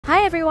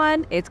Hi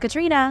everyone, it's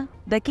Katrina,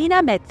 the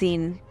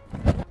Kinametsin.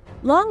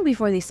 Long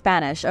before the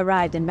Spanish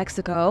arrived in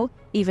Mexico,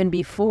 even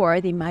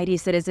before the mighty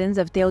citizens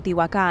of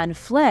Teotihuacan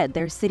fled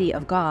their city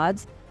of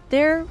gods,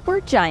 there were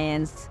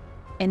giants.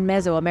 In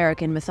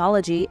Mesoamerican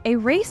mythology, a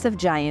race of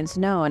giants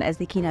known as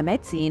the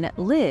Kinametsin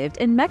lived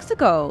in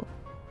Mexico.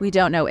 We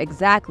don't know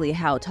exactly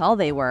how tall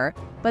they were,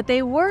 but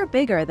they were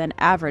bigger than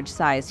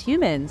average-sized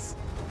humans.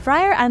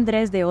 Friar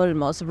Andres de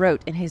Olmos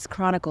wrote in his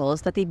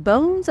chronicles that the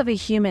bones of a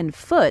human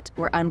foot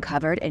were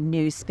uncovered in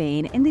New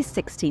Spain in the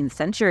 16th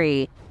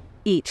century.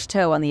 Each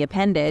toe on the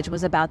appendage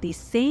was about the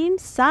same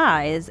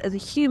size as a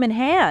human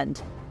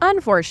hand.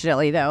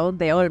 Unfortunately, though,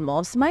 de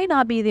Olmos might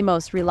not be the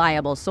most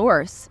reliable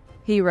source.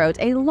 He wrote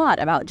a lot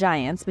about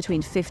giants between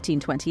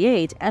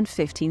 1528 and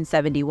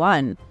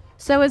 1571,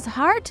 so it's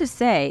hard to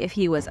say if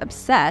he was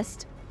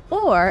obsessed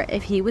or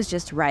if he was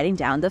just writing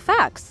down the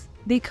facts.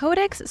 The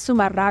Codex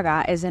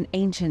Zumarraga is an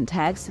ancient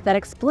text that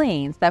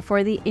explains that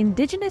for the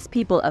indigenous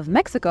people of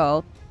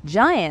Mexico,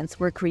 giants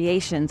were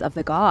creations of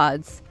the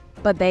gods.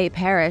 But they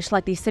perished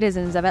like the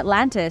citizens of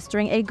Atlantis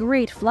during a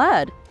great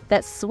flood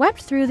that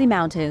swept through the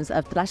mountains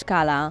of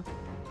Tlaxcala.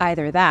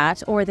 Either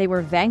that, or they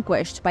were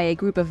vanquished by a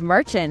group of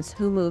merchants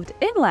who moved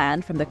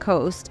inland from the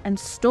coast and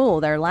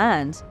stole their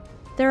land.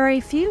 There are a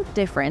few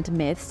different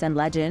myths and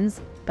legends,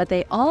 but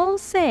they all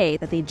say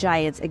that the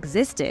giants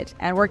existed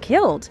and were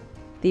killed.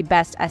 The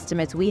best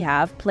estimates we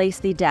have place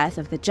the death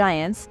of the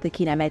giants, the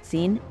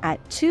Kinametsin,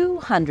 at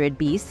 200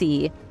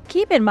 BC.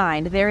 Keep in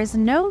mind there is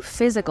no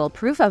physical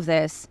proof of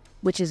this,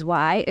 which is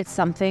why it's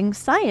something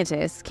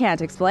scientists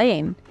can't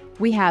explain.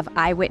 We have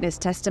eyewitness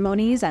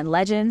testimonies and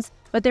legends,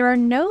 but there are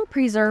no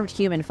preserved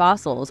human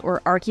fossils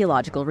or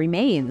archaeological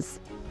remains.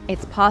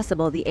 It's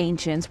possible the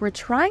ancients were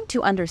trying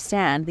to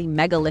understand the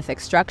megalithic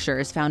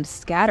structures found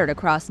scattered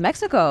across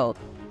Mexico.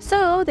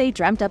 So they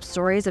dreamt up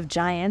stories of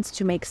giants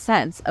to make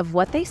sense of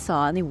what they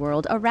saw in the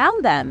world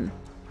around them.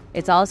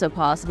 It's also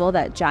possible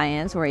that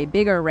giants or a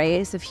bigger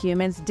race of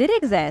humans did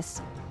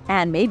exist,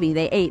 and maybe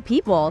they ate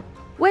people,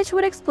 which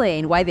would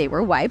explain why they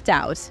were wiped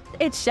out.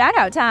 It's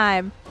shoutout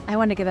time! I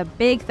want to give a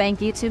big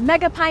thank you to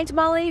Mega Pint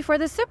Molly for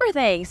the super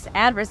thanks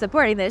and for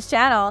supporting this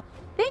channel.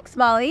 Thanks,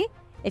 Molly!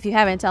 If you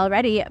haven't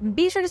already,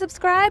 be sure to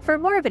subscribe for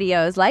more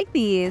videos like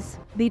these.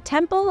 The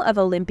Temple of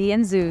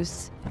Olympian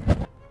Zeus.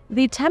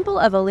 The Temple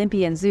of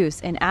Olympian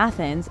Zeus in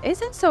Athens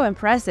isn't so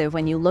impressive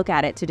when you look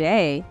at it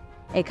today.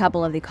 A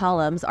couple of the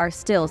columns are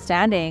still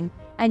standing,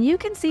 and you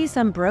can see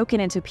some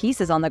broken into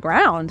pieces on the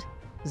ground.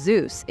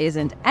 Zeus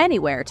isn't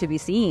anywhere to be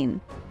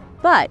seen.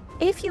 But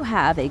if you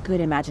have a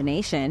good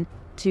imagination,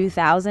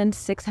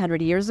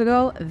 2,600 years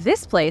ago,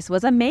 this place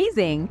was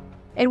amazing.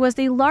 It was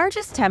the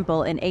largest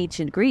temple in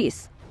ancient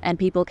Greece, and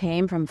people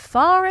came from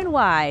far and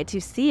wide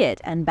to see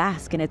it and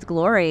bask in its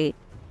glory.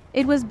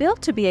 It was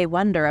built to be a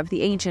wonder of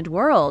the ancient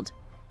world.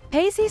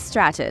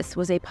 Pisistratus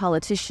was a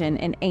politician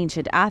in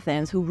ancient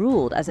Athens who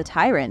ruled as a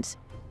tyrant.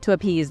 To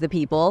appease the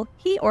people,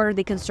 he ordered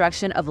the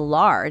construction of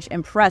large,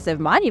 impressive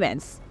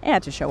monuments,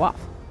 and to show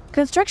off.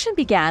 Construction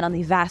began on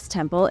the vast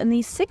temple in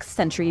the 6th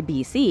century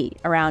BC,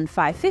 around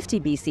 550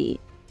 BC.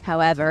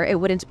 However, it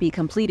wouldn't be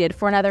completed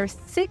for another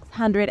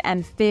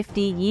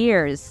 650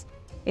 years.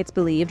 It's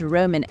believed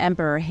Roman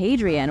Emperor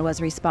Hadrian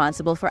was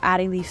responsible for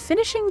adding the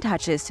finishing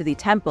touches to the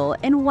temple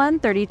in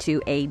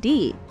 132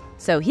 AD,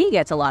 so he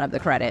gets a lot of the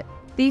credit.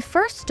 The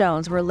first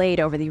stones were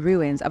laid over the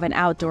ruins of an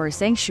outdoor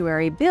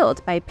sanctuary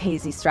built by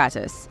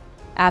Pisistratus.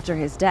 After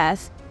his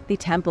death, the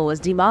temple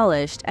was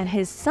demolished and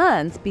his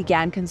sons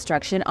began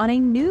construction on a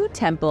new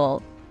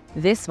temple.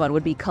 This one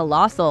would be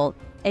colossal,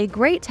 a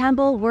great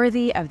temple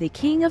worthy of the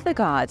king of the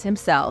gods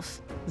himself,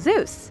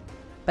 Zeus.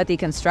 But the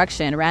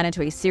construction ran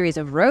into a series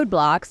of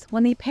roadblocks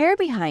when the pair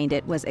behind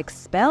it was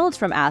expelled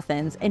from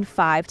Athens in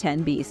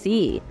 510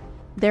 BC.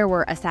 There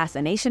were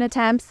assassination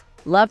attempts,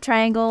 love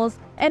triangles,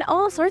 and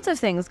all sorts of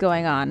things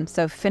going on,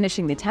 so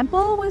finishing the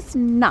temple was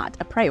not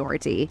a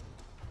priority.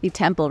 The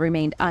temple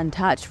remained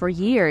untouched for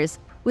years,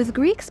 with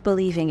Greeks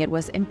believing it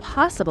was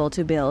impossible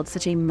to build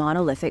such a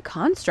monolithic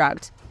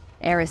construct.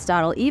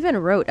 Aristotle even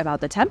wrote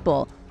about the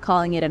temple,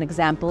 calling it an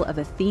example of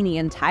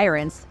Athenian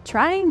tyrants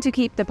trying to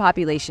keep the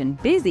population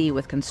busy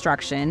with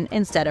construction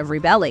instead of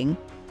rebelling.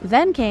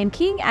 Then came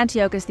King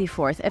Antiochus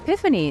IV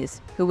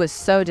Epiphanes, who was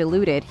so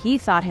deluded he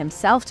thought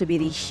himself to be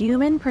the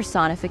human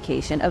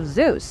personification of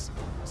Zeus.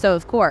 So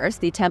of course,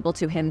 the temple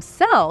to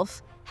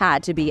himself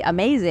had to be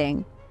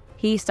amazing.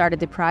 He started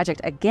the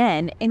project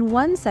again in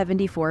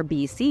 174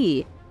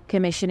 BC,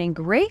 commissioning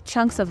great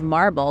chunks of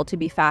marble to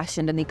be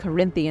fashioned in the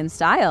Corinthian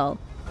style.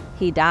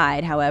 He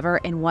died, however,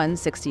 in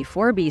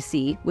 164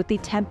 BC with the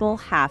temple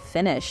half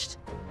finished.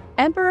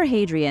 Emperor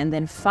Hadrian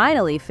then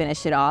finally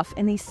finished it off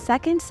in the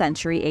 2nd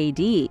century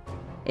AD.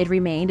 It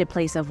remained a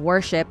place of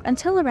worship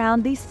until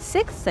around the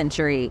 6th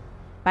century.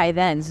 By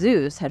then,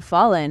 Zeus had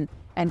fallen,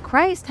 and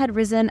Christ had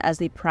risen as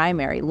the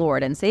primary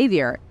Lord and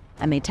Savior,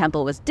 and the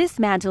temple was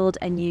dismantled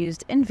and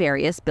used in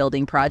various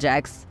building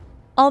projects.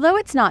 Although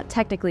it's not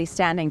technically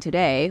standing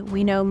today,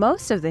 we know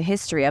most of the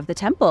history of the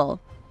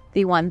temple.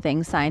 The one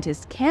thing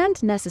scientists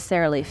can't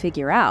necessarily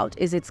figure out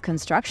is its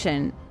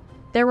construction.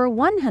 There were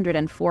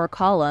 104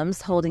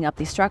 columns holding up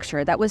the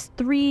structure that was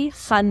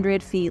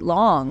 300 feet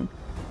long.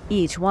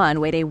 Each one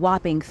weighed a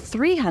whopping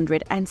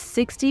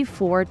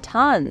 364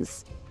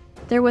 tons.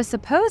 There was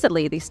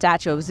supposedly the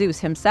statue of Zeus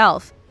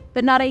himself,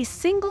 but not a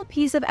single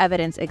piece of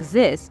evidence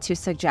exists to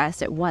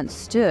suggest it once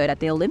stood at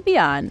the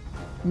Olympion.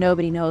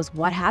 Nobody knows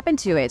what happened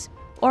to it,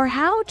 or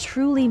how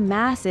truly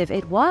massive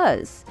it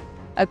was.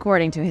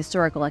 According to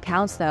historical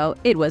accounts, though,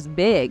 it was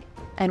big,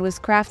 and was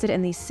crafted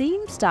in the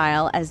same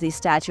style as the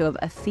statue of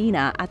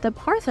Athena at the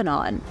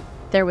Parthenon.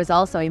 There was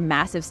also a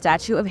massive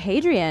statue of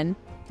Hadrian,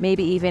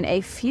 maybe even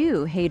a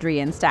few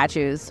Hadrian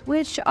statues,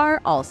 which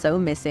are also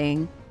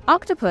missing.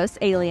 Octopus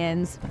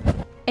aliens.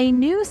 A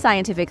new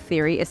scientific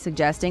theory is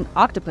suggesting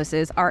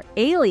octopuses are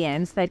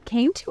aliens that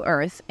came to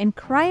Earth in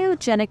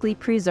cryogenically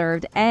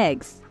preserved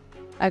eggs.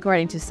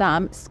 According to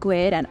some,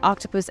 squid and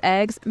octopus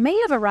eggs may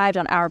have arrived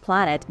on our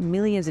planet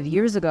millions of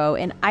years ago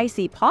in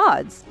icy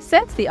pods.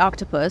 Since the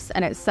octopus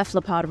and its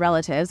cephalopod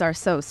relatives are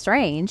so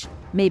strange,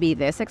 maybe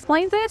this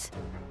explains it?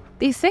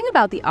 The thing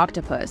about the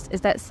octopus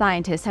is that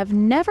scientists have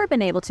never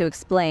been able to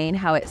explain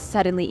how it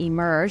suddenly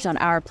emerged on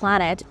our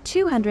planet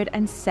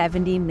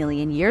 270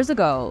 million years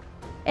ago.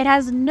 It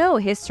has no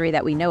history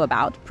that we know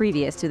about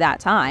previous to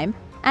that time,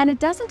 and it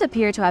doesn't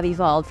appear to have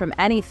evolved from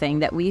anything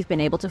that we've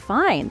been able to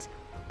find.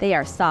 They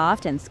are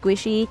soft and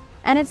squishy,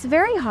 and it's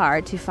very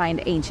hard to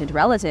find ancient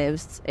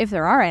relatives, if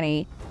there are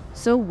any.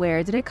 So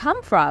where did it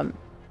come from?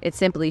 It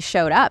simply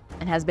showed up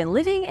and has been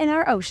living in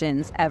our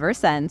oceans ever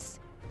since.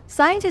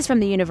 Scientists from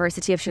the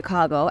University of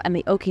Chicago and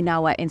the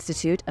Okinawa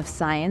Institute of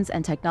Science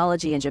and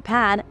Technology in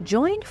Japan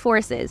joined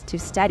forces to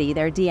study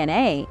their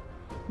DNA.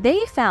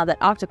 They found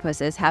that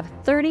octopuses have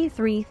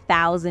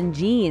 33,000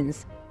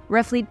 genes,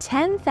 roughly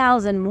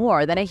 10,000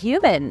 more than a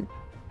human.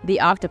 The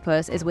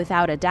octopus is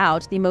without a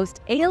doubt the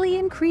most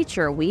alien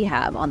creature we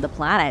have on the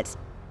planet.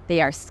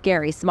 They are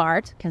scary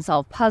smart, can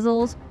solve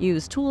puzzles,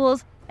 use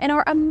tools, and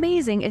are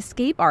amazing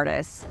escape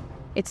artists.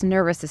 Its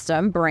nervous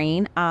system,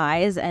 brain,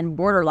 eyes, and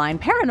borderline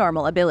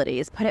paranormal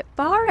abilities put it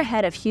far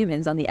ahead of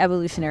humans on the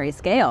evolutionary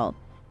scale.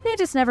 They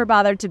just never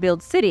bothered to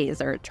build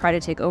cities or try to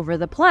take over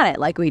the planet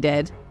like we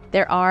did.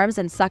 Their arms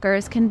and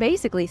suckers can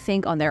basically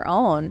think on their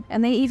own,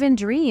 and they even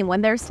dream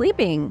when they're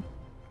sleeping.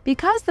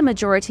 Because the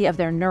majority of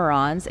their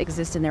neurons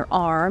exist in their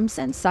arms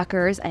and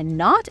suckers and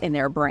not in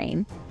their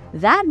brain,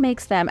 that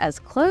makes them as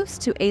close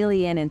to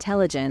alien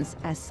intelligence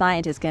as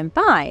scientists can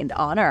find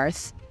on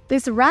Earth.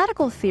 This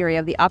radical theory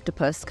of the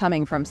octopus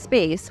coming from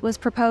space was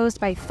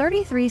proposed by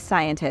 33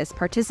 scientists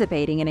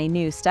participating in a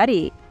new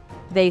study.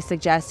 They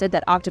suggested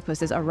that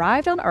octopuses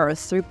arrived on Earth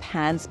through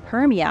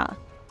panspermia.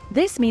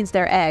 This means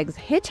their eggs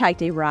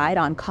hitchhiked a ride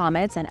on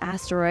comets and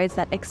asteroids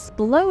that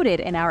exploded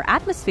in our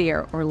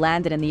atmosphere or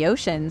landed in the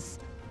oceans.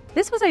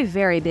 This was a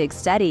very big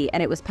study,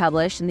 and it was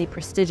published in the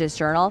prestigious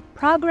journal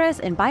Progress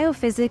in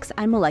Biophysics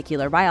and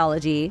Molecular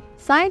Biology.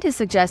 Scientists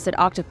suggested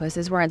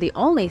octopuses weren't the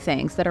only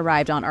things that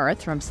arrived on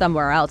Earth from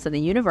somewhere else in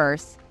the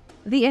universe.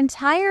 The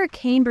entire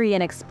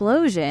Cambrian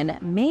explosion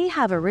may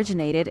have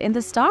originated in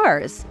the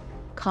stars.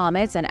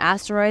 Comets and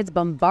asteroids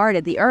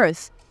bombarded the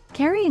Earth,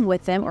 carrying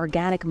with them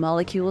organic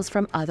molecules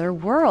from other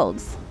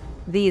worlds.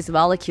 These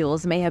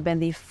molecules may have been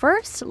the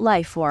first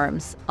life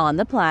forms on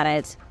the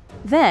planet.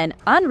 Then,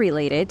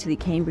 unrelated to the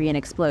Cambrian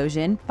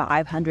explosion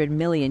 500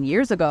 million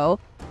years ago,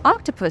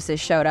 octopuses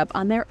showed up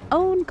on their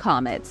own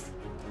comets.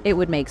 It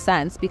would make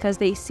sense because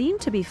they seem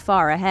to be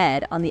far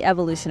ahead on the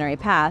evolutionary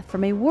path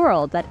from a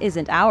world that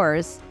isn't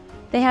ours.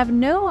 They have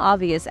no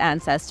obvious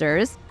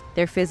ancestors,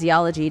 their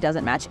physiology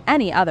doesn't match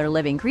any other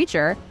living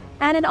creature,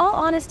 and in all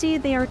honesty,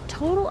 they are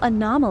total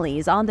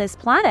anomalies on this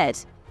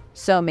planet.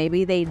 So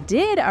maybe they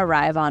did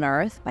arrive on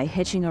Earth by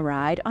hitching a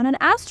ride on an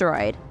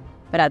asteroid.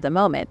 But at the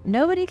moment,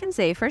 nobody can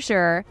say for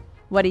sure.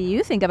 What do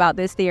you think about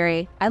this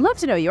theory? I'd love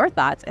to know your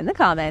thoughts in the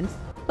comments.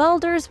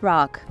 Baldur's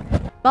Rock.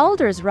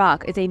 Baldur's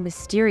Rock is a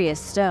mysterious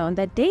stone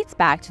that dates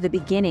back to the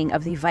beginning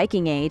of the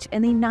Viking Age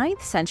in the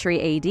 9th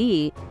century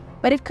AD,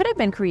 but it could have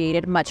been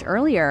created much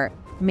earlier,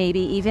 maybe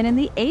even in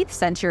the 8th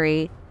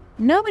century.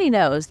 Nobody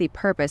knows the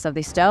purpose of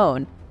the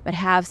stone, but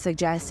have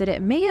suggested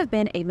it may have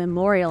been a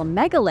memorial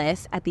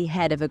megalith at the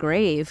head of a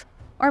grave,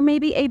 or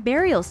maybe a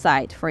burial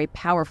site for a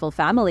powerful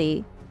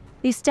family.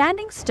 The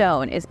standing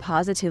stone is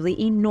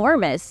positively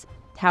enormous,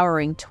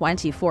 towering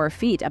 24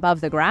 feet above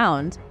the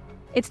ground.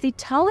 It's the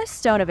tallest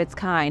stone of its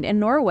kind in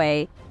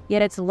Norway,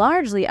 yet it's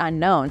largely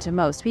unknown to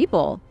most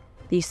people.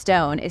 The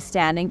stone is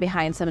standing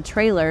behind some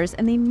trailers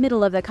in the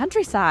middle of the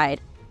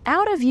countryside,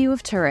 out of view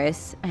of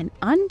tourists and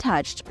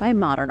untouched by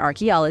modern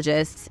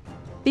archaeologists.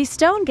 The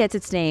stone gets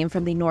its name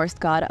from the Norse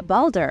god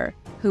Baldur,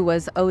 who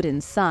was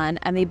Odin's son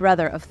and the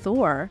brother of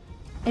Thor.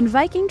 In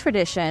Viking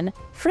tradition,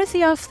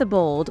 Frithjof the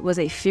Bold was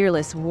a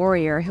fearless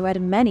warrior who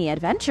had many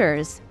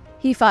adventures.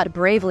 He fought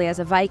bravely as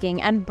a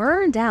Viking and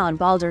burned down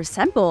Baldur's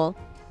temple.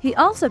 He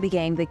also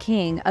became the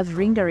king of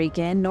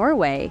Ringerike,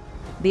 Norway.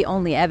 The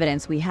only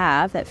evidence we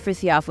have that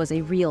Frithjof was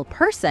a real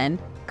person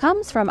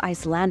comes from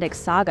Icelandic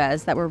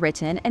sagas that were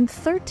written in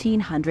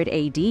 1300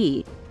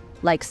 AD.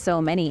 Like so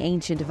many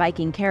ancient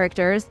Viking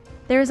characters,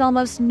 There is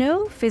almost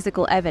no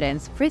physical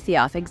evidence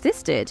Frithjof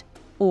existed,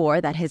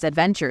 or that his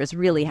adventures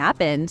really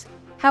happened.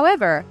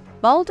 However,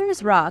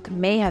 Baldur's Rock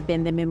may have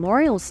been the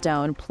memorial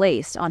stone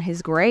placed on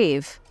his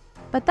grave.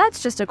 But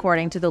that's just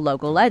according to the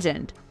local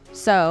legend.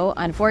 So,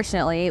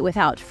 unfortunately,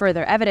 without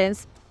further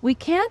evidence, we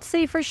can't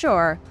say for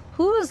sure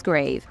whose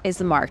grave is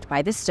marked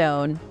by the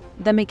stone.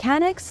 The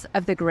mechanics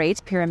of the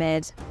Great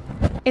Pyramid.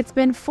 It's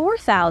been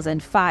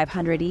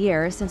 4,500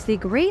 years since the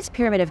Great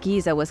Pyramid of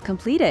Giza was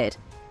completed,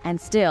 and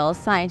still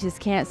scientists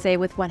can't say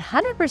with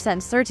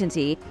 100%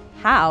 certainty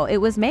how it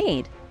was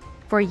made.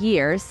 For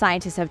years,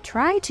 scientists have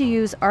tried to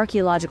use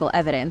archaeological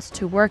evidence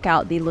to work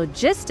out the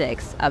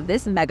logistics of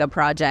this mega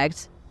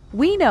project.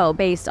 We know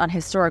based on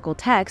historical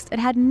text it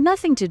had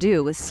nothing to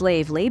do with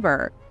slave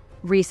labor.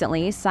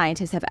 Recently,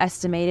 scientists have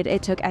estimated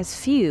it took as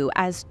few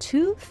as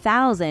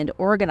 2,000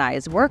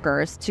 organized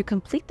workers to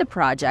complete the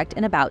project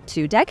in about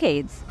 2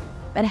 decades.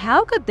 But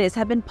how could this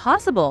have been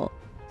possible?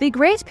 The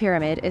Great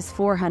Pyramid is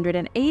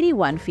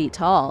 481 feet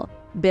tall,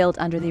 built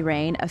under the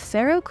reign of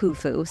Pharaoh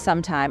Khufu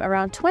sometime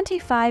around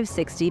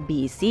 2560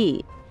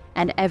 BC.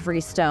 And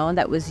every stone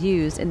that was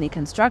used in the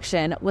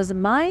construction was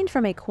mined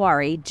from a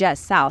quarry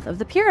just south of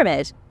the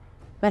pyramid.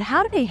 But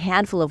how did a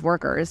handful of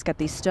workers get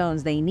the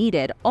stones they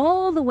needed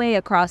all the way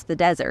across the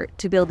desert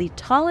to build the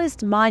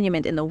tallest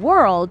monument in the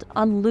world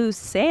on loose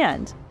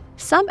sand?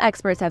 Some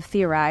experts have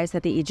theorized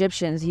that the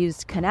Egyptians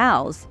used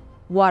canals,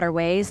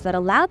 waterways that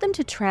allowed them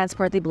to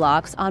transport the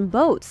blocks on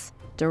boats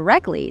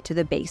directly to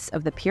the base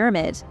of the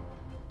pyramid.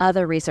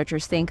 Other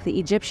researchers think the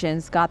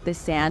Egyptians got the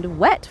sand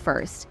wet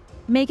first,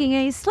 making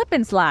a slip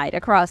and slide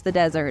across the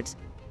desert.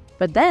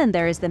 But then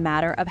there is the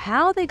matter of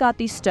how they got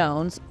these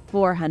stones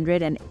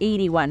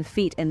 481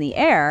 feet in the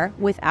air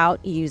without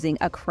using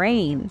a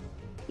crane.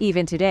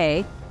 Even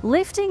today,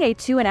 lifting a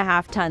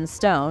 2.5-ton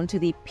stone to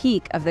the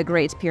peak of the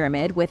Great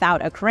Pyramid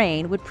without a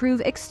crane would prove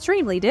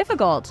extremely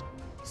difficult.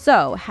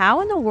 So,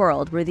 how in the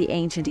world were the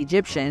ancient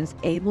Egyptians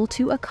able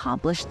to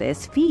accomplish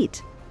this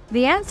feat?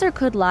 The answer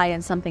could lie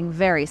in something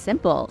very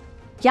simple.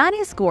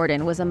 Yanis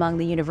Gordon was among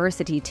the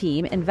university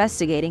team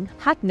investigating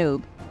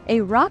Hatnub,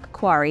 a rock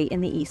quarry in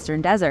the eastern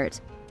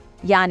desert.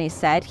 Yanis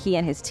said he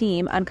and his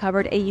team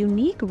uncovered a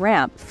unique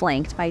ramp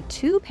flanked by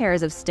 2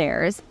 pairs of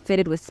stairs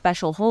fitted with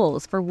special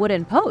holes for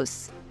wooden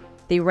posts.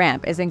 The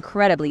ramp is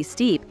incredibly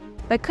steep,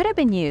 but could have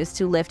been used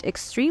to lift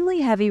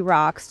extremely heavy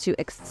rocks to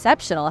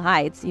exceptional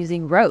heights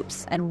using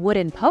ropes and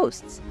wooden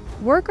posts.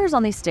 Workers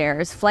on the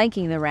stairs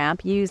flanking the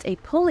ramp used a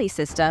pulley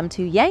system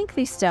to yank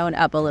the stone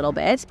up a little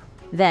bit,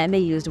 then they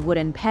used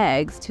wooden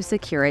pegs to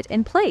secure it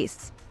in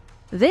place.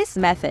 This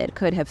method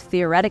could have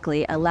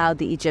theoretically allowed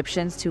the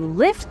Egyptians to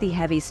lift the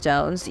heavy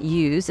stones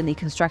used in the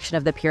construction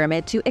of the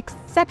pyramid to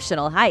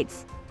exceptional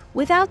heights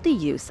without the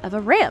use of a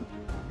ramp.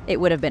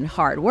 It would have been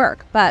hard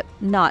work, but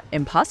not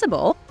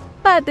impossible.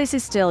 But this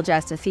is still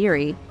just a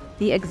theory.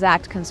 The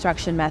exact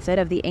construction method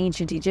of the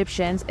ancient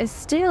Egyptians is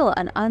still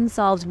an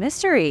unsolved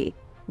mystery,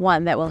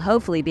 one that we'll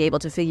hopefully be able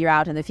to figure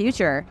out in the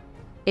future.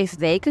 If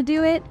they could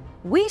do it,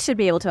 we should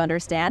be able to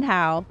understand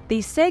how.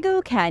 The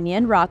Sego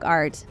Canyon rock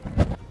art.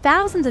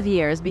 Thousands of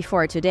years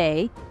before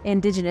today,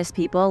 indigenous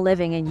people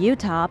living in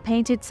Utah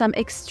painted some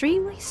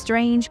extremely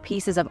strange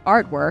pieces of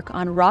artwork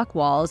on rock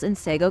walls in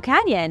Sego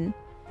Canyon.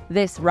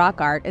 This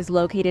rock art is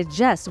located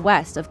just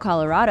west of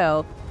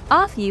Colorado,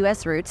 off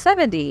US Route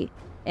 70.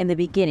 In the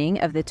beginning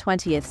of the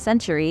 20th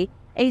century,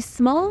 a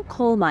small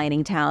coal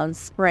mining town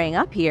sprang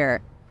up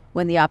here.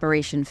 When the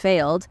operation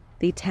failed,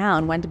 the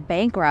town went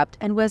bankrupt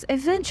and was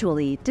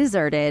eventually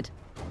deserted.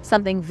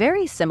 Something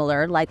very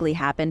similar likely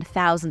happened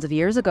thousands of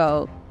years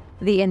ago.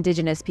 The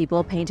indigenous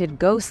people painted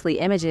ghostly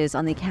images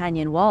on the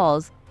canyon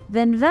walls,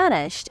 then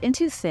vanished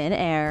into thin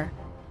air.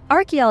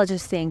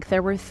 Archaeologists think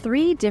there were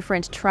 3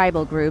 different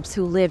tribal groups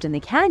who lived in the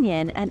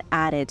canyon and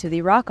added to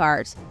the rock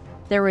art.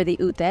 There were the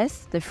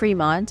Utes, the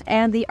Fremont,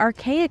 and the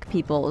Archaic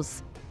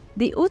peoples.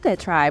 The Ute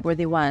tribe were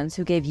the ones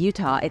who gave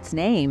Utah its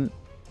name.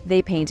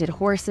 They painted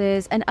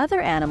horses and other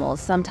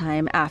animals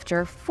sometime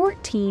after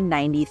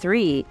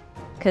 1493.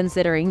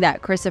 Considering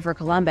that Christopher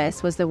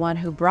Columbus was the one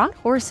who brought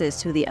horses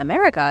to the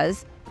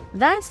Americas,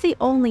 that's the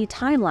only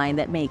timeline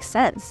that makes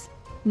sense.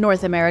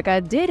 North America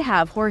did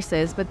have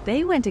horses, but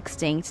they went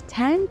extinct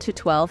 10 to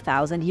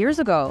 12,000 years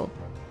ago.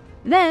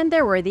 Then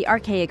there were the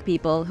Archaic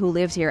people who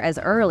lived here as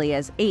early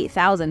as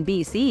 8000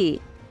 BC.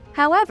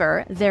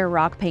 However, their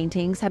rock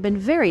paintings have been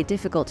very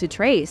difficult to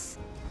trace.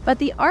 But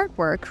the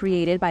artwork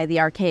created by the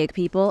Archaic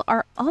people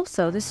are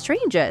also the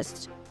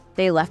strangest.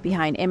 They left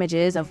behind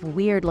images of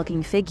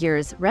weird-looking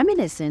figures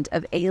reminiscent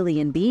of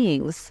alien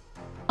beings.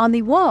 On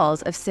the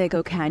walls of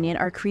Sego Canyon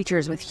are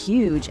creatures with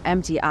huge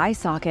empty eye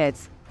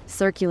sockets,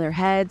 circular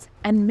heads,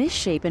 and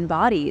misshapen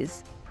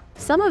bodies.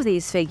 Some of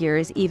these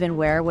figures even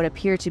wear what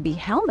appear to be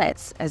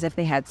helmets, as if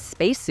they had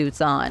spacesuits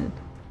on.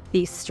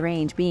 These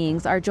strange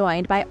beings are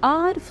joined by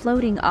odd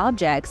floating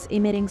objects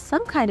emitting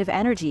some kind of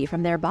energy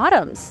from their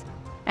bottoms.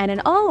 And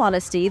in all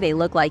honesty, they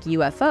look like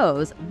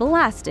UFOs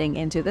blasting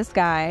into the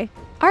sky.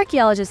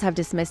 Archaeologists have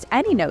dismissed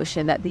any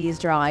notion that these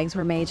drawings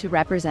were made to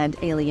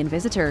represent alien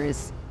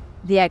visitors.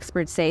 The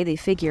experts say the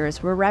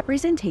figures were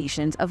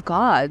representations of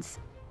gods,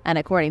 and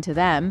according to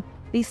them,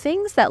 the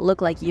things that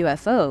look like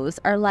UFOs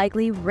are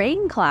likely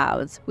rain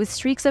clouds with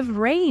streaks of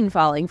rain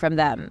falling from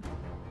them.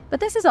 But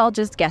this is all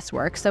just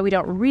guesswork, so we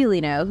don't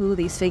really know who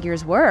these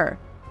figures were.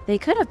 They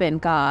could have been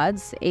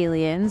gods,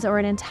 aliens, or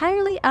an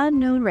entirely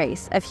unknown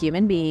race of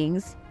human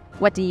beings.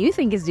 What do you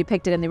think is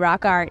depicted in the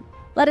rock art?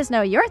 Let us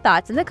know your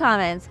thoughts in the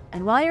comments,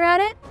 and while you're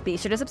at it, be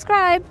sure to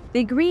subscribe.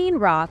 The Green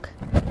Rock.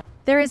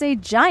 There is a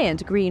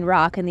giant green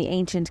rock in the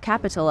ancient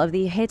capital of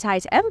the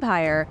Hittite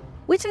Empire,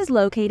 which is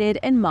located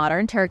in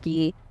modern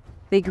Turkey.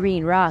 The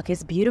green rock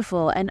is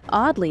beautiful and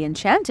oddly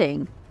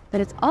enchanting,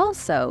 but it's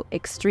also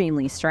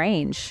extremely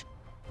strange.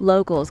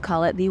 Locals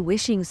call it the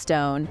wishing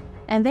stone,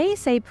 and they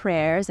say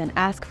prayers and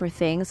ask for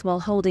things while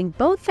holding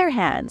both their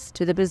hands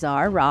to the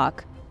bizarre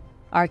rock.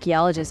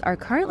 Archaeologists are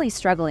currently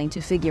struggling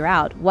to figure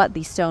out what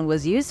the stone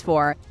was used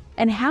for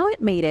and how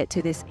it made it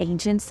to this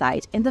ancient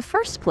site in the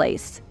first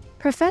place.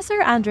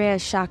 Professor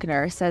Andreas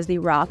Schachner says the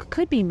rock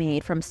could be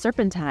made from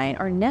serpentine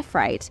or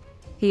nephrite.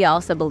 He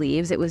also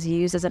believes it was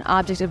used as an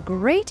object of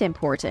great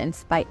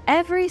importance by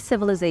every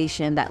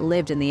civilization that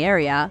lived in the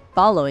area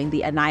following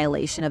the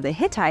annihilation of the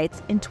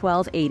Hittites in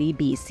 1280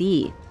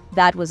 BC.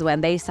 That was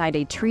when they signed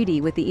a treaty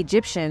with the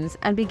Egyptians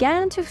and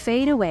began to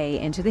fade away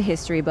into the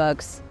history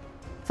books.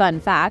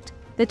 Fun fact,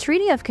 the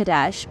Treaty of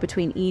Kadesh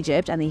between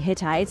Egypt and the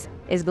Hittites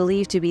is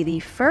believed to be the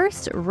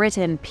first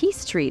written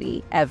peace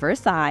treaty ever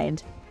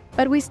signed.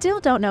 But we still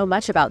don't know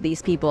much about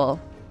these people.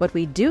 What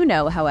we do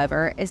know,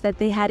 however, is that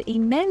they had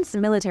immense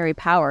military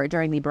power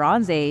during the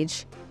Bronze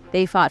Age.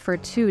 They fought for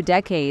 2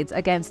 decades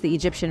against the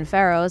Egyptian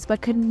pharaohs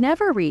but could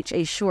never reach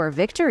a sure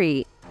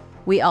victory.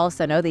 We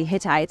also know the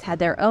Hittites had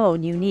their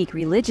own unique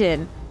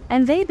religion,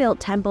 and they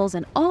built temples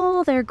in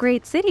all their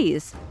great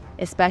cities,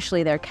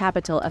 especially their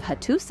capital of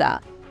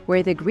Hattusa,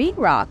 where the Green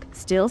Rock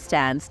still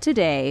stands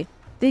today.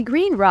 The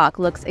Green Rock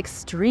looks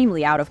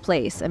extremely out of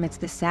place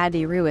amidst the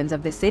sandy ruins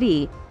of the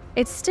city.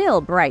 It's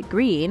still bright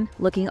green,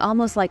 looking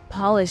almost like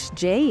polished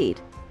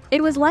jade.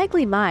 It was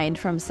likely mined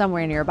from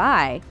somewhere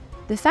nearby.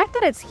 The fact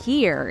that it's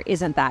here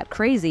isn't that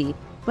crazy,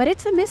 but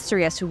it's a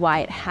mystery as to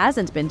why it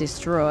hasn't been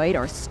destroyed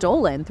or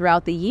stolen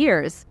throughout the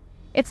years.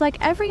 It's like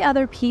every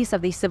other piece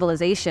of the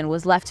civilization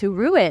was left to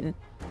ruin,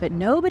 but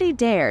nobody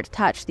dared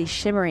touch the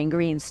shimmering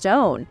green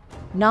stone,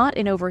 not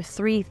in over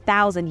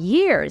 3,000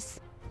 years.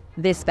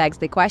 This begs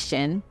the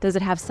question, does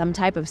it have some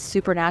type of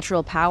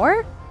supernatural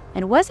power?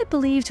 And was it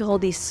believed to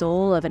hold the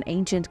soul of an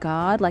ancient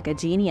god like a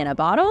genie in a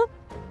bottle?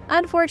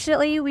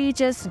 Unfortunately, we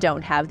just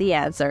don't have the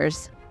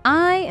answers.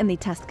 Eye in the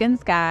Tuscan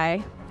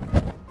Sky.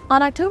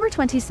 On October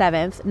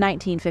 27,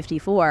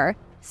 1954,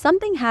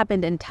 something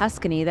happened in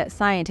Tuscany that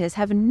scientists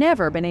have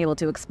never been able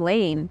to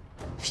explain.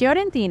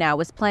 Fiorentina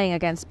was playing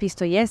against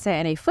Pistoiese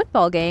in a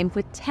football game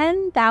with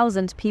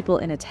 10,000 people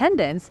in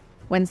attendance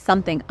when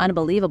something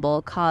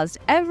unbelievable caused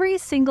every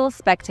single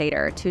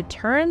spectator to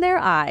turn their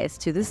eyes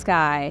to the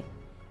sky.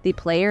 The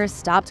players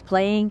stopped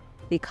playing,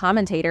 the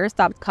commentators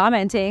stopped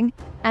commenting,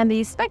 and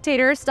the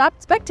spectators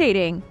stopped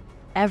spectating.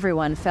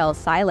 Everyone fell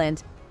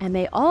silent, and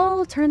they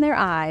all turned their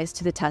eyes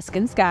to the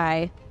Tuscan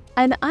sky.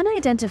 An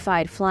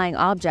unidentified flying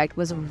object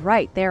was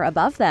right there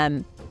above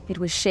them. It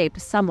was shaped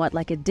somewhat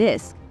like a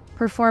disc,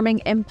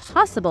 performing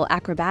impossible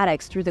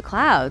acrobatics through the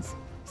clouds.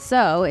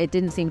 So it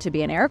didn't seem to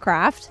be an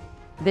aircraft.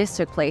 This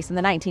took place in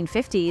the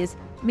 1950s,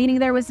 meaning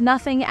there was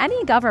nothing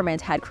any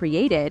government had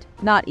created,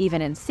 not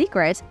even in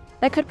secret,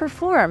 that could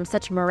perform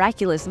such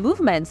miraculous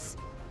movements.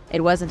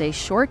 It wasn't a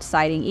short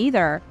sighting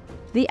either.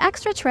 The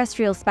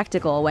extraterrestrial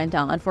spectacle went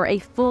on for a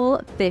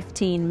full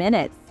 15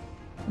 minutes.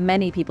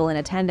 Many people in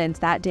attendance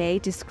that day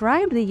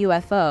described the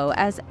UFO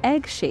as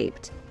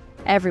egg-shaped.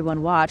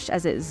 Everyone watched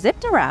as it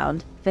zipped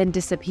around, then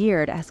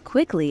disappeared as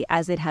quickly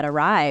as it had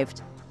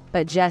arrived.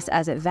 But just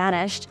as it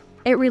vanished,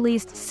 it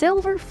released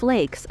silver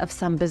flakes of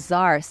some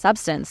bizarre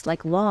substance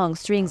like long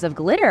strings of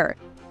glitter.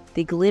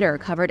 The glitter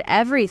covered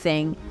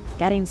everything,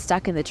 getting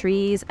stuck in the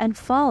trees and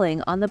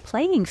falling on the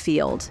playing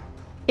field.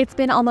 It's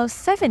been almost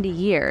 70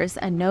 years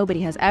and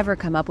nobody has ever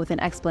come up with an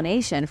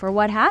explanation for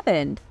what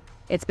happened.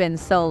 It's been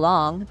so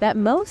long that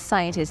most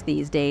scientists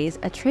these days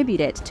attribute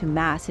it to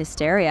mass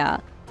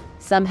hysteria.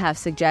 Some have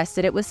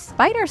suggested it was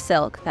spider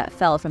silk that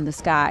fell from the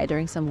sky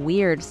during some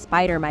weird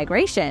spider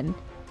migration.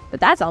 But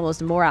that's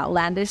almost more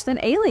outlandish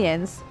than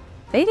aliens.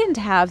 They didn't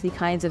have the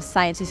kinds of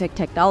scientific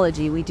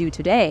technology we do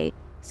today,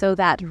 so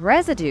that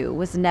residue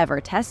was never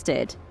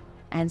tested.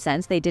 And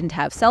since they didn't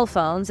have cell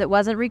phones, it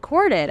wasn't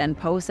recorded and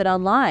posted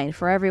online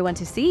for everyone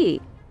to see.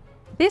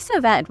 This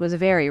event was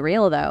very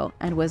real, though,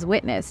 and was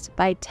witnessed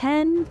by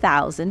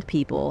 10,000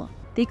 people.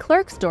 The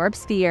Klerksdorp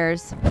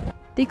Spheres.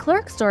 The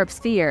Klerksdorp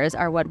Spheres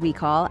are what we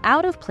call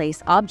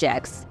out-of-place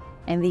objects,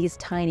 and these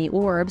tiny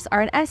orbs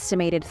are an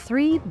estimated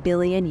 3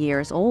 billion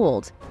years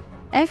old.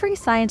 Every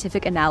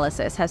scientific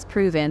analysis has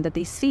proven that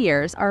these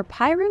spheres are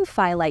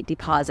pyrophyllite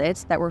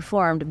deposits that were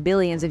formed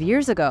billions of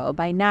years ago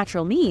by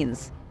natural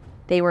means.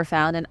 They were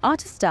found in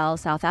Ottosdal,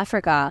 South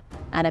Africa,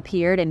 and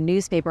appeared in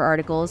newspaper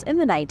articles in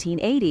the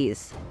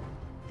 1980s.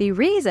 The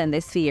reason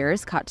the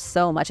spheres caught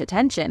so much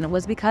attention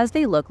was because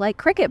they look like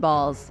cricket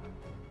balls.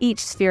 Each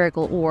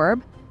spherical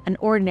orb, an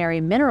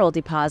ordinary mineral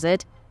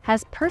deposit,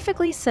 has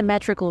perfectly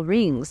symmetrical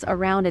rings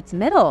around its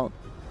middle.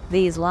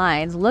 These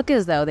lines look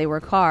as though they were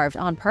carved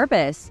on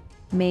purpose,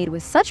 made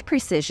with such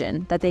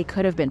precision that they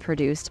could have been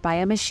produced by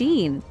a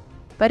machine.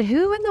 But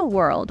who in the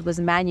world was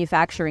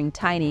manufacturing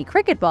tiny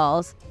cricket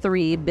balls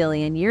 3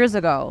 billion years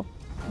ago?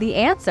 The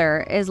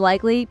answer is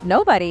likely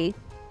nobody.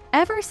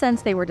 Ever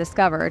since they were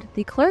discovered,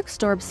 the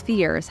Klerksdorp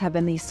spheres have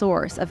been the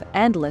source of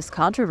endless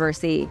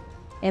controversy.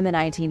 In the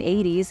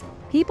 1980s,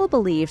 people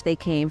believed they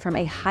came from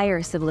a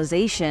higher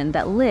civilization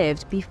that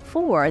lived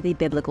before the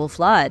biblical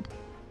flood.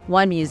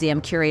 One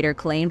museum curator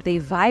claimed they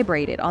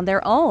vibrated on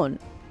their own.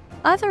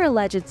 Other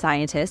alleged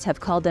scientists have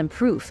called them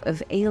proof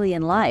of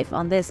alien life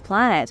on this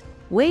planet,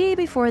 way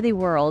before the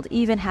world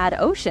even had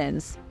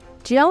oceans.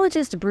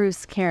 Geologist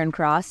Bruce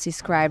Cairncross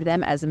described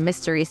them as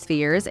mystery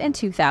spheres in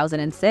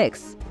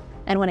 2006.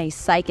 And when a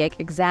psychic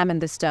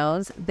examined the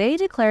stones, they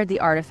declared the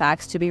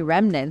artifacts to be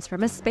remnants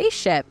from a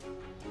spaceship.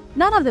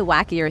 None of the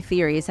wackier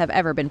theories have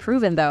ever been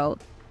proven, though.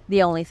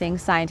 The only thing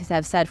scientists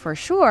have said for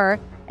sure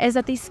is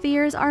that these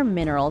spheres are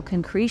mineral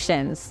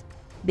concretions.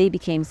 They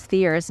became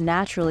spheres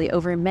naturally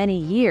over many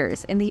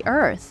years in the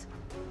Earth.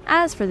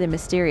 As for the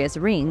mysterious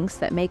rings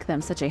that make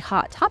them such a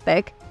hot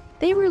topic,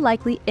 they were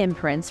likely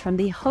imprints from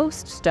the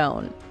host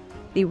stone.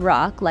 The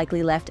rock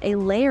likely left a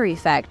layer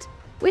effect,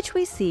 which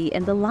we see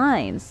in the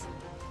lines.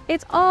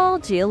 It's all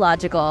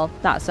geological,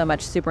 not so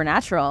much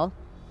supernatural.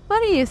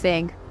 What do you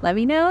think? Let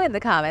me know in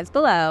the comments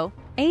below.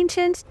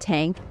 Ancient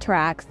tank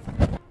tracks.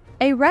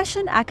 A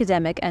Russian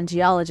academic and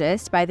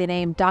geologist by the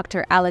name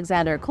Dr.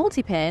 Alexander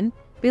Koltepin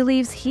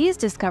believes he's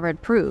discovered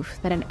proof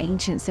that an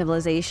ancient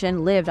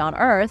civilization lived on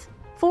Earth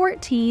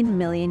 14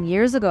 million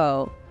years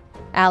ago.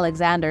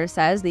 Alexander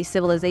says the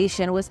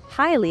civilization was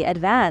highly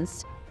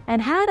advanced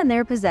and had in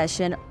their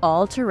possession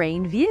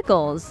all-terrain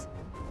vehicles.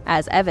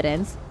 As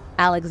evidence,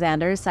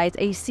 Alexander cites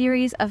a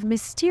series of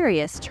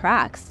mysterious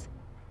tracks.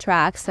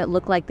 Tracks that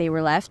look like they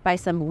were left by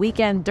some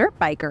weekend dirt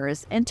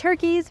bikers in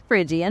Turkey's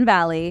Phrygian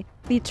Valley.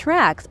 The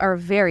tracks are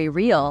very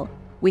real.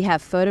 We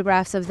have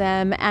photographs of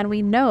them and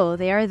we know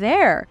they are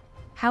there.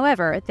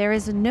 However, there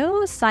is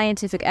no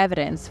scientific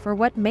evidence for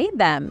what made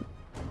them.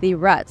 The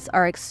ruts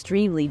are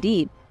extremely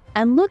deep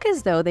and look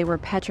as though they were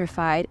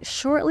petrified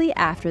shortly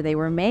after they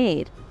were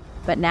made.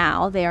 But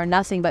now they are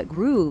nothing but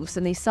grooves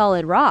in the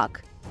solid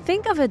rock.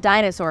 Think of a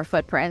dinosaur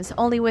footprint,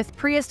 only with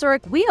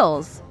prehistoric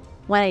wheels.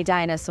 When a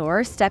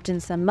dinosaur stepped in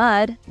some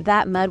mud,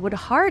 that mud would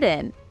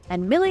harden,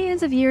 and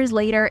millions of years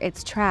later,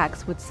 its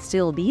tracks would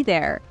still be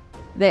there.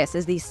 This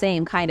is the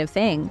same kind of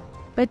thing.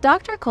 But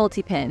Dr.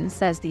 Koltepin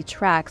says the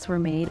tracks were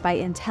made by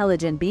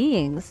intelligent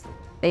beings.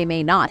 They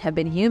may not have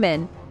been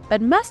human,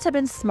 but must have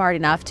been smart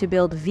enough to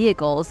build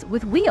vehicles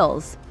with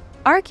wheels.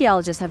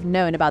 Archaeologists have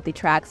known about the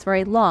tracks for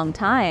a long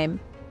time.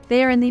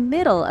 They are in the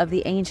middle of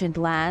the ancient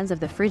lands of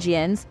the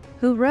Phrygians,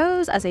 who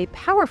rose as a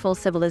powerful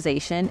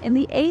civilization in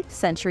the 8th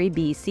century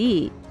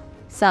BC.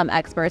 Some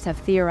experts have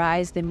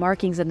theorized the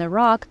markings in the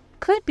rock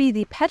could be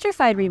the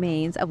petrified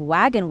remains of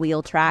wagon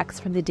wheel tracks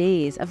from the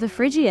days of the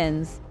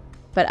Phrygians.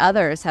 But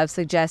others have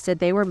suggested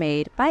they were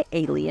made by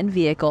alien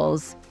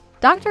vehicles.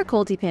 Dr.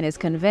 Koltepin is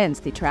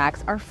convinced the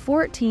tracks are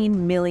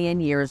 14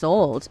 million years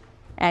old,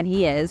 and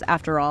he is,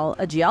 after all,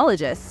 a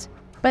geologist.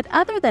 But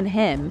other than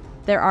him,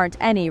 there aren't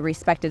any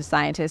respected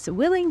scientists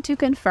willing to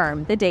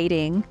confirm the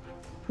dating.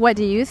 What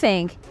do you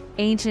think?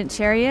 Ancient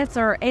chariots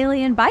or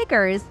alien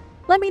bikers?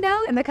 Let me know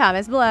in the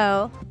comments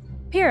below.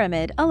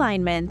 Pyramid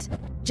alignment.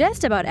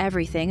 Just about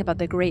everything about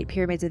the Great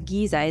Pyramids of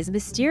Giza is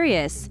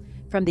mysterious,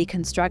 from the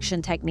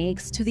construction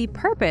techniques to the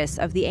purpose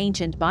of the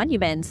ancient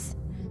monuments.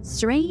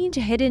 Strange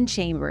hidden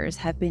chambers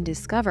have been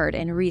discovered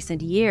in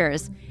recent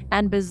years,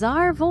 and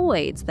bizarre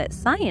voids that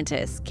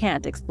scientists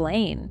can't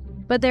explain.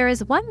 But there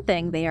is one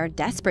thing they are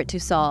desperate to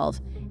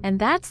solve, and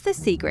that's the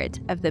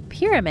secret of the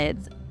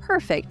pyramid's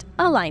perfect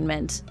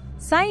alignment.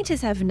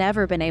 Scientists have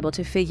never been able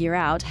to figure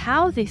out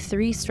how the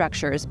three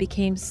structures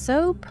became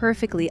so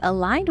perfectly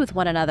aligned with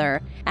one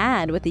another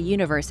and with the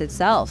universe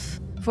itself.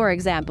 For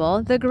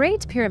example, the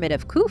Great Pyramid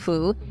of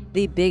Khufu,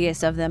 the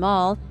biggest of them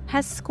all,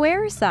 has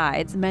square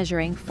sides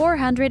measuring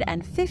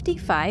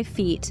 455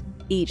 feet.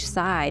 Each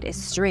side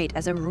is straight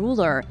as a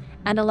ruler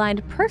and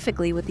aligned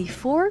perfectly with the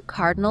 4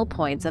 cardinal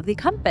points of the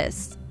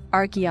compass.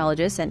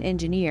 Archaeologist and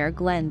engineer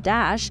Glenn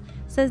Dash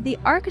says the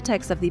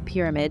architects of the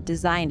pyramid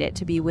designed it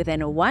to be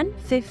within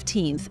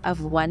 1/15th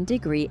of 1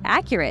 degree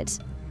accurate.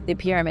 The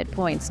pyramid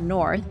points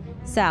north,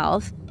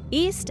 south,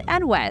 east,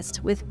 and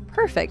west with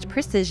perfect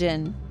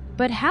precision.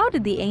 But how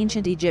did the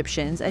ancient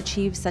Egyptians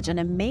achieve such an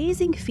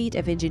amazing feat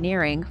of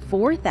engineering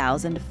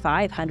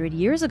 4,500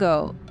 years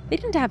ago? They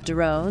didn't have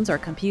drones or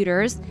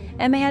computers,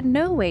 and they had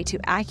no way to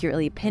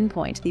accurately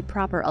pinpoint the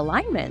proper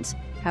alignment.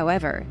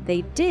 However,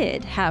 they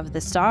did have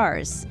the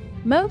stars.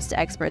 Most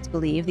experts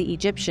believe the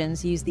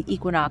Egyptians used the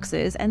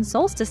equinoxes and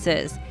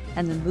solstices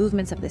and the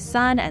movements of the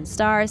sun and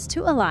stars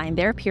to align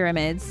their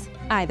pyramids.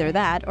 Either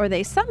that, or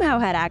they somehow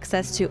had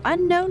access to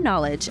unknown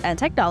knowledge and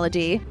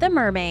technology. The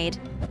mermaid.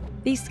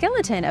 The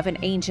skeleton of an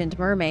ancient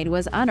mermaid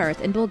was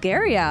unearthed in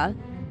Bulgaria.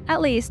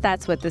 At least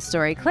that's what the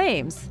story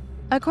claims.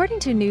 According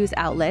to news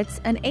outlets,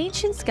 an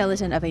ancient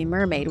skeleton of a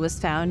mermaid was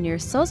found near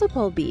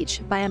Sozopol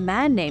Beach by a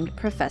man named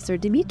Professor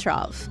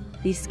Dimitrov.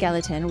 The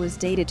skeleton was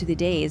dated to the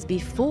days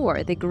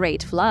before the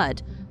Great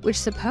Flood, which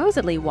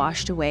supposedly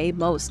washed away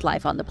most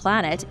life on the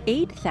planet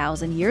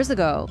 8,000 years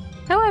ago.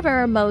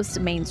 However, most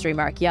mainstream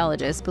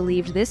archaeologists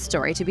believed this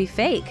story to be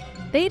fake.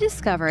 They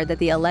discovered that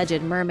the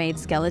alleged mermaid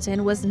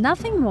skeleton was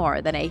nothing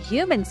more than a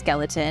human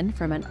skeleton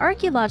from an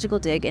archaeological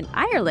dig in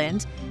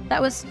Ireland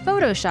that was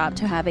photoshopped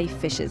to have a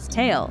fish's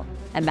tail.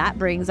 And that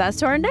brings us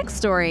to our next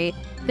story,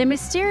 the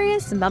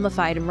mysterious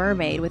mummified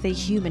mermaid with a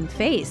human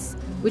face,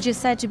 which is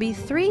said to be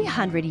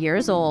 300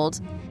 years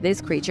old.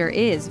 This creature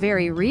is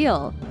very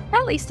real,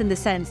 at least in the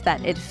sense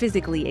that it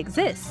physically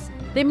exists.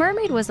 The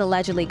mermaid was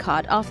allegedly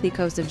caught off the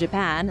coast of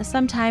Japan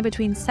sometime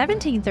between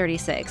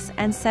 1736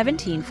 and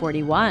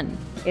 1741.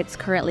 It's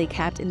currently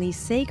kept in the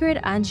sacred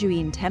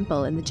Anjuin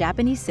temple in the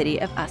Japanese city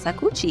of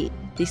Asakuchi.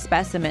 The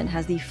specimen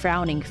has the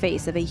frowning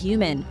face of a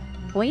human,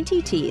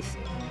 pointy teeth,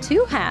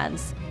 2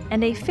 hands,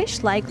 and a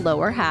fish-like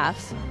lower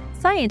half.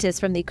 Scientists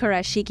from the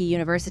Kurashiki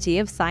University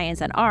of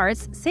Science and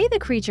Arts say the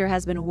creature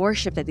has been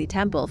worshipped at the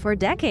temple for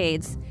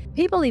decades.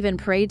 People even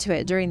prayed to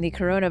it during the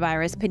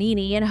coronavirus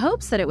panini in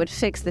hopes that it would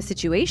fix the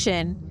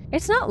situation.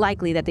 It's not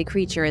likely that the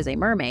creature is a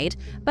mermaid,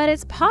 but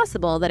it's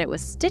possible that it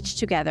was stitched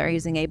together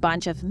using a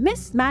bunch of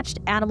mismatched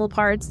animal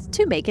parts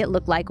to make it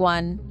look like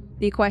one.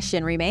 The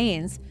question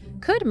remains,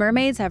 could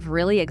mermaids have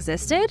really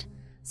existed?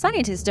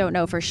 Scientists don't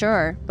know for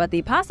sure, but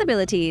the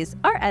possibilities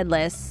are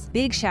endless.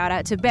 Big shout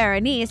out to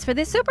Berenice for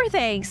this super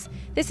thanks!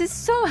 This is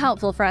so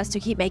helpful for us to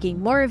keep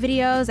making more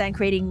videos and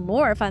creating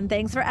more fun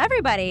things for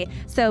everybody,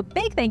 so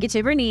big thank you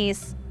to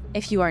Berenice!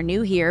 If you are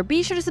new here,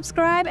 be sure to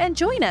subscribe and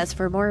join us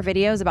for more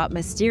videos about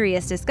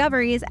mysterious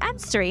discoveries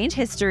and strange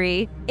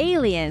history.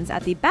 Aliens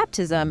at the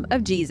baptism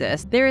of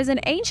Jesus. There is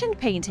an ancient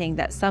painting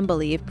that some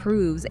believe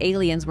proves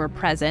aliens were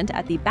present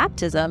at the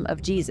baptism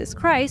of Jesus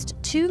Christ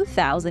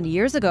 2,000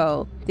 years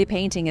ago. The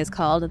painting is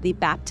called The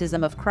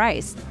Baptism of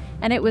Christ,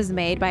 and it was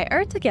made by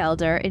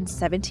Ertegelder in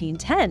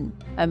 1710.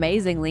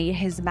 Amazingly,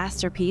 his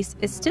masterpiece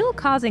is still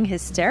causing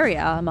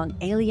hysteria among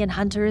alien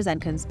hunters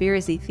and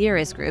conspiracy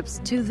theorist groups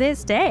to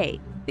this day.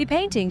 The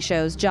painting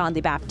shows John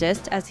the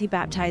Baptist as he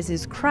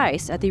baptizes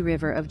Christ at the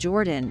River of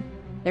Jordan.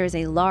 There is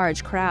a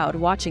large crowd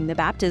watching the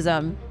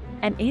baptism,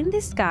 and in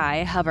the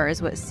sky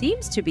hovers what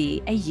seems to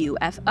be a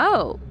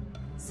UFO.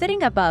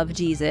 Sitting above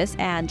Jesus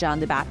and John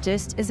the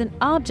Baptist is an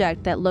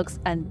object that looks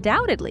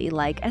undoubtedly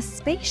like a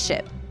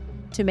spaceship.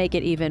 To make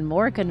it even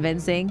more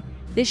convincing,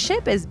 the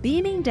ship is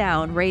beaming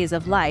down rays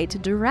of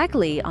light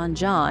directly on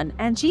John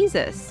and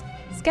Jesus.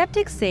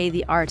 Skeptics say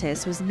the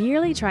artist was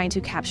merely trying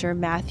to capture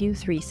Matthew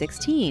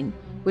 3:16,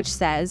 which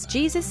says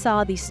Jesus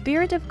saw the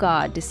Spirit of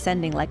God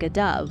descending like a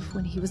dove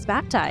when he was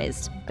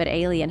baptized. But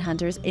alien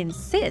hunters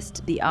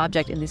insist the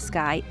object in the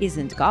sky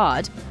isn't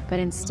God, but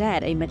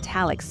instead a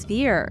metallic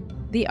sphere.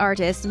 The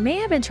artist may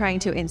have been trying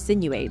to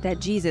insinuate that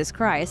Jesus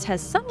Christ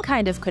has some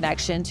kind of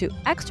connection to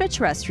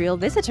extraterrestrial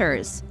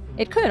visitors.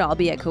 It could all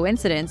be a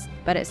coincidence,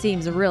 but it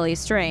seems really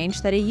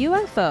strange that a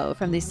UFO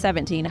from the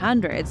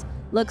 1700s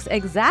looks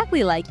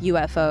exactly like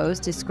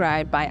UFOs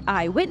described by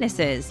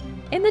eyewitnesses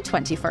in the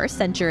 21st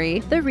century.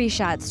 The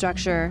Rishat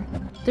structure.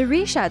 The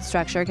Rishat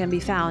structure can be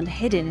found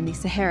hidden in the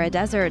Sahara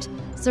Desert,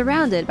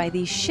 surrounded by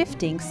these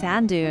shifting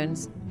sand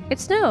dunes.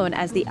 It's known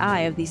as the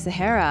Eye of the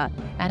Sahara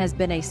and has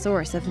been a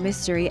source of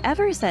mystery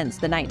ever since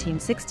the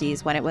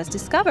 1960s when it was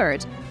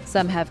discovered.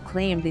 Some have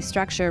claimed the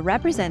structure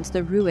represents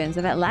the ruins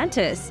of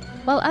Atlantis,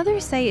 while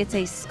others say it's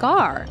a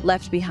scar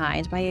left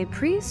behind by a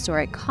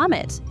prehistoric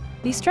comet.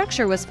 The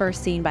structure was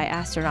first seen by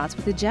astronauts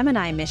with the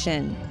Gemini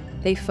mission.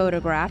 They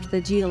photographed the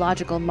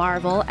geological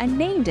marvel and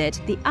named it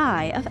the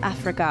Eye of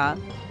Africa.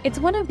 It's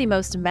one of the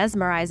most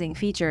mesmerizing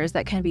features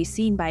that can be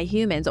seen by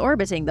humans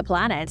orbiting the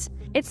planet.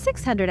 It's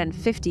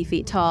 650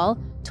 feet tall,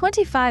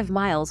 25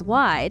 miles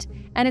wide,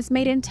 and it's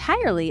made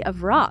entirely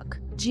of rock.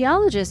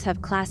 Geologists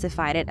have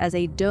classified it as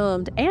a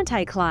domed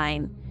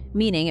anticline,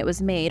 meaning it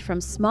was made from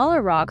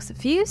smaller rocks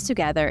fused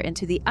together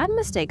into the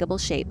unmistakable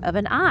shape of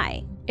an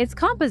eye. Its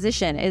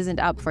composition isn't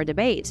up for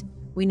debate.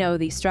 We know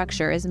the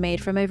structure is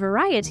made from a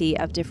variety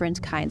of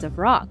different kinds of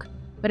rock,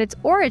 but its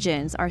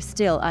origins are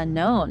still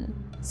unknown.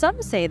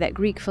 Some say that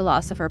Greek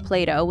philosopher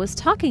Plato was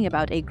talking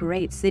about a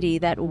great city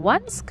that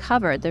once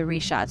covered the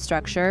Rishat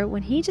structure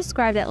when he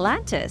described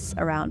Atlantis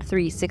around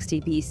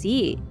 360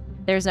 BC.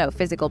 There's no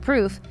physical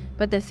proof,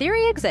 but the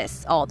theory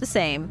exists all the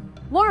same.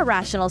 More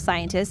rational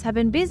scientists have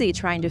been busy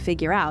trying to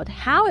figure out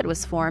how it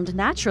was formed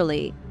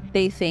naturally.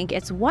 They think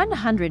it's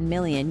 100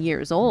 million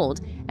years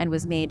old and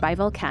was made by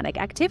volcanic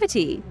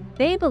activity.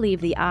 They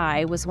believe the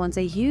eye was once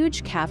a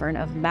huge cavern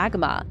of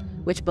magma,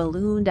 which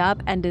ballooned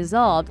up and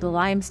dissolved the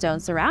limestone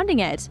surrounding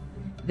it.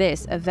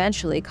 This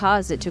eventually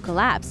caused it to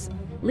collapse,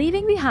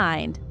 leaving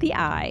behind the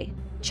eye.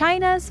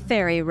 China's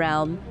fairy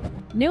realm.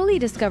 Newly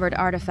discovered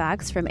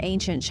artifacts from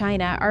ancient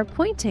China are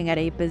pointing at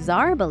a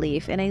bizarre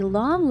belief in a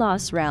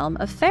long-lost realm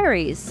of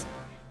fairies.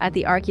 At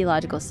the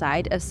archaeological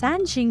site of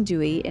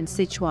Sanxingdui in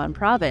Sichuan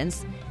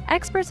province,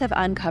 experts have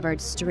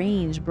uncovered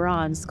strange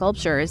bronze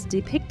sculptures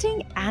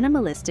depicting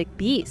animalistic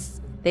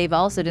beasts. They've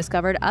also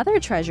discovered other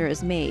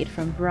treasures made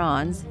from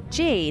bronze,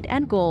 jade,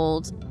 and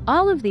gold.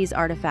 All of these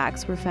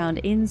artifacts were found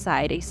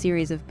inside a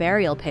series of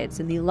burial pits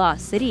in the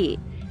lost city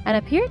and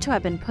appear to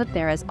have been put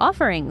there as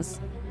offerings.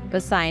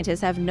 But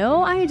scientists have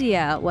no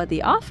idea what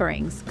the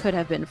offerings could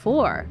have been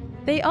for.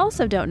 They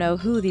also don't know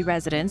who the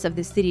residents of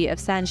the city of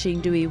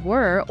Sanxingdui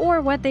were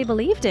or what they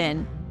believed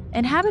in.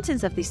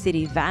 Inhabitants of the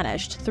city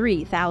vanished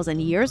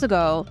 3,000 years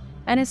ago,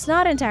 and it's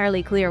not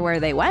entirely clear where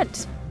they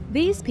went.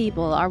 These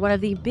people are one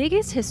of the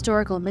biggest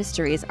historical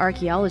mysteries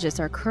archaeologists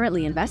are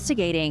currently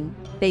investigating.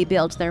 They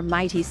built their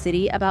mighty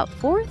city about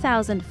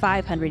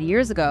 4,500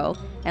 years ago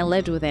and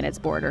lived within its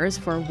borders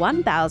for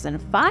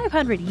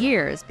 1,500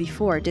 years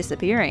before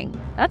disappearing.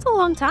 That's a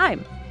long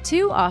time.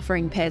 2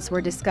 offering pits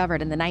were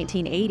discovered in the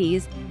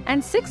 1980s,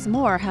 and 6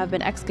 more have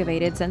been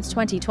excavated since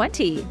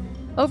 2020.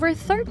 Over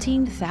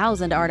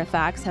 13,000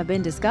 artifacts have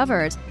been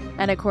discovered,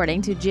 and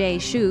according to Jay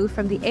Xu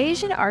from the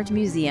Asian Art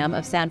Museum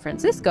of San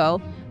Francisco,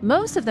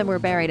 most of them were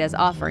buried as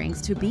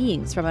offerings to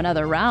beings from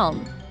another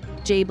realm.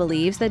 Jay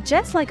believes that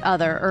just like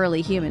other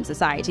early human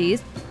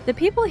societies, the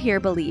people here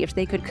believed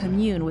they could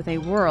commune with a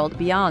world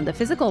beyond the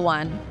physical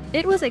one.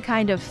 It was a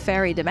kind of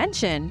fairy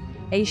dimension,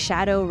 a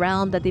shadow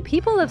realm that the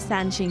people of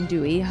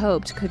Sanxingdui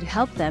hoped could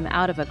help them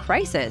out of a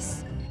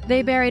crisis.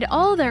 They buried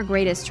all their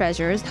greatest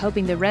treasures,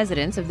 hoping the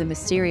residents of the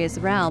mysterious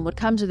realm would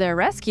come to their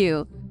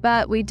rescue.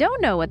 But we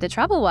don't know what the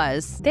trouble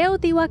was.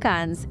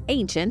 Teotihuacan's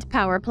ancient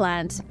power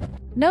plant.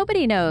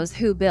 Nobody knows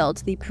who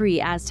built the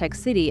pre-Aztec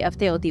city of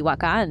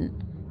Teotihuacan.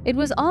 It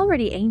was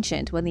already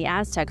ancient when the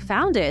Aztec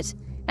found it,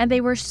 and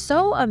they were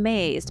so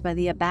amazed by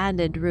the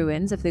abandoned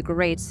ruins of the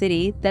great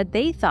city that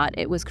they thought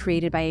it was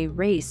created by a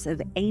race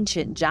of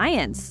ancient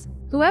giants.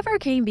 Whoever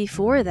came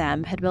before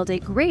them had built a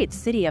great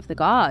city of the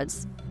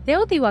gods.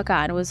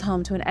 Teotihuacan was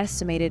home to an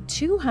estimated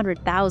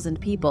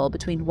 200,000 people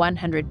between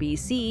 100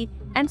 BC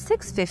and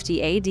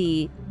 650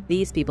 AD.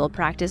 These people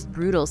practiced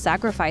brutal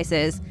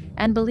sacrifices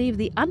and believed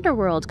the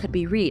underworld could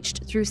be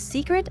reached through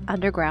secret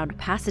underground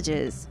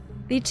passages.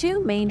 The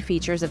 2 main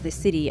features of the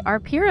city are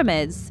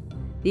pyramids.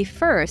 The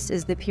first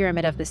is the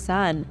Pyramid of the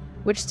Sun,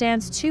 which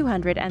stands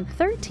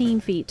 213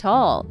 feet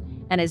tall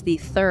and is the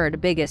 3rd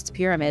biggest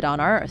pyramid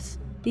on Earth.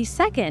 The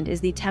second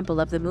is the Temple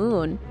of the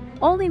Moon,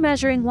 only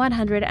measuring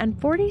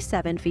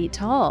 147 feet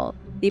tall.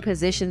 The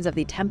positions of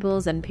the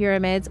temples and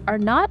pyramids are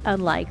not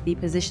unlike the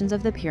positions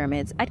of the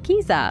pyramids at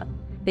Giza.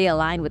 They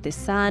align with the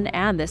sun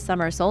and the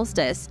summer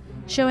solstice,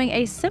 showing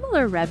a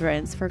similar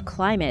reverence for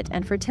climate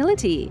and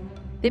fertility.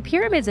 The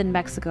pyramids in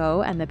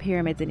Mexico and the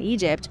pyramids in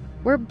Egypt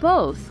were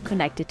both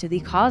connected to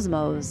the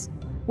cosmos.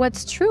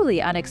 What's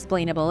truly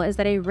unexplainable is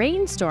that a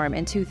rainstorm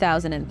in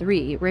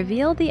 2003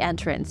 revealed the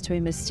entrance to a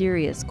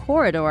mysterious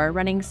corridor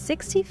running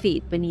 60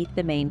 feet beneath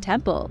the main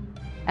temple.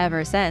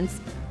 Ever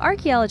since,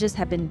 archaeologists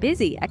have been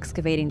busy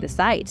excavating the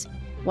site.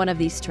 One of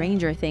the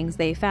stranger things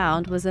they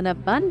found was an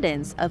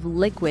abundance of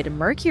liquid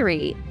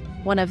mercury,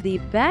 one of the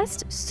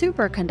best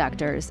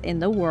superconductors in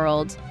the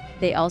world.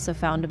 They also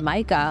found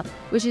mica,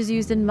 which is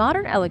used in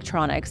modern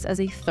electronics as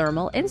a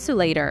thermal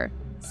insulator.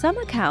 Some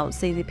accounts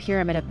say the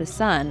Pyramid of the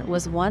Sun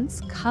was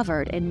once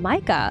covered in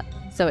mica,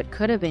 so it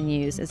could have been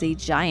used as a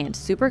giant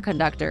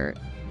superconductor.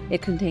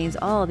 It contains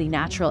all the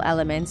natural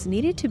elements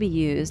needed to be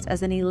used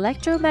as an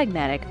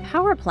electromagnetic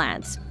power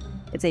plant.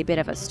 It's a bit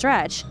of a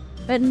stretch,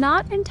 but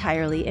not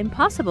entirely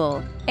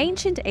impossible.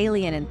 Ancient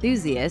alien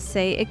enthusiasts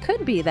say it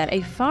could be that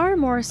a far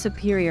more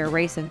superior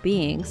race of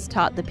beings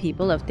taught the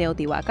people of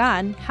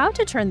Teotihuacan how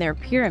to turn their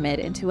pyramid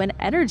into an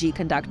energy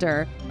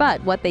conductor.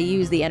 But what they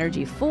used the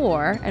energy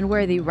for, and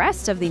where the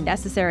rest of the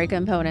necessary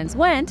components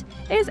went,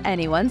 is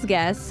anyone's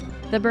guess.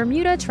 The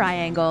Bermuda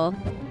Triangle.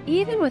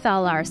 Even with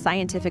all our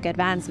scientific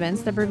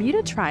advancements, the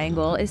Bermuda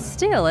Triangle is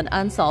still an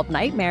unsolved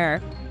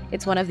nightmare.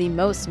 It's one of the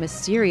most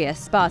mysterious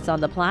spots on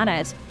the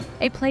planet,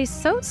 a place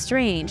so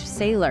strange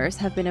sailors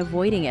have been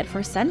avoiding it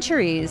for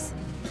centuries.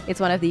 It's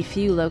one of the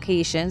few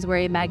locations where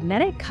a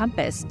magnetic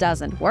compass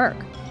doesn't work,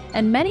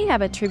 and many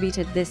have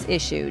attributed this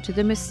issue to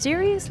the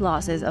mysterious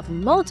losses of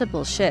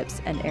multiple ships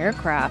and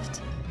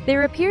aircraft.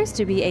 There appears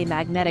to be a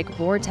magnetic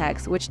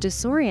vortex which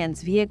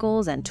disorients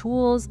vehicles and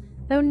tools,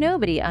 though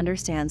nobody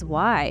understands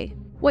why.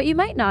 What you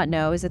might not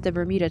know is that the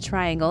Bermuda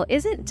Triangle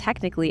isn't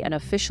technically an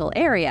official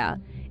area.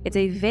 It's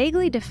a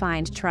vaguely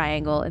defined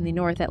triangle in the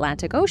North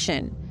Atlantic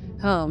Ocean,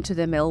 home to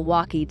the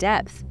Milwaukee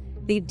Depth,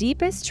 the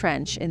deepest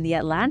trench in the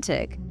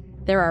Atlantic.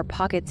 There are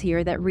pockets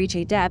here that reach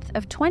a depth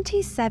of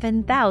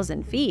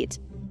 27,000 feet,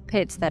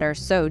 pits that are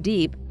so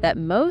deep that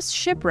most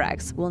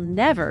shipwrecks will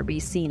never be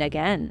seen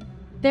again.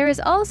 There is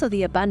also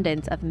the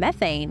abundance of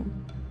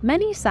methane.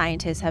 Many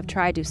scientists have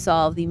tried to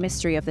solve the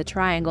mystery of the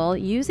triangle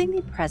using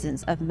the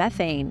presence of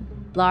methane.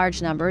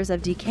 Large numbers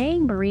of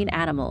decaying marine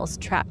animals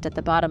trapped at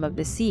the bottom of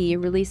the sea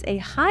release a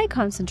high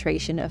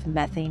concentration of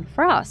methane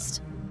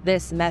frost.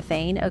 This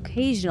methane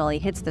occasionally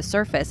hits the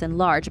surface in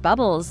large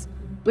bubbles,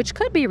 which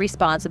could be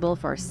responsible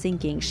for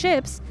sinking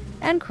ships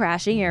and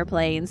crashing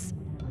airplanes.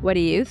 What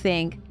do you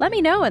think? Let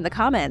me know in the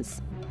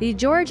comments. The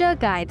Georgia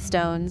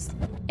Guidestones.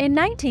 In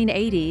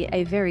 1980,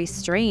 a very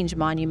strange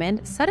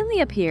monument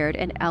suddenly appeared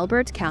in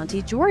Elbert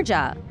County,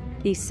 Georgia.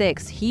 The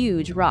 6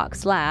 huge rock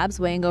slabs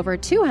weighing over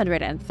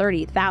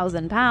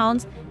 230,000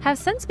 pounds have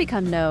since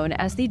become known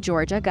as the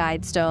Georgia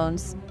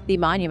Guidestones. The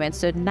monument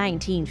stood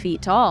 19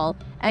 feet tall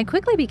and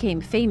quickly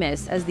became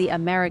famous as the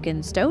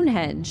American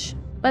Stonehenge.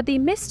 But the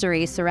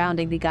mystery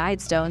surrounding the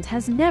Guidestones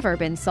has never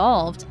been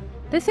solved.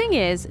 The thing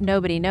is,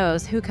 nobody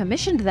knows who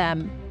commissioned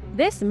them.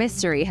 This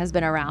mystery has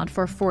been around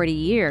for 40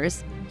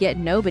 years, yet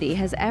nobody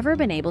has ever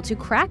been able to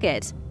crack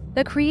it.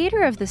 The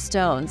creator of the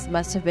stones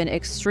must have been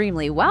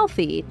extremely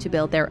wealthy to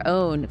build their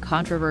own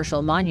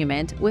controversial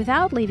monument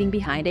without leaving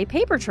behind a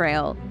paper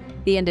trail.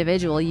 The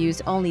individual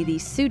used only the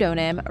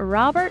pseudonym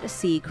Robert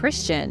C.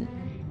 Christian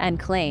and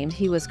claimed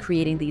he was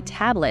creating the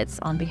tablets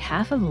on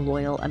behalf of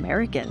loyal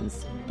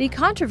Americans. The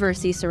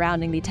controversy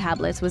surrounding the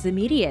tablets was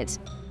immediate.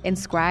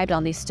 Inscribed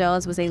on these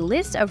stones was a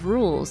list of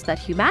rules that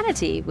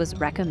humanity was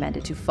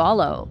recommended to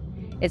follow.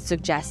 It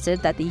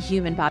suggested that the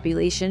human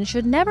population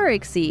should never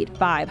exceed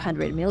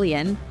 500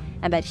 million,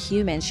 and that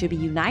humans should be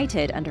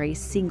united under a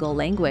single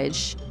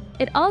language.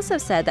 It also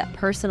said that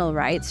personal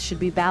rights should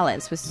be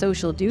balanced with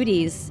social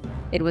duties.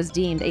 It was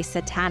deemed a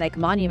satanic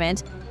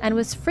monument and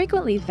was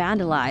frequently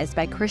vandalized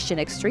by Christian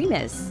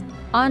extremists.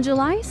 On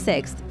July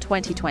 6,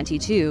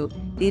 2022,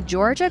 the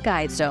Georgia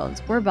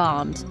Guidestones were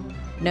bombed.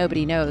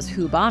 Nobody knows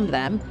who bombed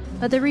them,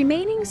 but the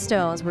remaining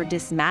stones were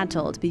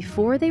dismantled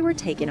before they were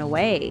taken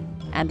away,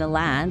 and the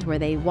land where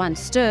they once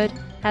stood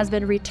has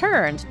been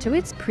returned to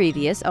its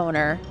previous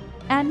owner.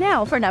 And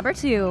now for number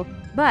 2.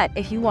 But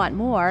if you want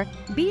more,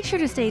 be sure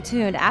to stay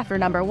tuned after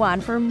number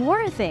 1 for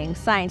more things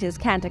scientists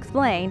can't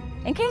explain,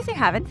 in case you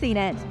haven't seen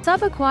it.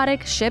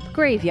 Subaquatic ship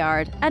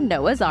graveyard at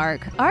Noah's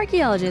Ark.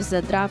 Archaeologist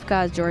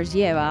Zdravka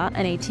Georgieva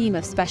and a team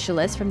of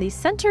specialists from the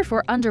Center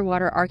for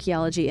Underwater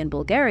Archaeology in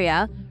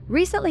Bulgaria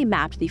recently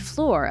mapped the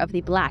floor of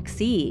the Black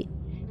Sea.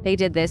 They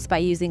did this by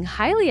using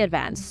highly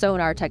advanced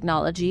sonar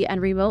technology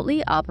and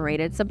remotely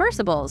operated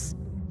submersibles.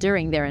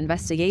 During their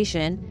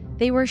investigation,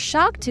 they were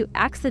shocked to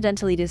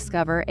accidentally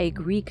discover a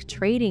Greek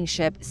trading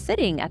ship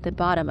sitting at the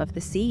bottom of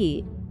the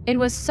sea. It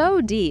was so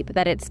deep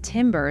that its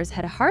timbers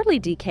had hardly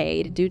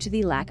decayed due to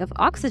the lack of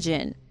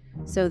oxygen,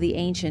 so the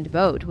ancient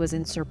boat was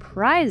in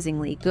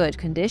surprisingly good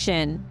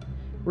condition.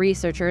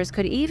 Researchers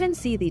could even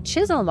see the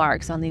chisel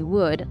marks on the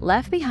wood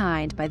left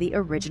behind by the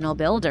original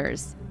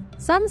builders.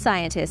 Some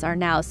scientists are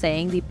now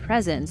saying the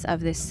presence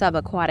of this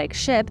subaquatic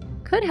ship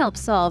could help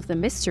solve the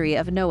mystery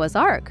of Noah's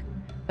Ark.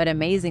 But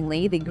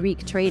amazingly, the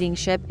Greek trading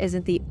ship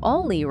isn't the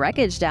only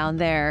wreckage down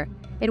there.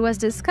 It was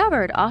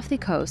discovered off the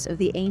coast of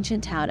the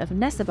ancient town of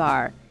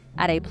Nesebar,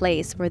 at a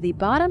place where the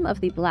bottom of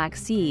the Black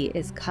Sea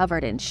is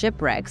covered in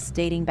shipwrecks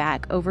dating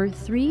back over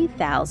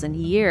 3,000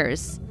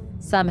 years.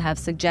 Some have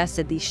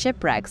suggested these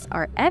shipwrecks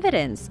are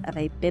evidence of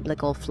a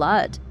biblical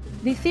flood.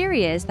 The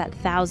theory is that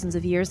thousands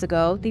of years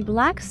ago, the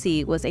Black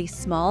Sea was a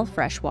small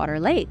freshwater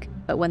lake,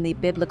 but when the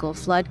biblical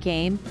flood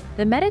came,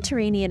 the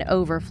Mediterranean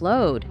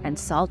overflowed and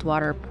salt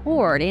water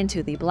poured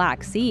into the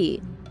Black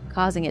Sea,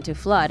 causing it to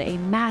flood a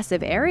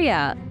massive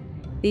area.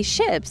 These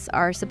ships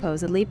are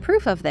supposedly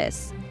proof of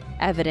this,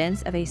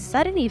 evidence of a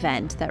sudden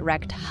event that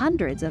wrecked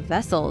hundreds of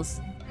vessels.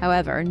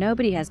 However,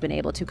 nobody has been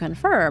able to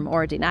confirm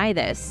or deny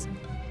this.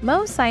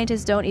 Most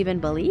scientists don't even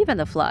believe in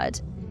the flood,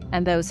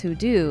 and those who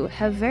do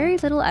have very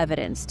little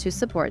evidence to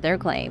support their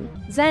claim.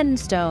 Zen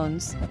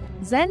stones.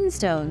 Zen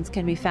stones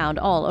can be found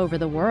all over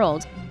the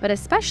world, but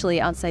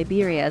especially on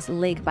Siberia's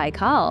Lake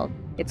Baikal.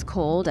 It's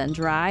cold and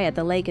dry at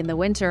the lake in the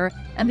winter,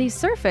 and the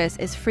surface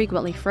is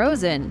frequently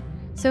frozen,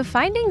 so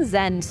finding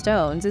Zen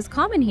stones is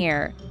common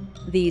here.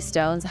 These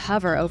stones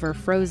hover over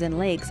frozen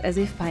lakes as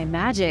if by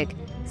magic,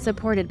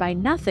 supported by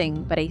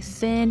nothing but a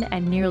thin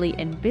and nearly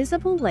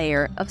invisible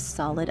layer of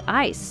solid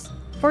ice.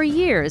 For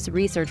years,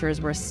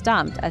 researchers were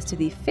stumped as to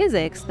the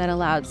physics that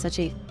allowed such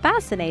a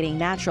fascinating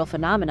natural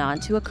phenomenon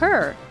to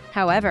occur.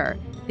 However,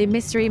 the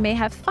mystery may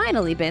have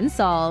finally been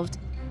solved.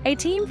 A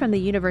team from the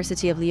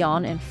University of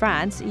Lyon in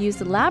France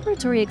used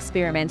laboratory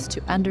experiments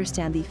to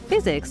understand the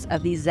physics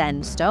of these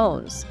Zen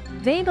stones.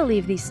 They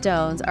believe these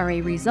stones are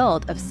a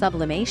result of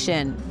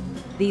sublimation.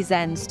 These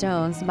Zen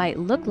stones might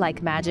look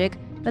like magic,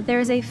 but there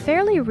is a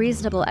fairly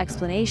reasonable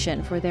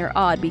explanation for their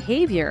odd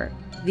behavior.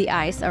 The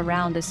ice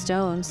around the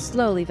stone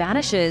slowly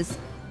vanishes,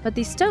 but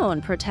the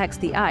stone protects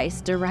the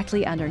ice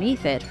directly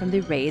underneath it from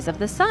the rays of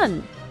the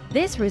sun.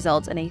 This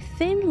results in a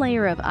thin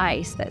layer of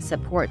ice that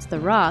supports the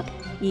rock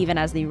even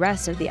as the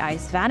rest of the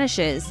ice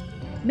vanishes,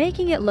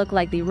 making it look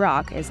like the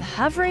rock is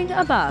hovering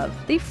above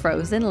the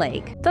frozen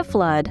lake. The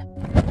flood.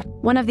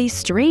 One of the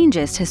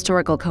strangest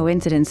historical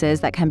coincidences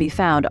that can be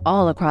found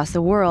all across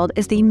the world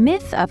is the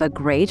myth of a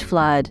great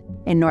flood.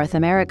 In North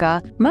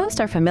America,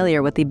 most are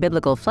familiar with the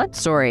biblical flood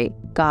story.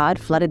 God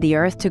flooded the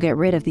earth to get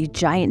rid of the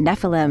giant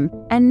Nephilim,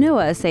 and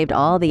Noah saved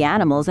all the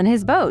animals in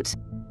his boat.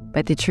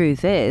 But the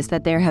truth is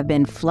that there have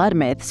been flood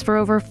myths for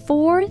over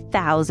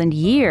 4,000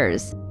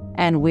 years.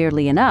 And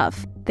weirdly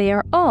enough, they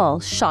are all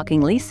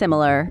shockingly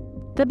similar.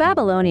 The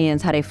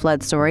Babylonians had a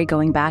flood story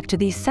going back to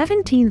the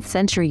 17th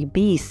century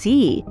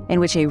BC, in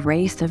which a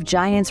race of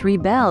giants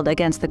rebelled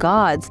against the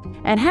gods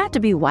and had to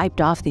be wiped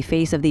off the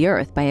face of the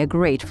earth by a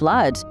great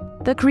flood.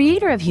 The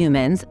creator of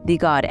humans, the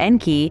god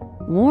Enki,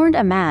 warned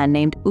a man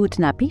named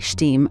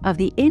Utnapishtim of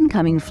the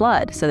incoming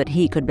flood so that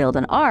he could build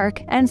an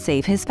ark and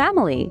save his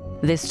family.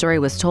 This story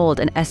was told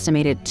an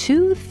estimated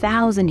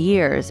 2,000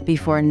 years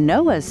before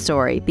Noah's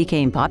story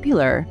became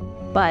popular.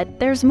 But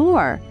there's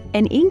more.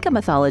 In Inca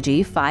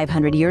mythology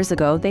 500 years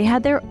ago, they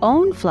had their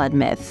own flood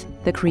myth.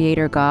 The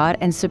creator god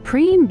and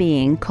supreme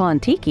being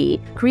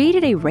Kon-Tiki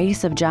created a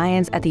race of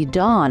giants at the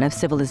dawn of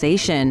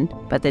civilization,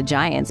 but the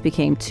giants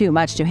became too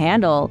much to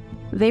handle.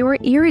 They were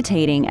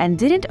irritating and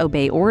didn't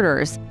obey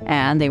orders,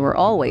 and they were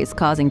always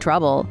causing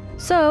trouble.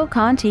 So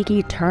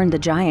Kon-Tiki turned the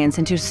giants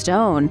into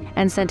stone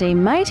and sent a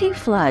mighty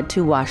flood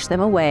to wash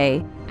them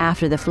away.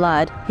 After the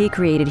flood, he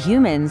created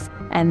humans,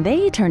 and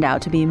they turned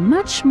out to be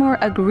much more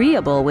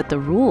agreeable with the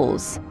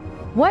rules.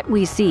 What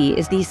we see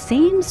is the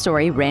same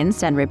story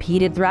rinsed and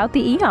repeated throughout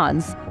the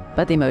eons.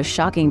 But the most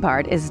shocking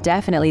part is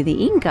definitely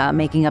the Inca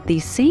making up the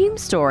same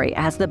story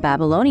as the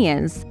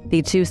Babylonians.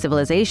 The two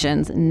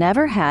civilizations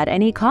never had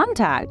any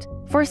contact.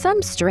 For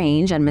some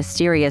strange and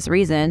mysterious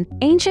reason,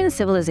 ancient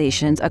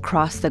civilizations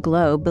across the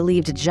globe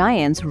believed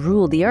giants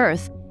ruled the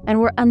earth and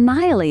were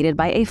annihilated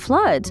by a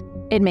flood.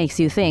 It makes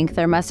you think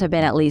there must have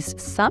been at least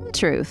some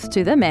truth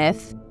to the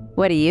myth.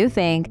 What do you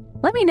think?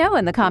 Let me know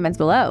in the comments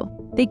below.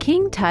 The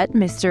King Tut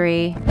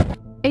Mystery.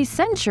 A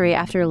century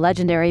after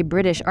legendary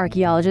British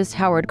archaeologist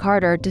Howard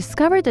Carter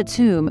discovered the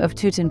tomb of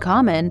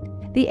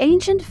Tutankhamun, the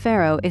ancient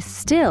pharaoh is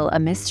still a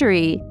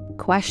mystery.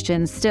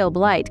 Questions still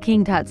blight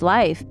King Tut's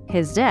life,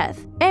 his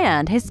death,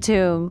 and his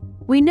tomb.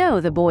 We know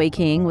the boy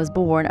king was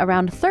born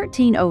around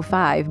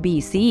 1305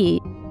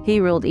 BC. He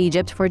ruled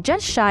Egypt for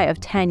just shy of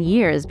 10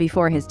 years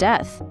before his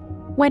death.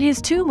 When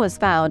his tomb was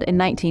found in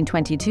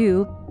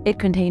 1922, it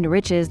contained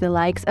riches the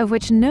likes of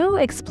which no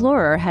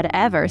explorer had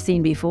ever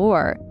seen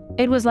before.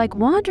 It was like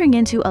wandering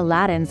into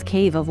Aladdin's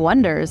Cave of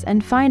Wonders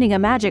and finding a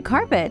magic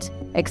carpet.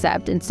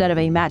 Except instead of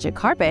a magic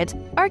carpet,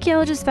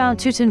 archaeologists found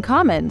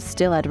Tutankhamun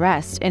still at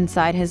rest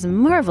inside his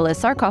marvelous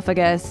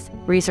sarcophagus.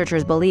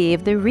 Researchers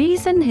believe the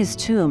reason his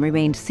tomb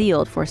remained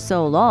sealed for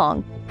so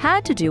long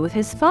had to do with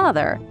his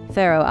father,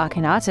 Pharaoh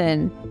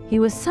Akhenaten. He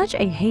was such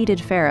a hated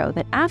pharaoh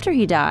that after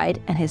he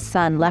died and his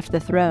son left the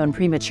throne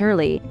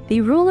prematurely,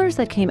 the rulers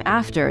that came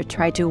after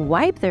tried to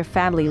wipe their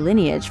family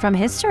lineage from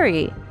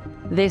history.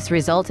 This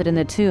resulted in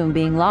the tomb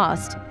being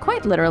lost,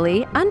 quite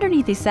literally,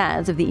 underneath the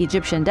sands of the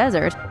Egyptian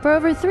desert for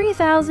over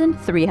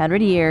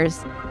 3,300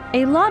 years.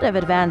 A lot of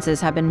advances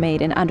have been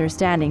made in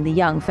understanding the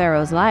young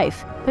pharaoh's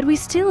life, but we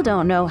still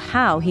don't know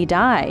how he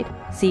died.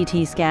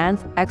 CT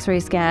scans, X-ray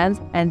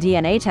scans, and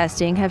DNA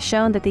testing have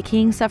shown that the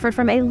king suffered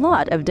from a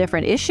lot of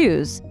different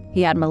issues.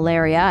 He had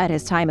malaria at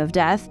his time of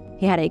death,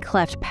 he had a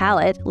cleft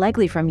palate,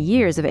 likely from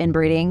years of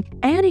inbreeding,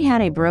 and he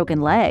had a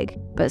broken leg.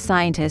 But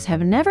scientists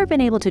have never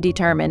been able to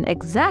determine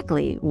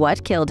exactly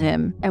what killed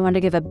him. I want to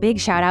give a big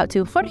shout out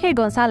to Jorge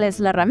Gonzalez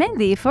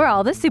Larramendi for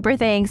all the super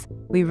thanks.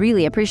 We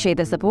really appreciate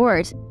the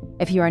support.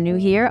 If you are new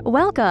here,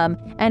 welcome,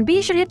 and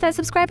be sure to hit that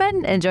subscribe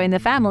button and join the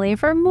family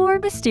for more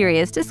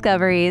mysterious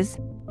discoveries.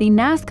 The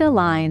Nazca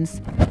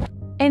Lines.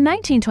 In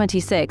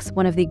 1926,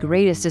 one of the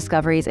greatest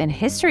discoveries in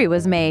history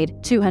was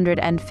made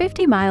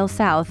 250 miles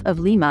south of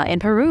Lima in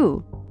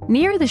Peru.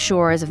 Near the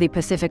shores of the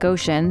Pacific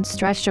Ocean,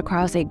 stretched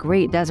across a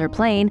great desert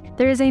plain,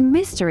 there is a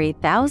mystery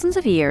thousands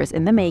of years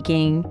in the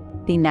making.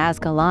 The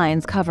Nazca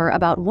Lines cover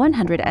about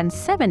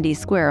 170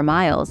 square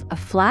miles of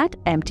flat,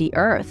 empty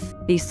earth.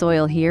 The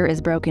soil here is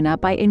broken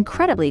up by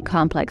incredibly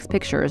complex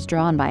pictures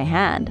drawn by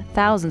hand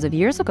thousands of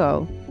years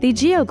ago. The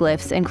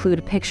geoglyphs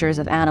include pictures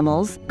of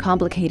animals,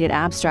 complicated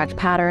abstract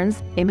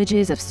patterns,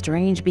 images of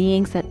strange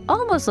beings that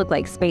almost look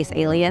like space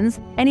aliens,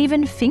 and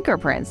even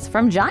fingerprints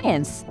from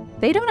giants.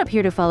 They don't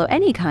appear to follow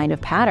any kind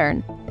of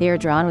pattern. They are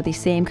drawn with the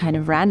same kind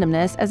of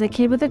randomness as a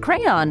kid with a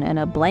crayon and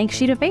a blank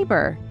sheet of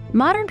paper.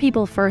 Modern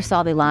people first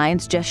saw the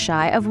lines just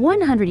shy of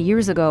 100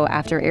 years ago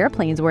after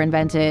airplanes were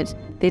invented.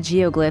 The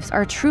geoglyphs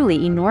are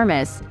truly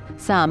enormous,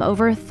 some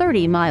over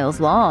 30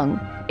 miles long.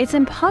 It's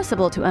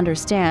impossible to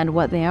understand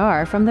what they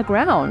are from the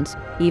ground.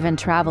 Even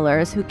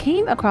travelers who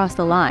came across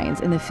the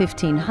lines in the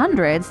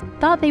 1500s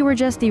thought they were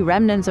just the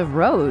remnants of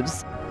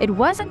roads. It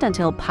wasn't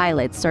until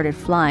pilots started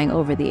flying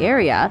over the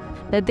area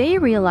that they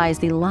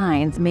realized the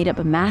lines made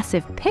up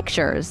massive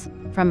pictures.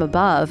 From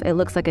above, it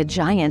looks like a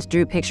giant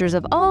drew pictures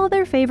of all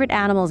their favorite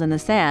animals in the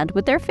sand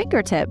with their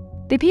fingertip.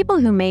 The people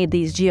who made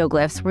these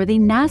geoglyphs were the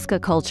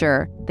Nazca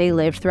culture. They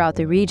lived throughout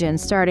the region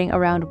starting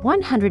around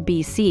 100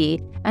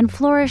 BC and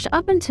flourished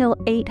up until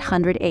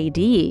 800 AD.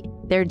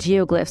 Their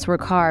geoglyphs were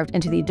carved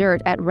into the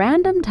dirt at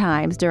random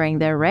times during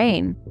their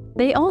reign.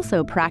 They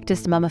also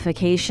practiced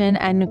mummification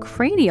and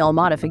cranial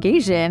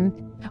modification.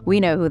 We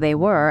know who they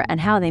were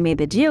and how they made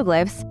the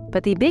geoglyphs,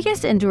 but the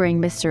biggest enduring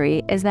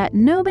mystery is that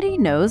nobody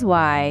knows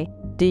why.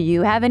 Do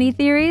you have any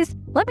theories?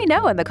 Let me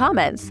know in the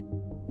comments.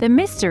 The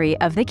mystery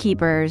of the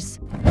keepers.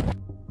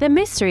 The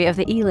mystery of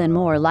the Elan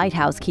Moor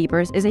Lighthouse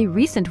Keepers is a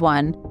recent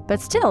one, but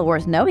still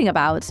worth knowing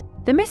about.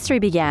 The mystery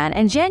began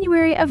in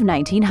January of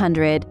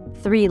 1900.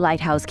 3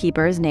 lighthouse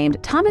keepers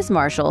named Thomas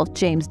Marshall,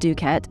 James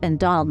Duquette, and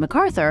Donald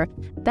MacArthur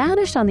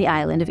vanished on the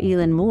island of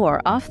Elan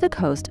Moor off the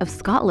coast of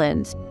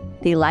Scotland.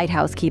 The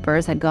lighthouse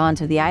keepers had gone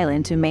to the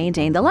island to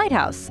maintain the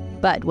lighthouse,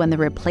 but when the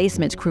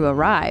replacement crew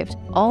arrived,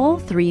 all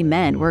 3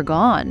 men were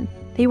gone.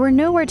 They were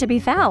nowhere to be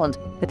found,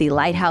 but the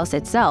lighthouse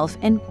itself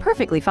in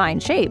perfectly fine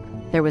shape.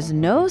 There was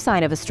no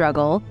sign of a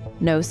struggle,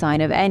 no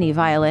sign of any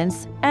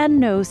violence, and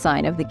no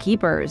sign of the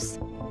keepers.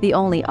 The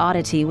only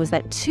oddity was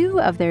that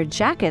 2 of their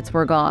jackets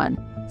were gone,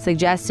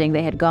 suggesting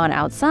they had gone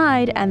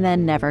outside and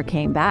then never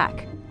came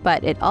back.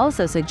 But it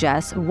also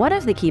suggests one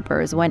of the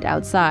keepers went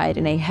outside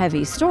in a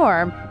heavy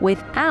storm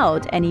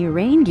without any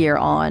rain gear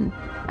on.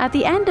 At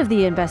the end of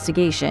the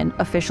investigation,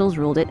 officials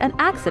ruled it an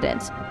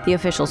accident. The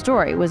official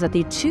story was that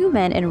the 2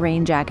 men in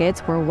rain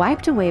jackets were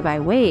wiped away by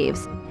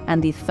waves,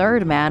 and the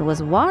 3rd man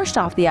was washed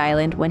off the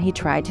island when he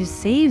tried to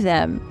save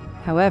them.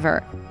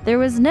 However, there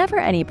was never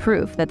any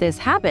proof that this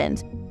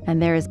happened,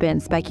 and there has been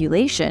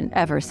speculation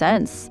ever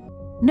since.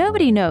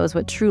 Nobody knows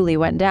what truly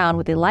went down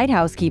with the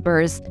lighthouse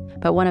keepers,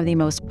 but one of the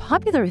most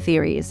popular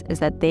theories is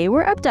that they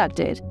were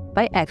abducted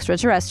by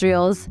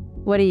extraterrestrials.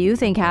 What do you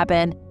think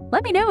happened?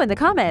 Let me know in the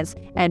comments,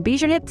 and be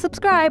sure to hit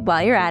subscribe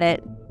while you're at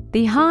it.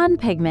 The Han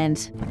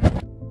pigment.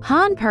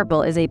 Han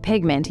purple is a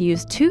pigment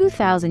used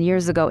 2,000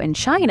 years ago in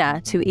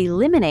China to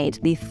eliminate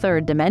the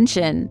 3rd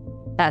dimension.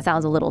 That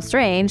sounds a little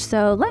strange,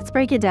 so let's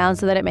break it down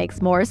so that it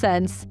makes more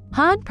sense.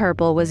 Han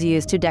purple was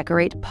used to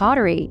decorate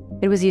pottery.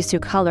 It was used to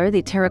color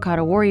the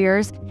terracotta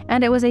warriors,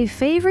 and it was a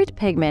favorite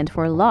pigment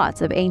for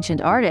lots of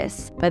ancient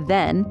artists. But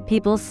then,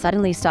 people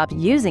suddenly stopped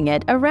using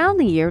it around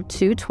the year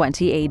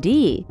 220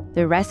 AD.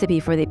 The recipe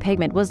for the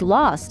pigment was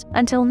lost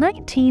until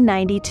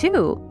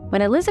 1992,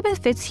 when Elizabeth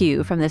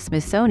Fitzhugh from the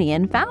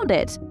Smithsonian found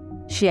it.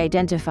 She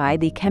identified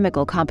the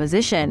chemical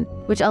composition,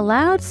 which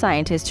allowed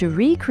scientists to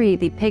recreate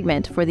the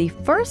pigment for the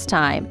first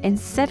time in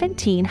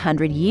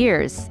 1,700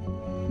 years.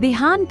 The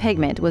Han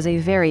pigment was a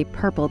very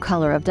purple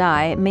color of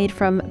dye made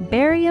from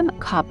barium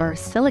copper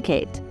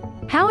silicate.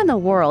 How in the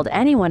world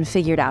anyone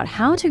figured out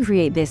how to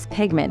create this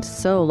pigment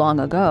so long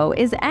ago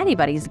is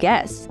anybody's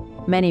guess.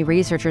 Many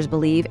researchers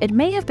believe it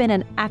may have been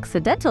an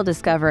accidental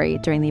discovery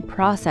during the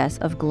process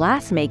of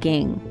glass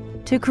making.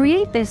 To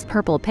create this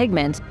purple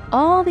pigment,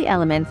 all the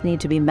elements need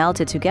to be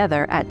melted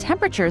together at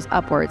temperatures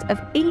upwards of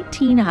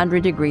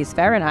 1,800 degrees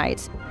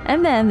Fahrenheit.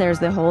 And then there's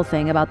the whole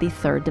thing about the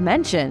 3rd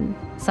dimension.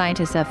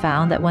 Scientists have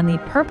found that when the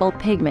purple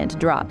pigment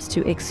drops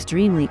to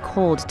extremely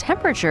cold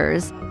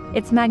temperatures,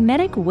 its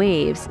magnetic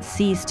waves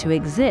cease to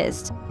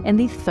exist in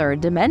the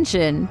 3rd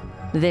dimension.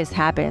 This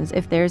happens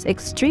if there's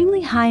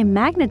extremely high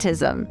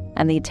magnetism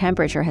and the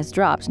temperature has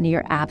dropped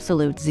near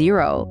absolute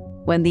zero.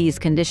 When these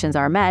conditions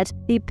are met,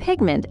 the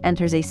pigment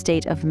enters a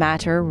state of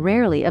matter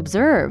rarely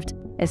observed,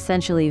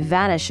 essentially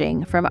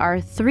vanishing from our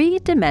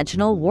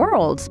 3-dimensional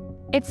world.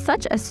 It's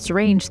such a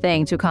strange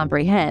thing to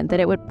comprehend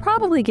that it would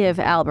probably give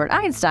Albert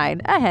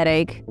Einstein a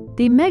headache.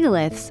 The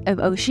megaliths of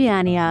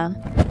Oceania.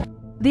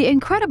 The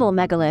incredible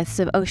megaliths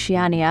of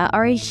Oceania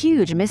are a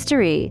huge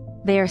mystery.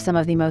 They are some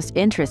of the most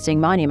interesting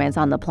monuments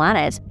on the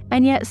planet,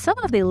 and yet some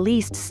of the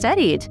least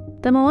studied.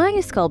 The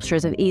Moai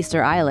sculptures of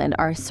Easter Island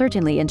are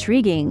certainly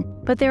intriguing,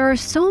 but there are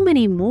so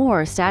many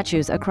more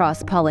statues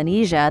across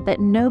Polynesia that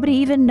nobody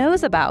even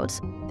knows about.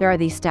 There are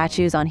these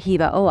statues on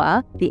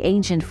Hiva-Oa, the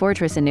ancient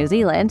fortress in New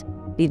Zealand,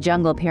 the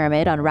jungle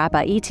pyramid on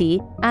Rapa Iti,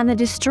 and the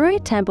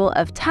destroyed temple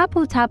of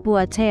Tapu Tapu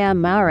Atea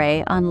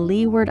Mare on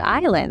Leeward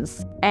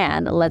Islands.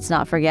 And let's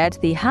not forget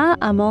the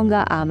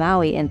Ha'amonga a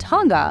Maui in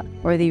Tonga,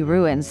 or the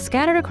ruins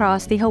scattered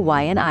across the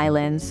Hawaiian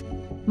Islands.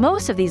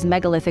 Most of these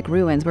megalithic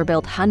ruins were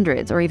built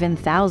hundreds or even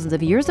thousands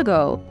of years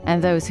ago,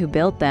 and those who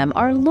built them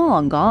are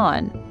long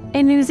gone.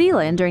 In New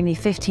Zealand during the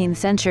 15th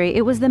century,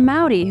 it was the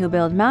Maori who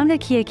built Maunga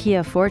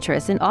Kia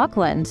Fortress in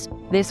Auckland.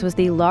 This was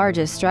the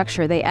largest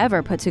structure they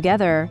ever put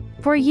together.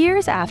 For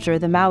years after,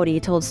 the Maori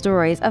told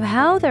stories of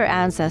how their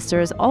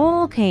ancestors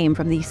all came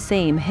from the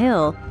same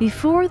hill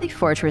before the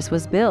fortress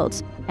was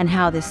built, and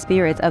how the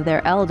spirits of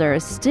their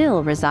elders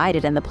still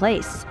resided in the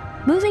place.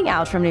 Moving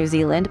out from New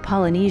Zealand,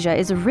 Polynesia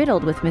is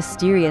riddled with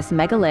mysterious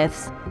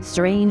megaliths,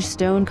 strange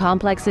stone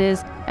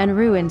complexes, and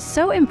ruins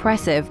so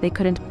impressive they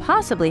couldn't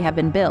possibly have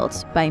been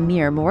built by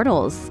mere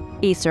mortals.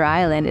 Easter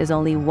Island is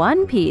only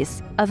one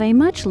piece of a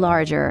much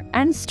larger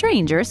and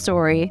stranger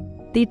story.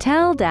 The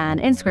Tel Dan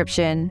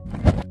inscription.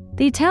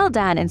 The Tel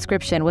Dan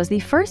inscription was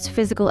the first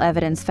physical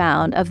evidence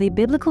found of the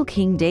biblical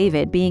King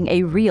David being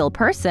a real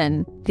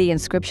person. The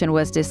inscription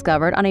was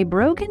discovered on a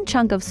broken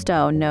chunk of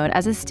stone known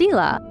as a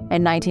stela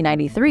in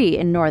 1993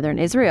 in northern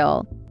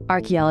Israel.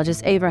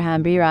 Archaeologist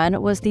Abraham Biran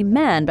was the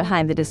man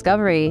behind the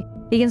discovery.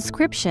 The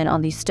inscription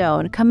on the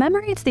stone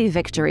commemorates the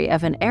victory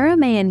of an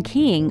Aramaean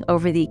king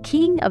over the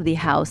king of the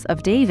House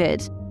of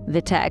David.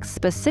 The text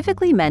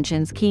specifically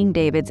mentions King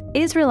David's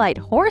Israelite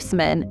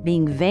horsemen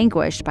being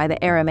vanquished by the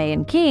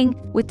Aramaean king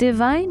with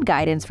divine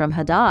guidance from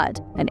Hadad,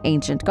 an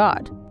ancient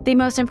god. The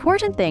most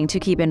important thing to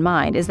keep in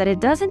mind is that it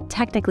doesn't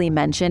technically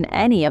mention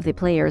any of the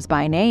players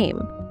by name.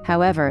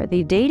 However,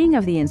 the dating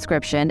of the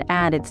inscription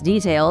and its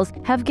details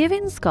have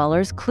given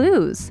scholars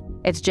clues.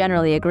 It's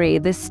generally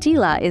agreed the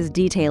stela is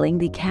detailing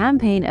the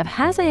campaign of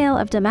Hazael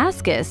of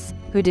Damascus,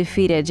 who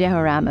defeated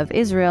Jehoram of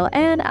Israel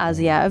and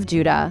Ahaziah of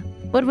Judah.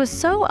 What was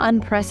so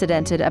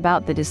unprecedented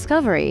about the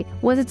discovery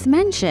was its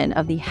mention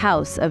of the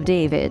House of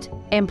David,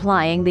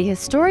 implying the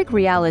historic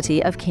reality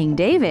of King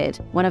David,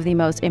 one of the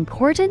most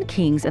important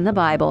kings in the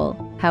Bible.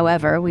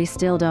 However, we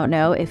still don't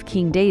know if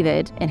King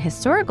David, in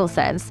historical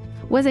sense,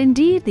 was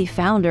indeed the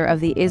founder of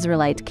the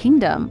Israelite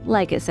kingdom,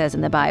 like it says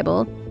in the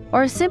Bible,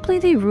 or simply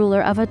the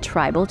ruler of a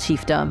tribal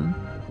chiefdom.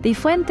 The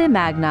Fuente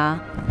Magna.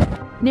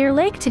 Near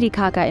Lake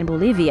Titicaca in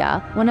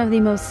Bolivia, one of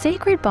the most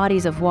sacred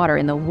bodies of water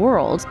in the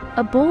world,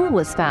 a bowl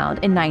was found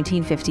in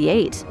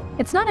 1958.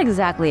 It's not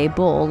exactly a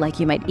bowl like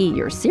you might eat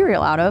your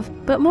cereal out of,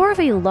 but more of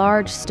a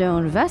large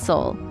stone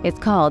vessel. It's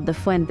called the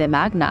Fuente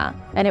Magna,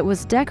 and it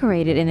was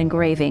decorated in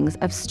engravings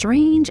of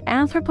strange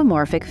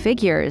anthropomorphic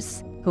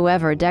figures.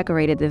 Whoever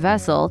decorated the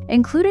vessel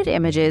included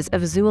images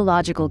of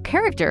zoological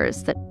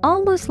characters that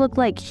almost look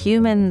like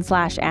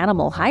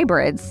human/animal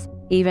hybrids.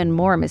 Even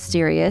more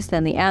mysterious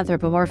than the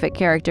anthropomorphic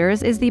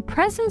characters is the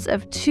presence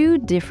of two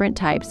different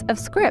types of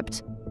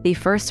script. The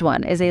first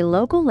one is a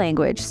local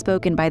language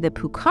spoken by the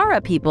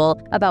Pucara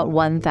people about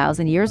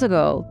 1,000 years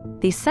ago.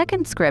 The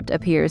second script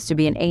appears to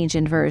be an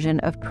ancient version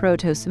of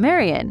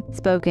Proto-Sumerian,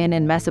 spoken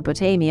in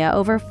Mesopotamia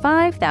over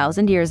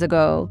 5,000 years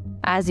ago.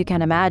 As you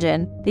can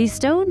imagine, the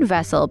stone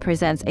vessel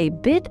presents a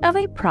bit of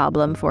a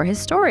problem for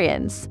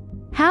historians.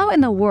 How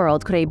in the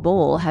world could a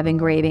bowl have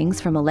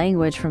engravings from a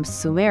language from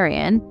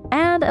Sumerian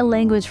and a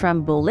language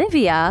from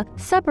Bolivia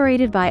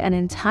separated by an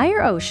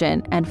entire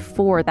ocean and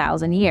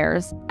 4,000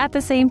 years at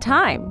the same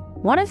time?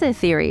 One of the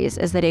theories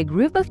is that a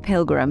group of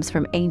pilgrims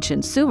from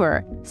ancient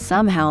Sumer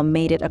somehow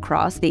made it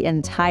across the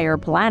entire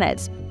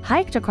planet,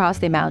 hiked across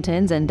the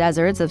mountains and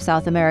deserts of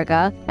South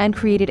America, and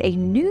created a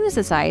new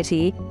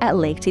society at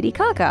Lake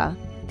Titicaca.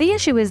 The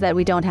issue is that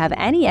we don't have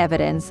any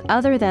evidence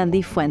other than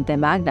the Fuente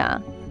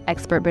Magna.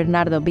 Expert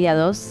Bernardo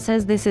Biados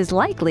says this is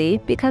likely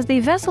because the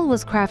vessel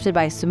was crafted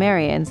by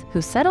Sumerians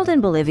who settled in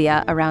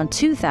Bolivia around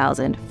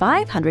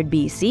 2500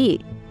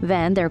 BC.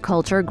 Then their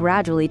culture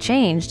gradually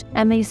changed,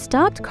 and they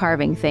stopped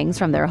carving things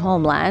from their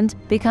homeland,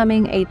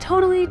 becoming a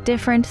totally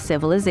different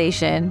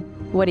civilization.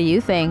 What do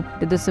you think?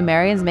 Did the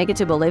Sumerians make it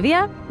to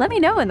Bolivia? Let me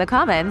know in the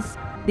comments.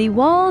 The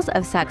walls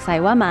of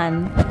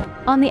Sacsayhuaman.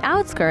 On the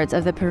outskirts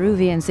of the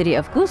Peruvian city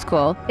of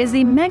Cusco is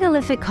the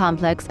megalithic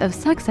complex of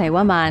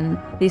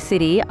Sacsayhuaman. The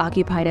city,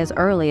 occupied as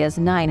early as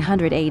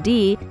 900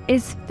 AD,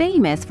 is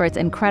famous for its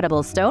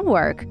incredible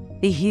stonework.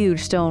 The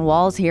huge stone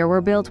walls here were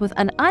built with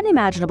an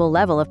unimaginable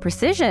level of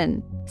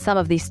precision. Some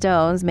of these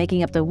stones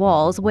making up the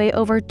walls weigh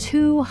over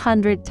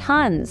 200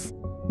 tons,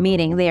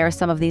 meaning they are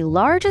some of the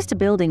largest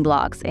building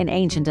blocks in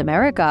ancient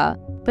America.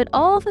 But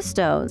all the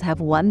stones have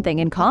one thing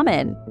in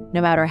common.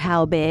 No matter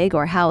how big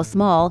or how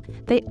small,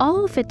 they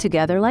all fit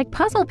together like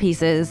puzzle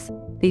pieces.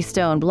 These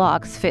stone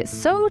blocks fit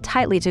so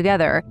tightly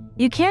together,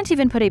 you can't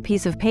even put a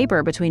piece of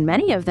paper between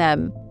many of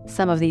them.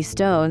 Some of these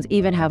stones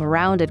even have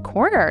rounded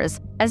corners,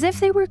 as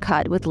if they were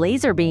cut with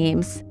laser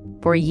beams.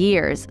 For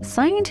years,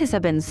 scientists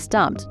have been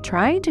stumped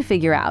trying to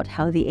figure out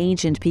how the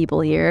ancient people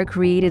here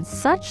created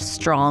such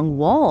strong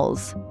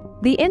walls.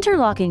 The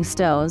interlocking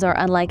stones are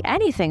unlike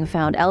anything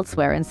found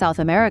elsewhere in South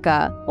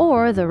America,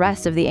 or the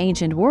rest of the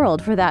ancient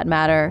world for that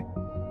matter.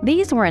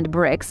 These weren't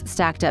bricks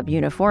stacked up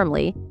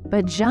uniformly,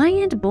 but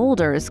giant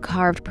boulders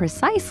carved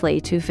precisely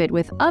to fit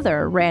with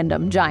other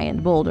random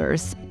giant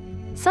boulders.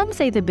 Some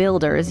say the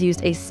builders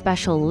used a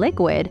special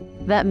liquid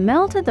that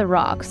melted the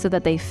rocks so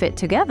that they fit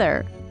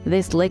together.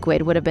 This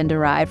liquid would have been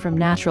derived from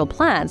natural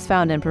plants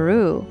found in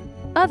Peru.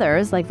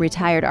 Others, like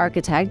retired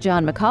architect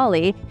John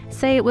Macaulay,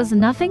 say it was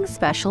nothing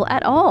special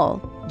at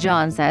all.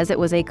 John says it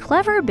was a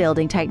clever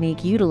building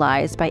technique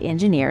utilized by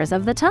engineers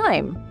of the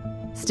time.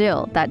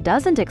 Still, that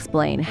doesn't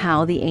explain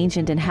how the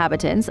ancient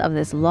inhabitants of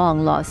this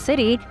long-lost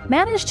city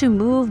managed to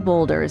move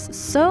boulders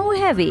so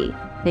heavy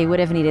they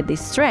would have needed the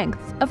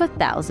strength of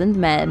 1,000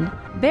 men.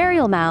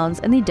 Burial mounds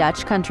in the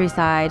Dutch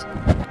countryside.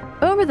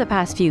 Over the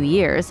past few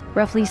years,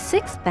 roughly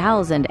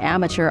 6,000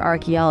 amateur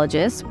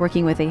archaeologists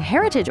working with a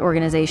heritage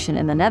organization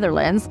in the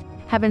Netherlands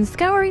have been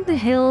scouring the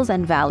hills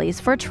and valleys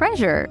for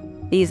treasure.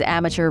 These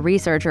amateur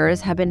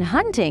researchers have been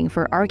hunting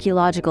for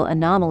archaeological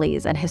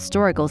anomalies and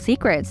historical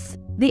secrets.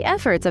 The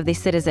efforts of the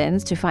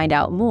citizens to find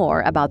out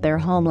more about their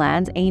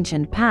homeland's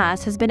ancient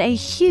past has been a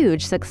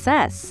huge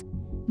success.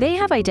 They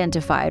have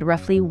identified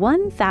roughly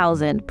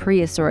 1,000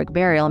 prehistoric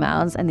burial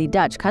mounds in the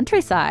Dutch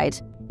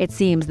countryside. It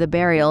seems the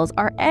burials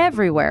are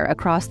everywhere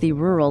across the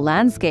rural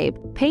landscape,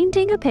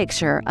 painting a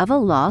picture of a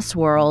lost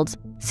world.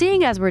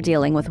 Seeing as we're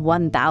dealing with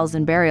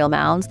 1,000 burial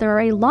mounds, there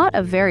are a lot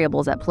of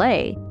variables at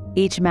play.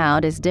 Each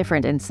mound is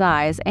different in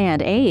size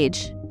and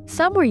age.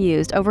 Some were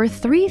used over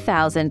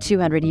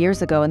 3,200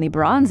 years ago in the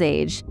Bronze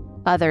Age,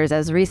 others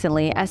as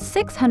recently as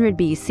 600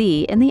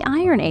 BC in the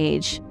Iron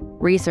Age.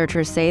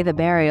 Researchers say the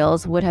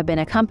burials would have been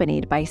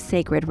accompanied by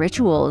sacred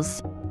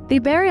rituals. The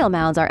burial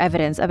mounds are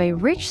evidence of a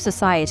rich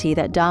society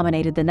that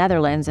dominated the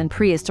Netherlands in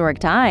prehistoric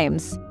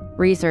times.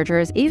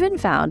 Researchers even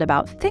found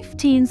about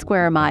 15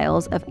 square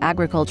miles of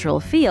agricultural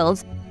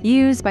fields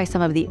used by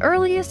some of the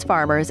earliest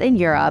farmers in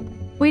Europe.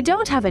 We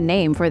don't have a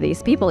name for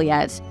these people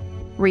yet.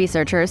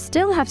 Researchers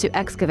still have to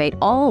excavate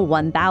all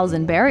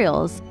 1,000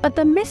 burials, but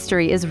the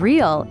mystery is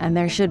real and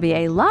there should be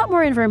a lot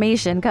more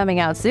information coming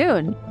out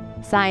soon.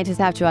 Scientists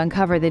have to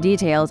uncover the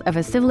details of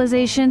a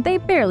civilization they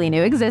barely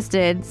knew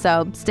existed,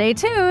 so stay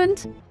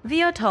tuned!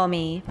 The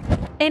Otomi.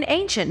 In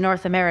ancient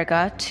North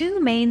America, two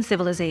main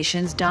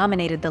civilizations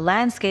dominated the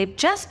landscape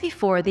just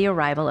before the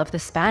arrival of the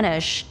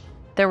Spanish.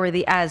 There were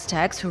the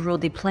Aztecs, who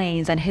ruled the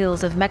plains and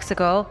hills of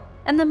Mexico,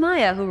 and the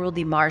Maya, who ruled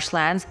the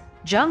marshlands,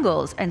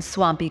 jungles, and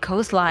swampy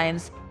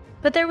coastlines.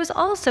 But there was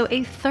also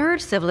a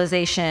third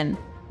civilization,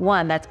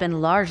 one that's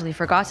been largely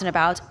forgotten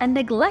about and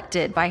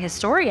neglected by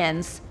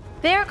historians.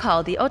 They are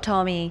called the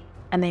Otomi,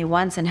 and they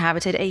once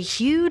inhabited a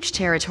huge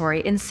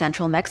territory in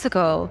central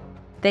Mexico.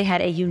 They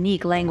had a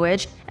unique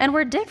language and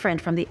were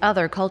different from the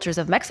other cultures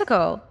of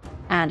Mexico.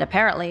 And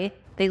apparently,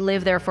 they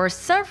lived there for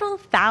several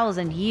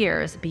thousand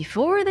years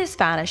before the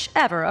Spanish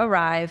ever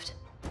arrived.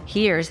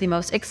 Here's the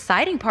most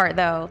exciting part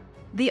though.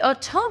 The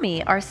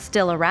Otomi are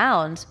still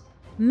around.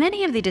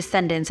 Many of the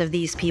descendants of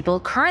these people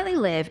currently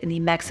live in the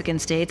Mexican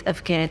states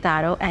of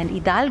Querétaro and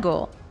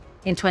Hidalgo.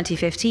 In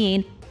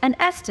 2015, an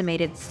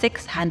estimated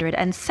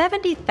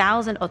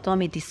 670,000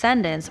 Otomi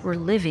descendants were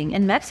living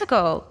in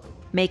Mexico,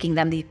 making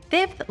them the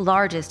fifth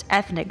largest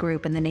ethnic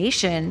group in the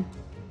nation.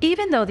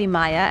 Even though the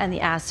Maya and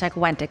the Aztec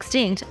went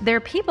extinct,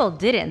 their people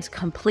didn't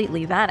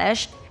completely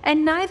vanish,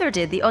 and neither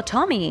did the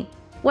Otomi.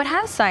 What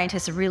has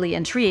scientists really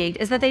intrigued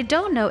is that they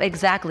don't know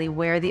exactly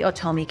where the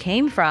Otomi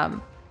came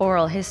from.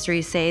 Oral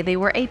histories say they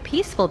were a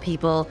peaceful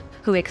people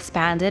who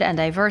expanded and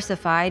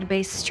diversified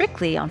based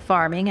strictly on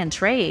farming and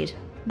trade.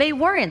 They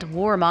weren't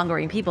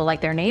warmongering people like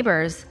their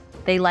neighbors.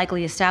 They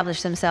likely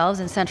established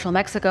themselves in central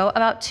Mexico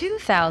about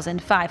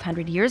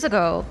 2,500 years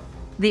ago.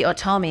 The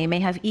Otomi may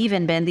have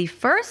even been the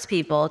first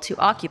people to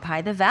occupy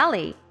the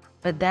valley.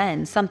 But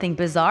then something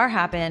bizarre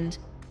happened.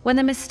 When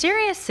the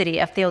mysterious city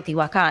of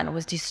Teotihuacan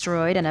was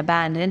destroyed and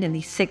abandoned in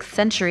the 6th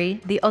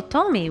century, the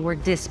Otomi were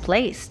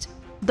displaced.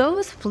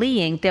 Those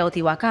fleeing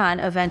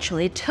Teotihuacan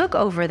eventually took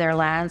over their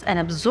lands and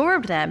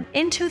absorbed them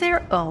into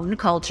their own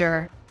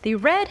culture. The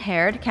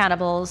red-haired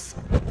cannibals.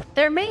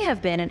 There may have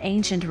been an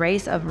ancient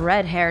race of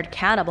red-haired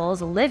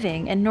cannibals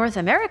living in North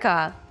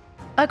America.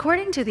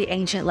 According to the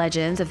ancient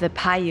legends of the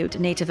Paiute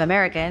Native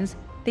Americans,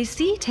 the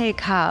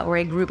Siteka were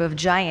a group of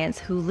giants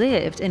who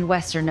lived in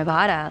western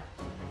Nevada.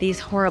 These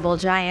horrible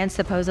giants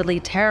supposedly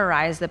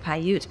terrorized the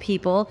Paiute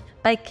people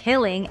by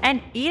killing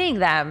and eating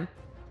them.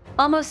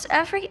 Almost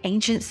every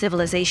ancient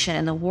civilization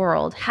in the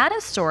world had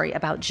a story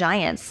about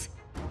giants.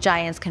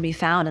 Giants can be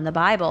found in the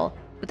Bible,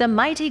 with a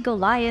mighty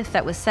Goliath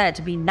that was said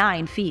to be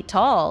 9 feet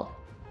tall.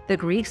 The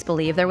Greeks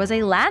believed there was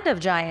a land of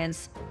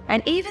giants,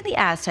 and even the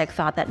Aztec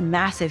thought that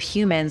massive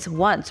humans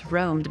once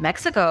roamed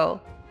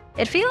Mexico.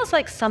 It feels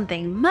like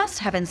something must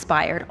have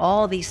inspired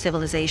all these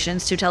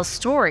civilizations to tell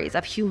stories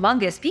of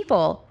humongous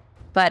people,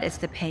 but it's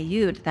the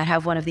Paiute that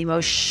have one of the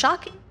most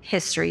shocking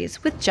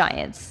histories with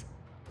giants.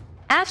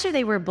 After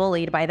they were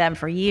bullied by them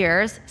for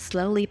years,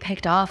 slowly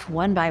picked off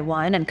one by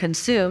one and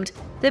consumed,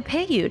 the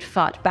Paiute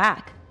fought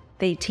back.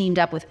 They teamed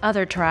up with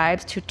other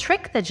tribes to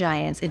trick the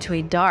giants into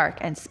a dark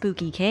and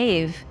spooky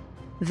cave.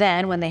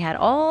 Then, when they had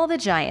all the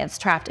giants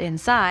trapped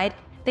inside,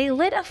 they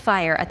lit a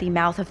fire at the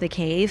mouth of the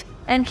cave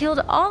and killed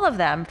all of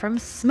them from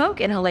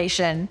smoke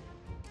inhalation.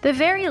 The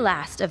very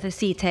last of the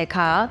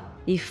Siteka,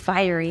 the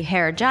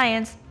fiery-haired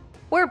giants,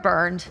 were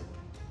burned.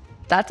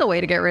 That's a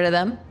way to get rid of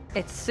them.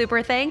 It's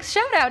Super Thanks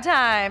Shoutout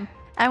time!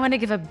 I want to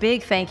give a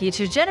big thank you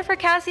to Jennifer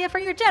Cassia for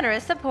your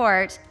generous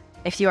support.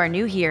 If you are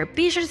new here,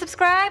 be sure to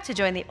subscribe to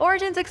join the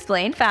Origins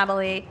Explained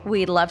family.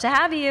 We'd love to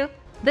have you.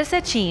 The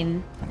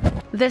Sechín.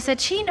 The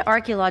Sechín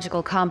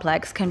archaeological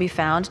complex can be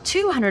found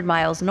 200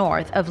 miles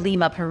north of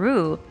Lima,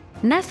 Peru,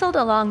 nestled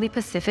along the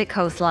Pacific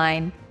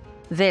coastline.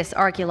 This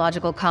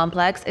archaeological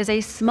complex is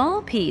a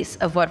small piece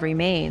of what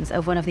remains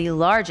of one of the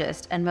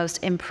largest and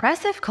most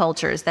impressive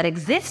cultures that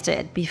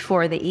existed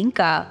before the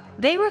Inca.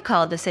 They were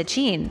called the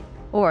Sechín,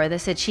 or the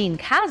Sechín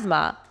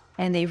Chasma,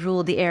 and they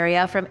ruled the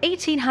area from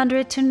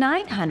 1800 to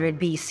 900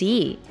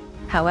 BC.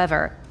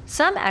 However,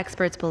 some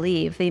experts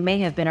believe they may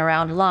have been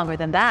around longer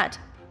than that,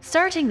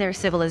 starting their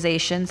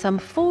civilization some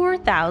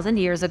 4,000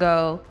 years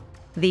ago.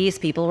 These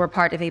people were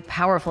part of a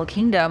powerful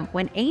kingdom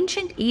when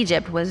ancient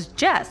Egypt was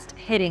just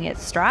hitting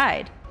its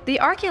stride.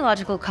 The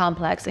archaeological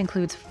complex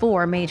includes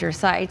 4 major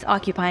sites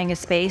occupying a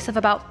space of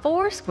about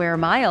 4 square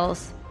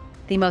miles.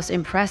 The most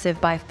impressive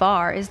by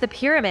far is the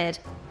pyramid,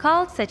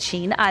 called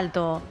Sechín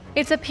Alto.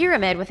 It's a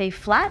pyramid with a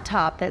flat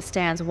top that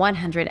stands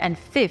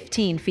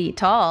 115 feet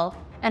tall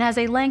and has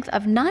a length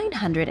of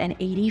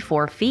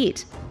 984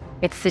 feet.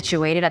 It's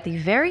situated at the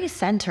very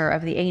center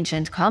of the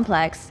ancient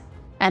complex,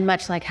 and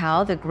much like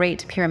how the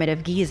Great Pyramid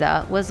of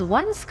Giza was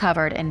once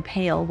covered in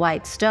pale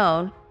white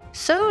stone,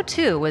 so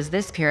too was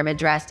this pyramid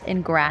dressed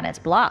in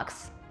granite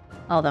blocks.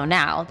 Although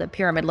now, the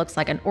pyramid looks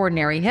like an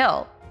ordinary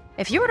hill.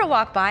 If you were to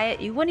walk by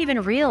it, you wouldn't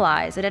even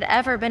realize it had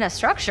ever been a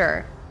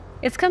structure.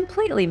 It's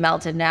completely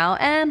melted now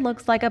and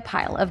looks like a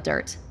pile of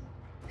dirt.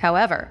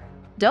 However,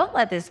 don't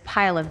let this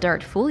pile of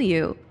dirt fool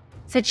you.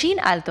 Sechin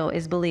Alto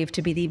is believed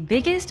to be the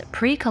biggest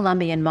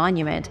pre-Columbian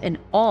monument in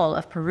all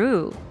of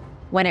Peru.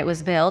 When it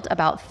was built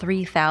about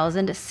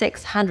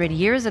 3,600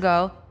 years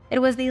ago, it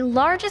was the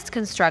largest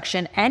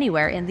construction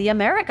anywhere in the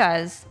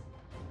Americas.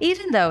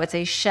 Even though it's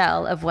a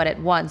shell of what it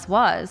once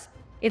was,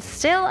 it's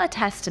still a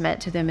testament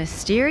to the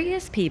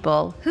mysterious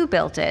people who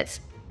built it.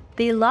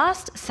 The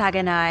Lost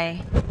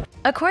Saguenay.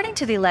 According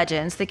to the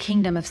legends, the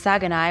kingdom of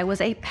Saguenay was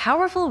a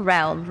powerful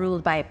realm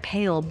ruled by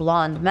pale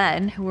blonde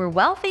men who were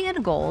wealthy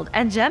in gold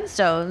and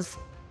gemstones.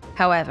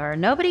 However,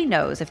 nobody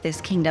knows if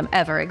this kingdom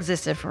ever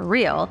existed for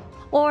real,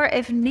 or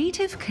if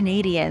native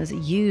Canadians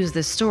used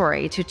the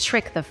story to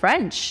trick the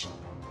French.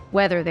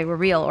 Whether they were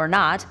real or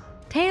not,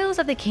 tales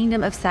of the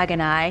kingdom of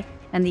Saguenay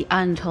and the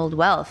untold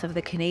wealth of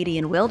the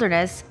Canadian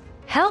wilderness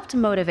helped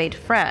motivate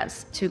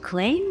France to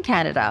claim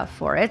Canada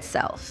for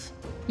itself.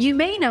 You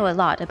may know a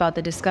lot about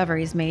the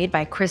discoveries made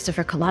by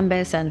Christopher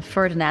Columbus and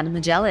Ferdinand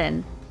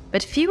Magellan,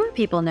 but fewer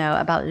people know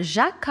about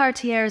Jacques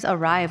Cartier's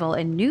arrival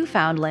in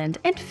Newfoundland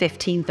in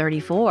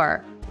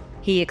 1534.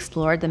 He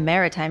explored the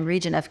maritime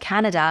region of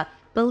Canada,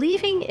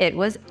 believing it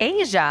was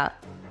Asia.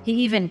 He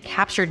even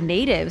captured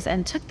natives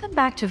and took them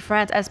back to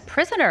France as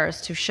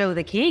prisoners to show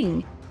the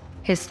king.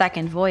 His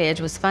second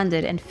voyage was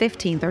funded in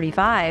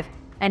 1535,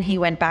 and he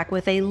went back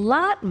with a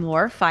lot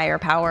more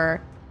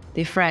firepower.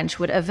 The French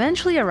would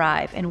eventually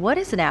arrive in what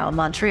is now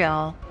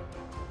Montreal.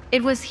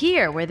 It was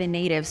here where the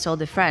natives told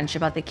the French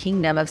about the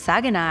kingdom of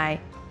Saguenay.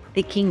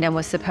 The kingdom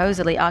was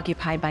supposedly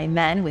occupied by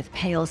men with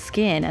pale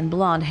skin and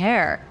blonde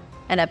hair,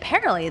 and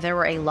apparently there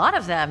were a lot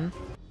of them.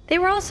 They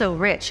were also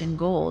rich in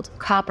gold,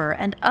 copper,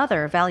 and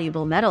other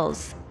valuable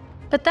metals.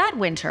 But that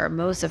winter,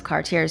 most of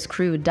Cartier's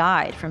crew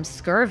died from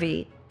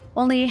scurvy.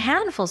 Only a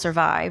handful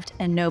survived,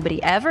 and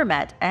nobody ever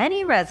met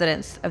any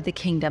residents of the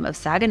kingdom of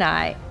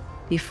Saguenay.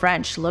 The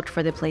French looked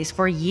for the place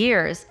for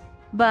years,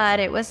 but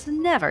it was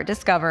never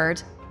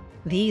discovered.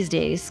 These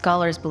days,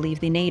 scholars believe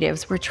the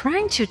natives were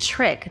trying to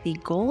trick the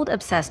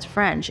gold-obsessed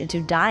French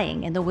into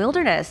dying in the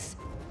wilderness.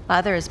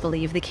 Others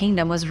believe the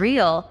kingdom was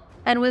real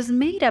and was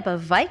made up of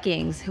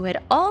Vikings who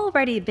had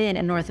already been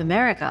in North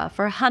America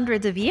for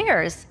hundreds of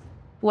years.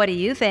 What do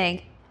you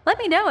think? Let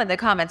me know in the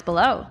comments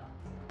below.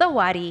 The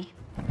Wadi.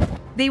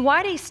 The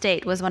Wadi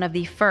state was one of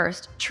the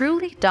first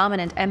truly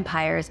dominant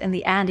empires in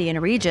the Andean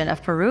region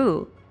of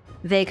Peru.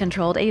 They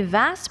controlled a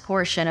vast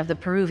portion of the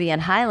Peruvian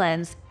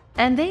highlands,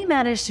 and they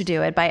managed to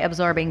do it by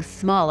absorbing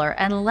smaller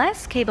and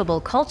less capable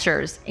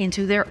cultures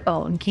into their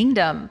own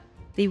kingdom.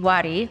 The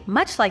Wadi,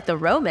 much like the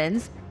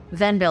Romans,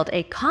 then built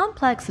a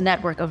complex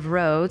network of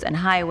roads and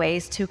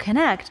highways to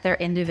connect their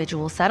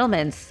individual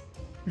settlements.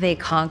 They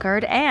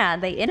conquered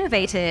and they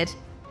innovated.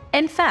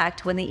 In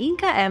fact, when the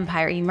Inca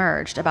Empire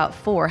emerged about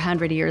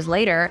 400 years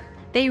later,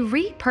 they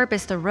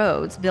repurposed the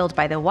roads built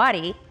by the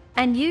Wadi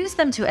and used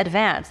them to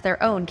advance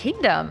their own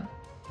kingdom.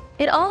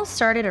 It all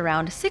started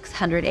around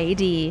 600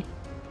 AD.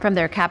 From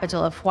their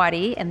capital of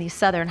Huari in the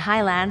southern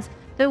highlands,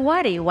 the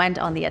Wadi went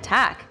on the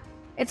attack.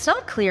 It's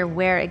not clear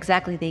where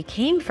exactly they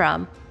came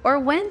from or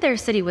when their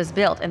city was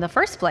built in the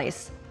first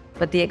place,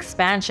 but the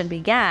expansion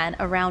began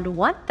around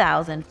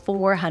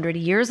 1,400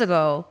 years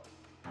ago.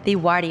 The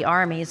Wadi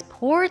armies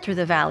poured through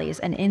the valleys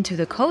and into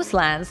the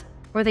coastlands,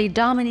 where they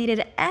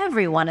dominated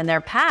everyone in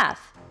their path.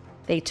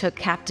 They took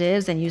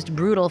captives and used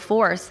brutal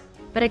force,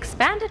 but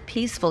expanded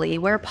peacefully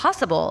where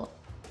possible.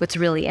 What's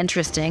really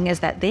interesting is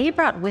that they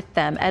brought with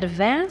them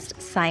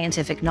advanced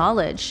scientific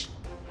knowledge.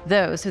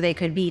 Those who they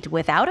could beat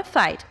without a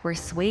fight were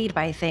swayed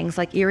by things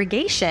like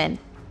irrigation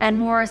and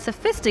more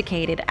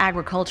sophisticated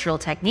agricultural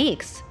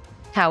techniques.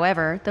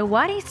 However, the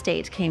Wadi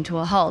state came to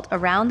a halt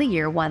around the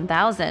year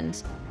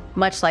 1000.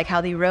 Much like how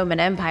the Roman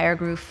Empire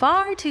grew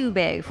far too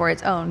big for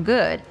its own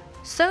good,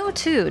 so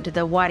too did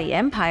the Wadi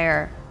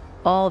Empire.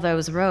 All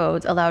those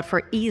roads allowed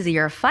for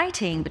easier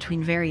fighting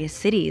between various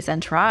cities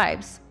and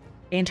tribes.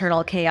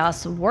 Internal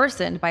chaos,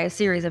 worsened by a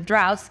series of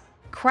droughts,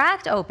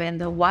 cracked open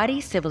the Wadi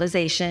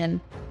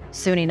civilization.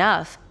 Soon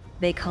enough,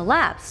 they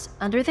collapsed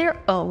under their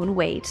own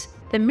weight.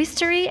 The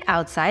mystery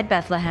outside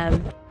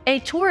Bethlehem. A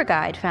tour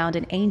guide found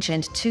an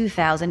ancient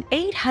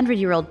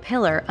 2,800-year-old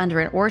pillar under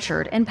an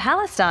orchard in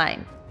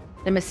Palestine.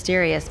 The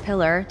mysterious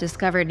pillar,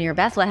 discovered near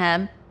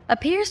Bethlehem,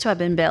 appears to have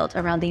been built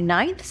around the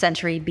 9th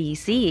century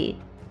BC.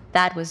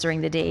 That was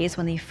during the days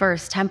when the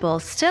first temple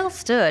still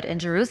stood in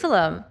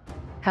Jerusalem.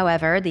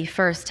 However, the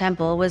first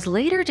temple was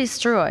later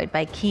destroyed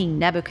by King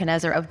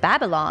Nebuchadnezzar of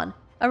Babylon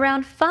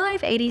around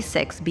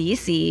 586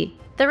 BC.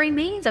 The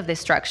remains of this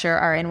structure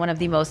are in one of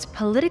the most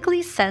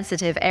politically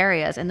sensitive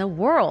areas in the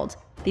world,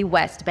 the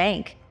West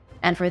Bank,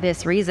 and for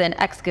this reason,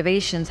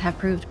 excavations have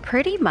proved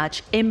pretty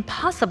much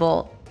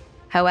impossible.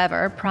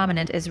 However,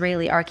 prominent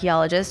Israeli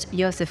archaeologist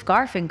Yosef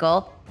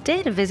Garfinkel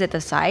did visit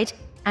the site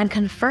and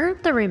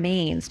confirmed the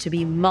remains to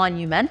be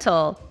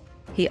monumental.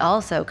 He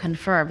also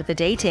confirmed the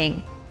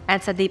dating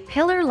and said the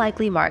pillar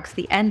likely marks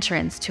the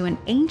entrance to an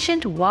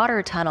ancient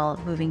water tunnel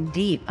moving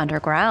deep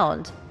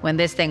underground. When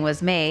this thing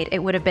was made, it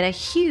would have been a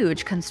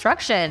huge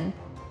construction.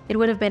 It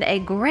would have been a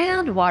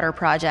grand water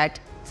project,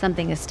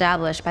 something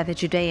established by the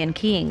Judean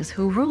kings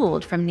who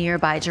ruled from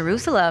nearby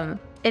Jerusalem.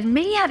 It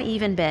may have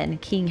even been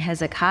King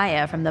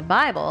Hezekiah from the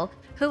Bible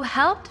who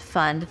helped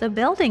fund the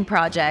building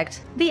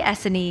project. The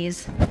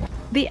Essenes.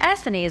 The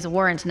Essenes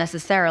weren't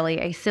necessarily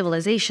a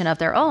civilization of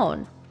their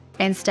own.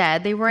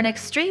 Instead, they were an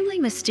extremely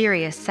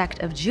mysterious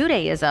sect of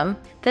Judaism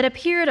that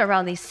appeared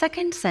around the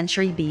 2nd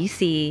century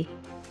BC.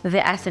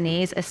 The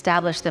Essenes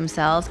established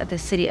themselves at the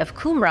city of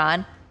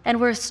Qumran and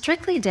were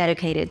strictly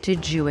dedicated to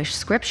Jewish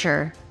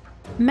scripture.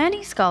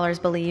 Many scholars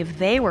believe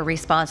they were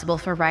responsible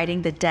for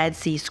writing the Dead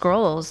Sea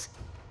Scrolls.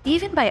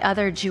 Even by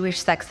other Jewish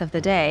sects of the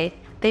day,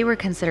 they were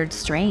considered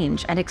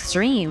strange and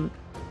extreme.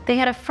 They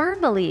had a firm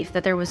belief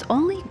that there was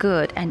only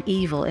good and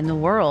evil in the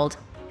world,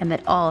 and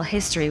that all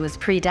history was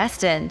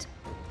predestined.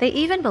 They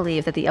even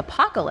believed that the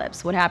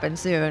apocalypse would happen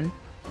soon.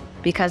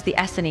 Because the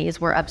Essenes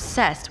were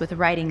obsessed with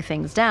writing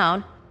things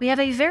down, we have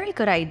a very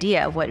good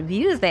idea of what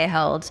views they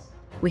held.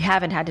 We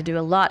haven't had to do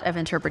a lot of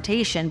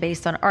interpretation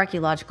based on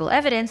archaeological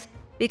evidence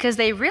because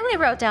they really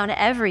wrote down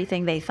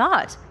everything they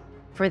thought.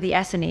 For the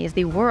Essenes,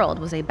 the world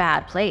was a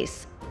bad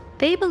place.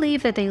 They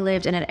believed that they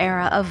lived in an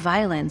era of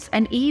violence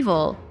and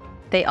evil.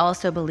 They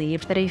also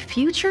believed that a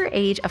future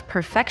age of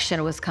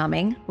perfection was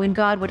coming when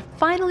God would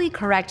finally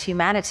correct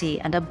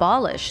humanity and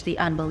abolish the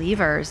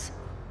unbelievers.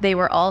 They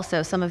were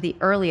also some of the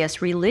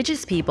earliest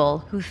religious people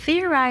who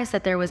theorized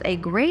that there was a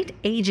great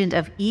agent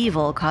of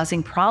evil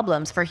causing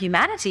problems for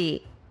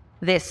humanity.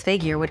 This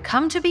figure would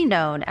come to be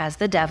known as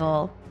the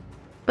devil.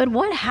 But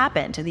what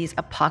happened to these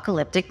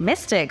apocalyptic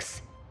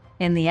mystics?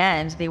 In the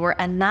end, they were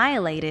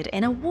annihilated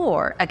in a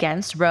war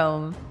against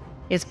Rome.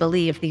 It's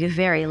believed the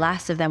very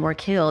last of them were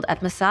killed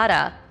at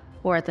Masada,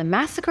 or at the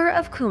massacre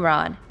of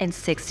Qumran in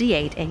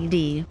 68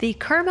 AD. The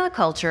Kerma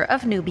culture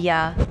of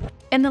Nubia.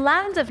 In the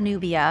lands of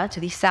Nubia, to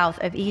the south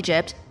of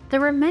Egypt,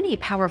 there were many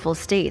powerful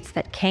states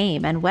that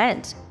came and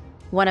went.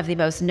 One of the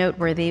most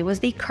noteworthy was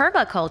the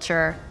Kerma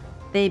culture.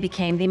 They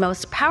became the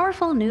most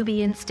powerful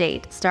Nubian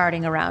state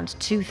starting around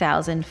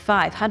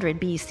 2500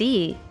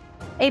 BC.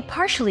 A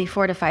partially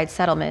fortified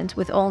settlement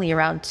with only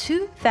around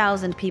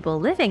 2,000 people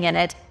living in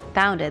it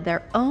founded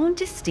their own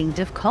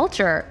distinctive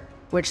culture,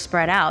 which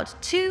spread out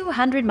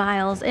 200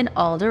 miles in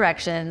all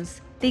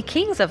directions. The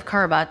kings of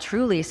Kerma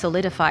truly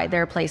solidified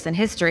their place in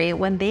history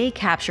when they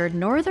captured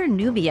northern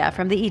Nubia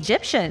from the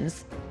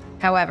Egyptians.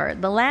 However,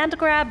 the land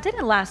grab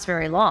didn't last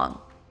very long.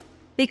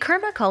 The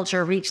Kerma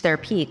culture reached their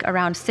peak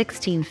around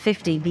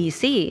 1650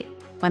 BC,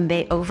 when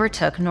they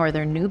overtook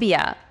northern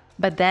Nubia.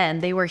 But then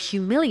they were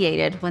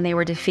humiliated when they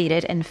were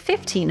defeated in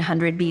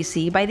 1500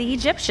 BC by the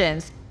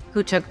Egyptians,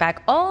 who took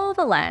back all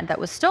the land that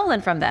was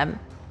stolen from them.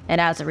 And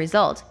as a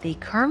result, the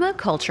Kerma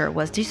culture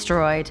was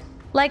destroyed.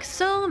 Like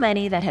so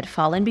many that had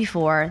fallen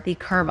before, the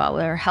Kerma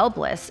were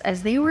helpless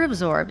as they were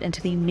absorbed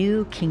into the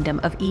new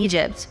kingdom of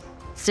Egypt.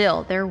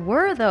 Still, there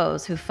were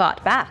those who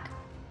fought back.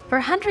 For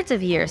hundreds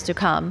of years to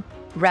come,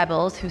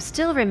 rebels who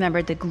still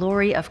remembered the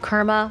glory of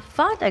Kerma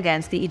fought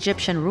against the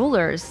Egyptian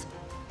rulers.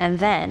 And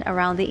then,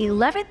 around the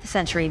 11th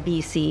century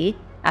BC,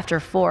 after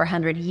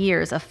 400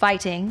 years of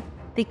fighting,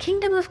 the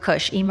kingdom of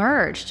Kush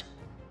emerged.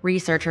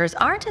 Researchers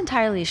aren't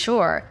entirely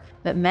sure,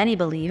 but many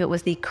believe it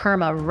was the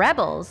Kerma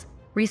rebels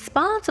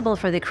responsible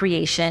for the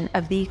creation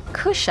of the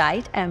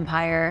Kushite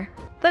Empire.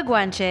 The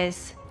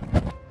Guanches.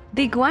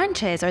 The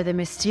Guanches are the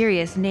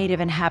mysterious native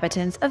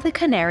inhabitants of the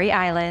Canary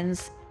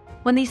Islands.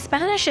 When the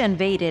Spanish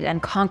invaded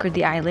and conquered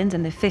the islands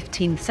in the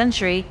 15th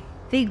century,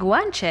 the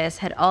Guanches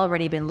had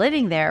already been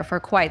living there for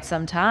quite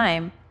some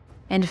time.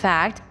 In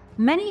fact,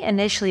 many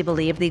initially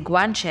believed the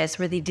Guanches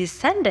were the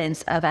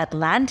descendants of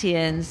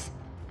Atlanteans.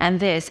 And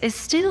this is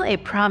still a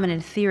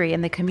prominent theory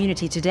in the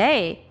community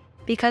today,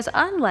 because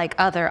unlike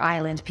other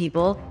island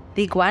people,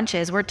 the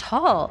Guanches were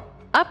tall,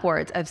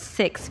 upwards of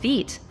 6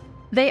 feet.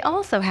 They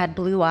also had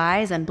blue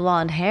eyes and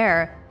blonde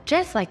hair,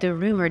 just like the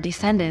rumored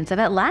descendants of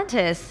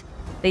Atlantis.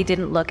 They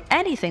didn't look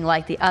anything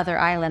like the other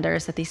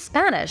islanders that the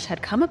Spanish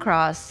had come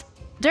across.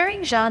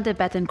 During Jean de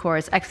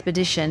Betancourt's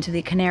expedition to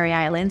the Canary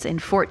Islands in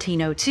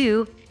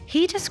 1402,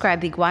 he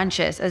described the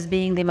Guanches as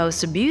being the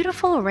most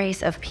beautiful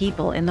race of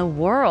people in the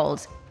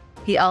world.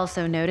 He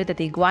also noted that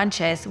the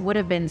Guanches would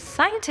have been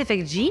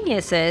scientific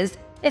geniuses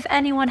if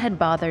anyone had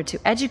bothered to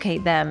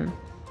educate them.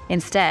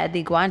 Instead,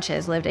 the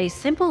Guanches lived a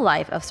simple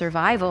life of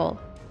survival.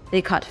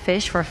 They caught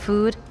fish for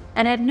food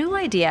and had no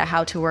idea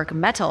how to work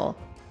metal,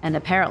 and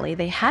apparently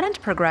they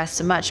hadn't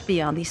progressed much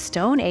beyond the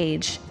Stone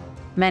Age.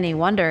 Many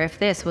wonder if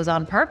this was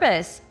on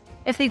purpose,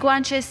 if the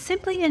Guanches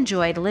simply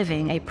enjoyed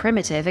living a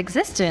primitive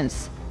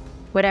existence.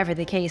 Whatever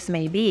the case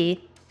may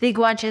be, the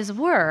Guanches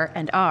were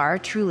and are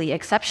truly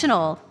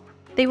exceptional.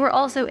 They were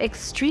also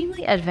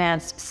extremely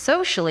advanced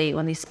socially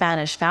when the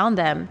Spanish found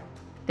them.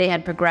 They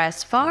had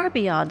progressed far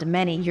beyond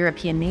many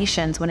European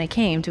nations when it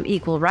came to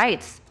equal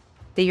rights.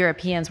 The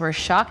Europeans were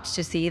shocked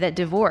to see that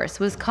divorce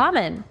was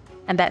common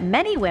and that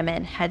many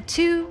women had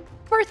 2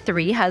 or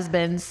 3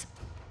 husbands.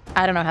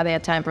 I don't know how they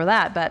had time for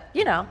that, but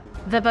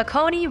the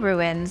Bokoni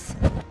ruins.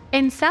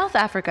 In South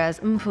Africa's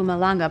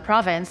Mpumalanga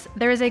province,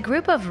 there is a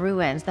group of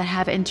ruins that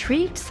have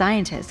intrigued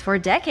scientists for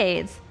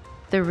decades.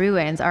 The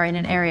ruins are in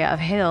an area of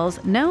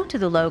hills known to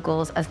the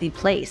locals as the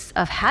Place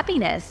of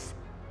Happiness.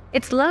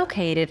 It's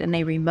located in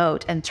a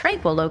remote and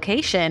tranquil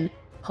location,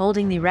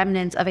 holding the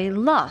remnants of a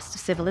lost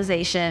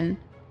civilization.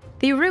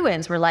 The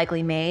ruins were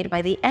likely made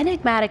by the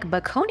enigmatic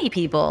Bokoni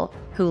people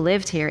who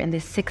lived here in the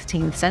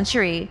 16th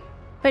century.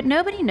 But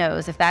nobody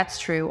knows if that's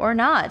true or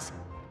not.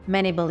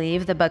 Many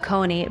believe the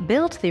Bokoni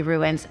built the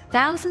ruins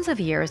thousands of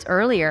years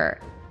earlier.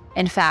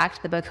 In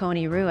fact, the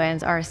Bokoni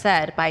ruins are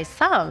said by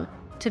some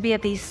to be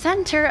at the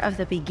center of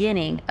the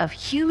beginning of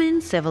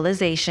human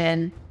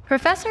civilization.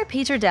 Professor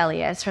Peter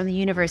Delius from the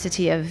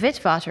University of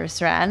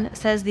Witwatersrand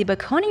says the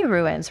Bokoni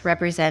ruins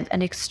represent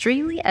an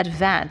extremely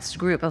advanced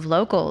group of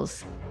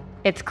locals.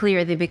 It's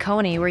clear the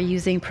Bokoni were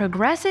using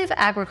progressive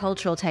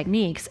agricultural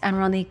techniques and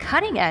were on the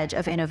cutting edge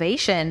of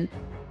innovation.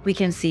 We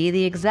can see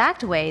the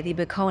exact way the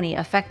Bokoni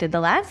affected the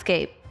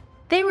landscape.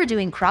 They were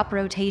doing crop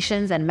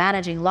rotations and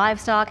managing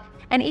livestock,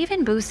 and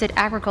even boosted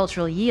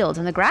agricultural yields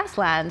in the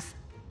grasslands.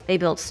 They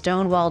built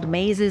stone-walled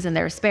mazes in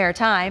their spare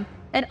time,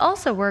 and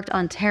also worked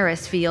on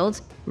terraced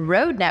fields,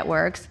 road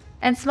networks,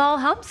 and small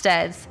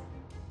homesteads.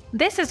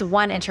 This is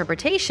one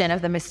interpretation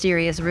of the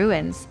mysterious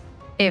ruins.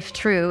 If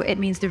true, it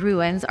means the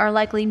ruins are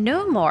likely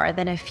no more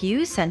than a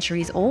few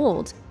centuries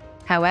old.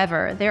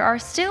 However, there are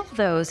still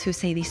those who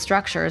say these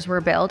structures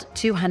were built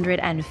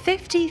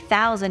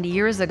 250,000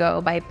 years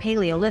ago by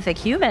Paleolithic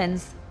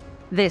humans.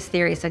 This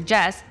theory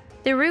suggests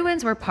the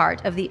ruins were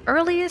part of the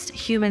earliest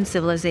human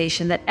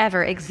civilization that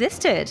ever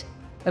existed,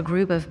 a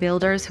group of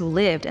builders who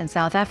lived in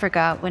South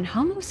Africa when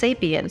Homo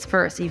sapiens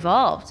first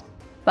evolved.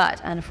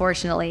 But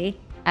unfortunately,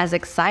 as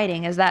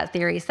exciting as that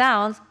theory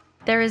sounds,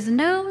 there is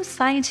no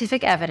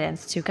scientific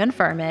evidence to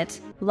confirm it.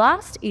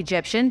 Lost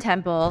Egyptian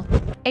Temple.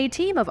 A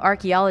team of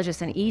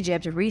archaeologists in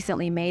Egypt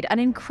recently made an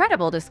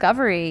incredible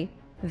discovery.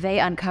 They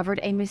uncovered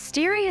a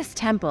mysterious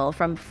temple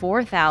from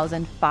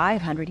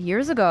 4,500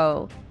 years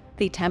ago.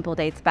 The temple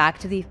dates back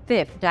to the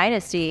 5th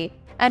dynasty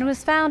and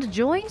was found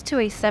joined to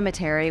a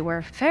cemetery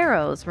where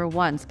pharaohs were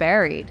once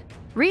buried.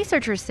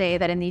 Researchers say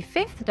that in the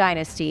 5th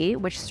dynasty,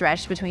 which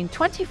stretched between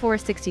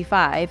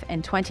 2465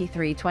 and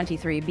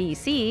 2323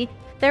 BC,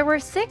 there were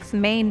 6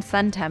 main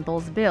sun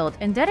temples built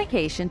in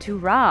dedication to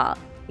Ra,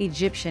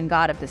 Egyptian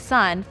god of the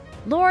sun,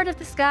 Lord of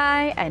the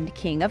sky, and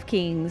King of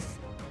kings.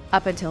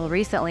 Up until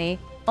recently,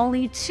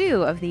 only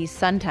 2 of these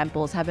sun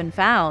temples have been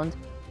found.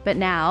 But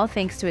now,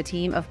 thanks to a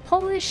team of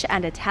Polish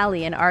and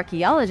Italian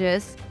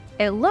archaeologists,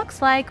 it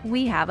looks like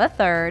we have a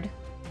 3rd.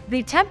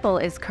 The temple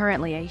is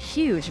currently a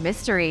huge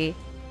mystery.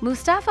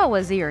 Mustafa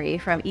Waziri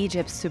from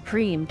Egypt's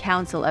Supreme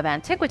Council of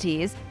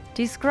Antiquities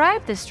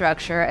described the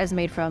structure as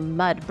made from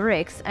mud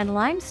bricks and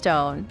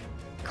limestone.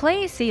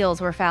 Clay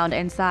seals were found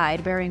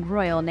inside bearing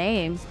royal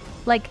names,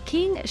 like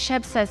King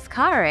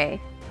Shepseskare,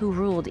 who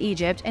ruled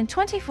Egypt in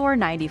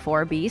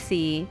 2494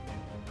 BC.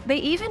 They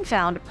even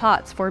found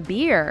pots for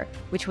beer,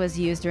 which was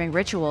used during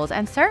rituals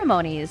and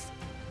ceremonies.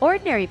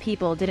 Ordinary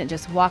people didn't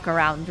just walk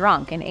around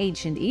drunk in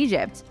ancient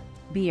Egypt.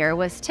 Beer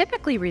was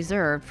typically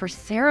reserved for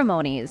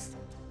ceremonies.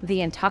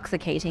 The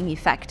intoxicating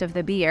effect of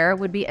the beer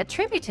would be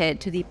attributed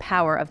to the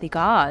power of the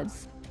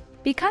gods.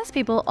 Because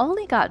people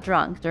only got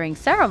drunk during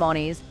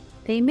ceremonies,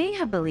 they may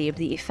have believed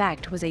the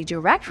effect was a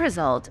direct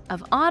result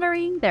of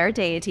honoring their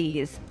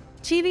deities.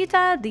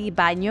 Civita di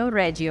Bagno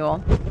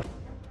Regio.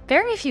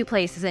 Very few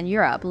places in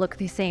Europe look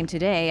the same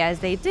today as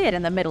they did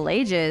in the Middle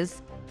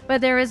Ages.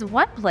 But there is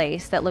one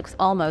place that looks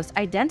almost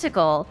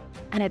identical,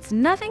 and it's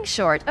nothing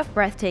short of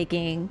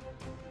breathtaking.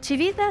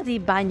 Civita di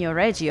Bagno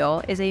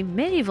Regio is a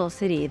medieval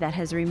city that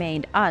has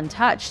remained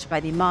untouched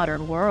by the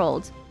modern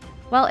world.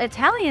 While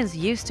Italians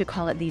used to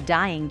call it the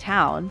dying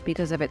town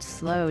because of its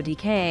slow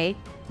decay,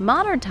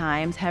 modern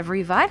times have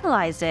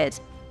revitalized it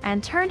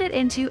and turned it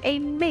into a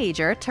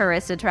major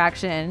tourist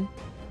attraction.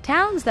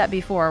 Towns that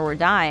before were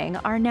dying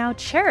are now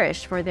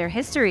cherished for their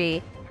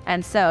history,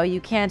 and so you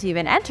can't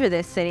even enter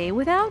this city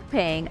without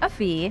paying a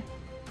fee.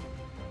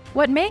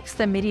 What makes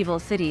the medieval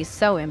city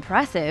so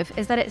impressive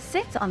is that it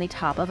sits on the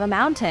top of a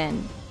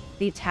mountain.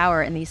 The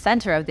tower in the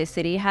center of this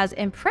city has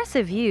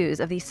impressive views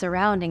of the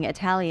surrounding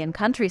Italian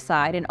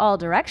countryside in all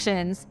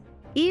directions,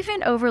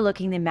 even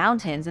overlooking the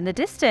mountains in the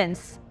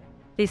distance.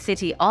 The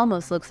city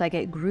almost looks like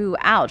it grew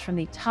out from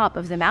the top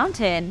of the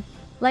mountain,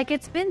 like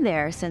it's been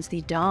there since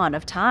the dawn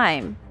of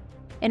time.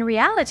 In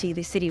reality,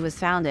 the city was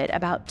founded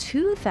about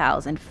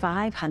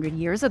 2,500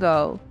 years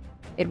ago.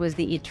 It was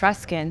the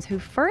Etruscans who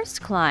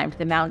first climbed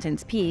the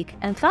mountain's peak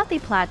and thought the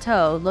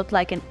plateau looked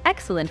like an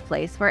excellent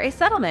place for a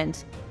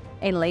settlement.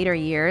 In later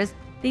years,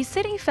 the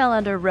city fell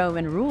under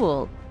Roman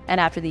rule, and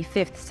after the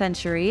 5th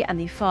century and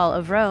the fall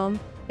of Rome,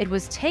 it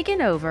was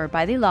taken over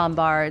by the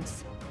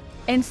Lombards.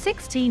 In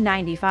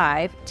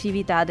 1695,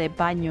 Civita de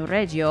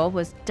Bagnoregio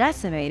was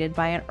decimated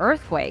by an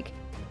earthquake,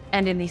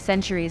 and in the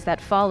centuries that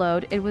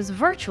followed, it was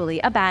virtually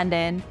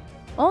abandoned.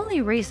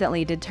 Only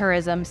recently did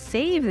tourism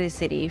save the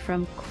city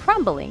from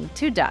crumbling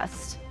to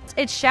dust.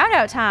 It's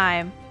shout-out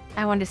time!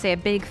 I want to say a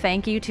big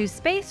thank you to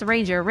Space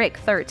Ranger Rick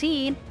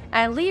 13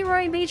 and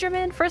Leroy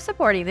Majorman for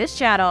supporting this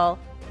channel.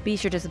 Be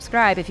sure to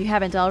subscribe if you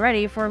haven't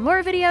already for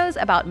more videos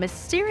about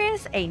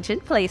mysterious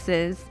ancient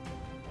places.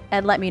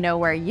 And let me know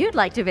where you'd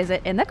like to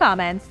visit in the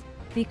comments.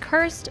 The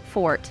Cursed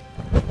Fort.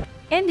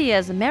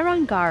 India's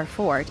Mehrangarh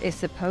Fort is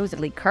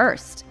supposedly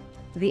cursed.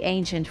 The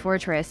ancient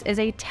fortress is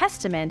a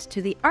testament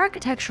to the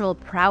architectural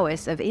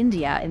prowess of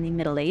India in the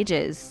Middle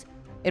Ages.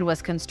 It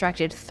was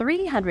constructed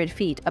 300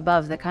 feet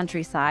above the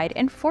countryside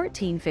in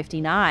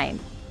 1459.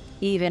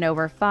 Even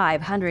over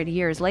 500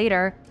 years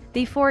later,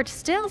 the fort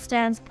still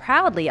stands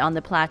proudly on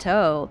the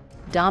plateau,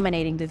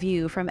 dominating the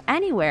view from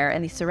anywhere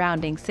in the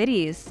surrounding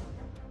cities.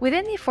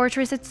 Within the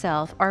fortress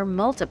itself are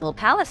multiple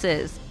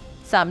palaces,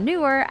 some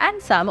newer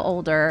and some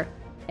older.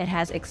 It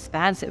has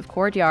expansive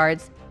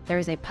courtyards, there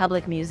is a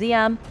public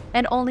museum,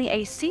 and only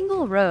a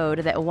single road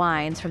that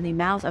winds from the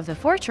mouth of the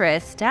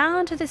fortress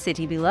down to the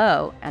city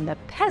below and the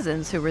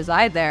peasants who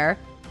reside there.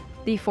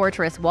 The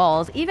fortress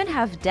walls even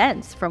have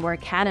dents from where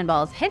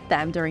cannonballs hit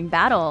them during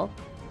battle.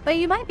 But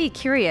you might be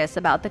curious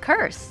about the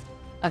curse.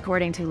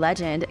 According to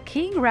legend,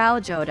 King Rao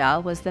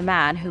Jodha was the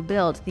man who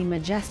built the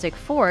majestic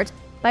fort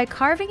by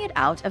carving it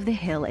out of the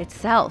hill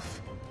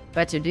itself.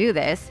 But to do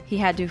this, he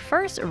had to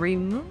first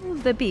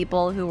remove the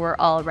people who were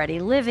already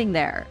living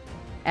there.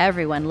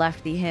 Everyone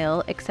left the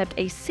hill except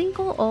a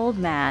single old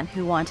man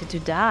who wanted to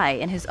die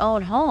in his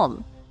own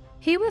home.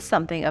 He was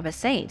something of a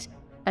saint,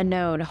 a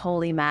known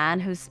holy man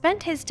who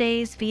spent his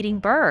days feeding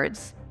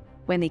birds.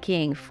 When the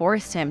king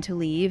forced him to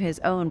leave his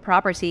own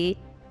property,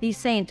 the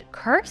saint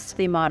cursed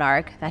the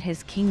monarch that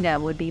his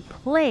kingdom would be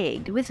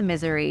plagued with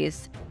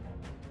miseries.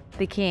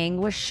 The king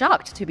was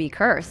shocked to be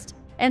cursed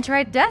and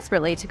tried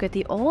desperately to get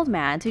the old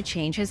man to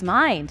change his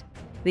mind.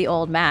 The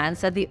old man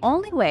said the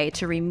only way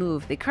to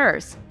remove the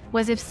curse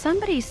was if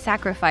somebody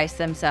sacrificed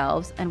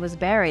themselves and was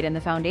buried in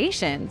the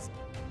foundations.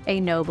 A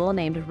noble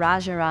named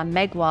Rajaram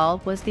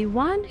Meghwal was the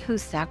one who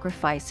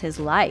sacrificed his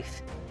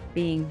life,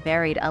 being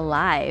buried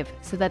alive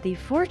so that the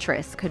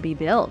fortress could be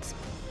built.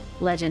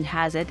 Legend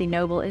has it the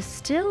noble is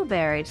still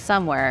buried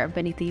somewhere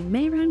beneath the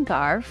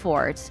Mehrangarh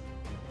Fort.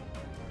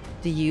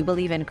 Do you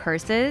believe in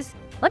curses?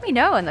 Let me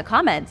know in the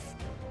comments.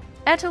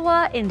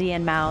 Etowah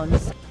Indian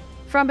Mounds.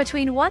 From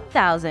between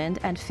 1000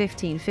 and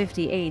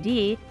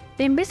 1550 AD,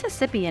 the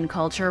Mississippian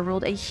culture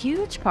ruled a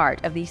huge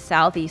part of the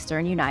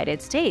southeastern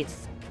United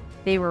States.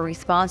 They were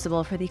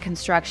responsible for the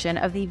construction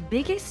of the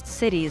biggest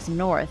cities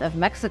north of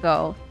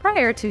Mexico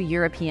prior to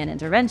European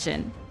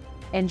intervention.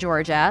 In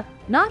Georgia,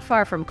 not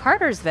far from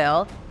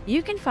Cartersville,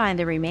 you can find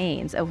the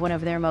remains of one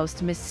of their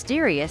most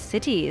mysterious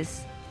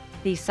cities.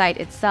 The site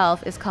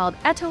itself is called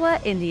Etowah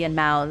Indian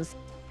Mounds,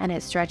 and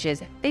it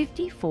stretches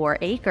 54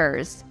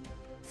 acres.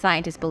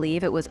 Scientists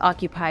believe it was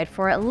occupied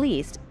for at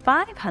least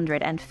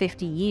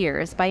 550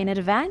 years by an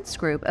advanced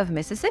group of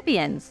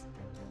Mississippians.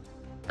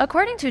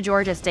 According to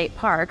Georgia State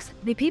Parks,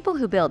 the people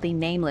who built the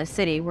nameless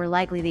city were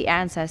likely the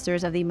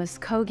ancestors of the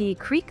Muskogee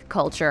Creek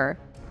culture.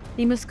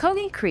 The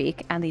Muskogee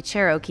Creek and the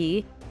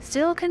Cherokee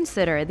still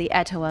consider the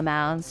Etowah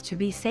Mounds to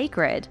be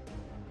sacred.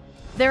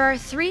 There are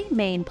 3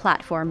 main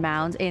platform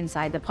mounds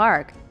inside the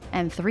park,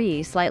 and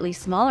 3 slightly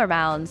smaller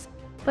mounds,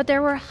 but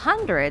there were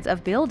hundreds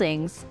of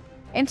buildings.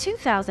 In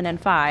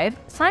 2005,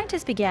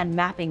 scientists began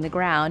mapping the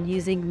ground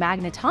using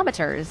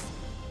magnetometers.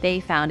 They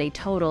found a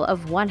total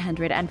of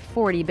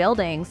 140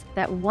 buildings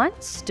that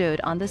once stood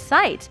on the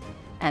site,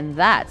 and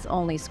that's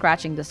only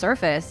scratching the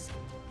surface.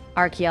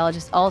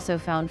 Archaeologists also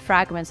found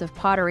fragments of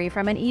pottery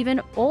from an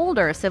even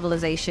older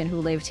civilization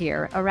who lived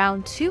here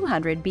around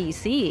 200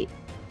 BC.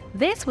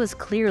 This was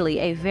clearly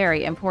a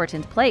very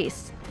important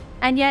place,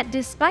 and yet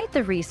despite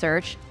the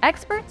research,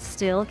 experts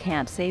still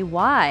can't say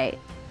why.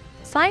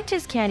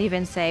 Scientists can't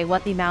even say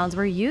what the mounds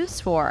were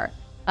used for,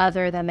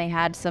 other than they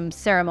had some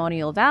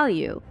ceremonial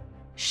value.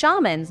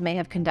 Shamans may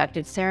have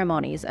conducted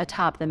ceremonies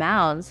atop the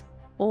mounds,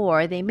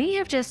 or they may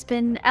have just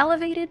been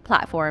elevated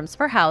platforms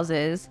for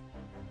houses.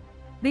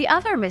 The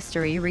other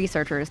mystery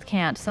researchers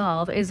can't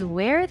solve is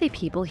where the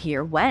people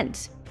here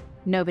went.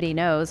 Nobody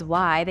knows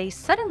why they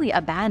suddenly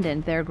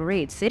abandoned their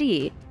great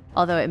city,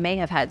 although it may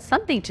have had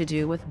something to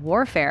do with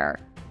warfare.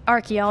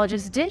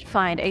 Archaeologists did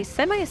find a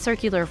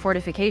semicircular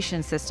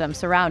fortification system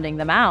surrounding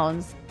the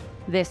mounds.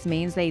 This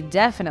means they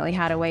definitely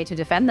had a way to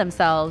defend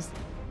themselves.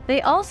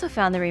 They also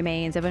found the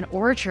remains of an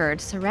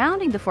orchard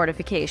surrounding the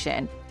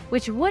fortification,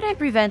 which would have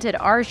prevented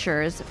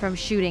archers from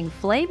shooting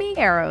flaming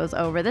arrows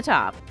over the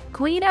top.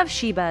 Queen of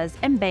Sheba's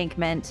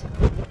embankment.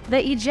 The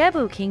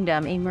Ijebu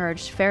kingdom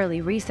emerged fairly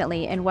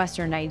recently in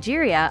western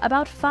Nigeria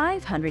about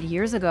 500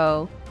 years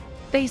ago.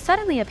 They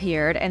suddenly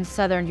appeared in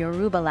southern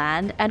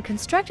Yorubaland and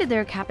constructed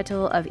their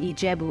capital of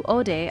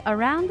Ijebu-Ode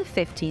around the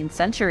 15th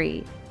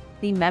century.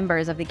 The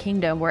members of the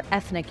kingdom were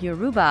ethnic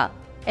Yoruba,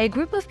 a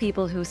group of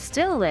people who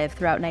still live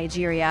throughout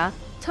Nigeria,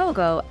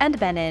 Togo, and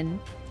Benin.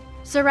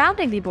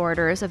 Surrounding the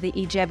borders of the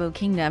Ijebu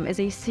Kingdom is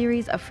a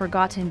series of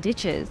forgotten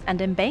ditches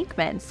and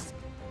embankments.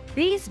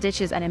 These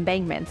ditches and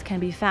embankments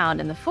can be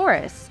found in the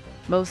forests,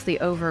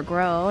 mostly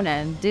overgrown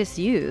and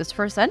disused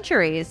for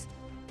centuries.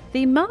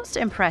 The most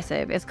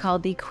impressive is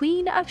called the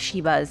Queen of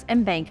Sheba's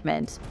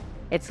Embankment.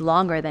 It's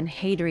longer than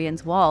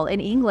Hadrian's Wall in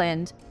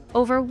England,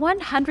 over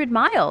 100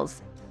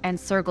 miles, and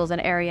circles an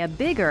area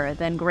bigger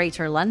than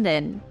Greater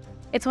London.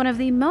 It's one of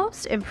the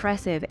most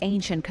impressive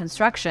ancient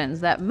constructions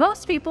that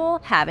most people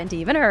haven't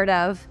even heard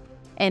of.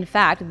 In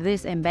fact,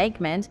 this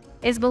embankment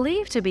is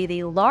believed to be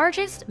the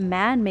largest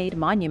man-made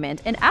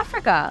monument in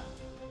Africa,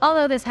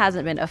 although this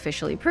hasn't been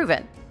officially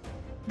proven.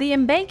 The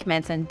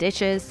embankments and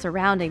ditches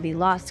surrounding the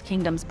Lost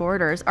Kingdom's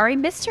borders are a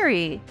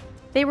mystery.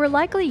 They were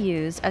likely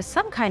used as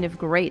some kind of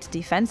great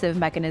defensive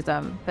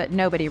mechanism, but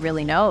nobody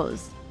really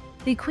knows.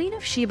 The Queen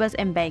of Sheba's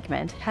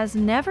embankment has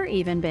never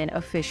even been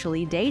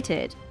officially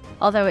dated,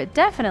 although it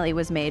definitely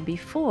was made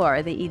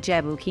before the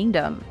Ijebu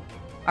Kingdom.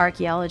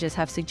 Archaeologists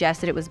have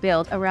suggested it was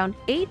built around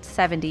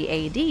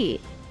 870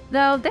 AD,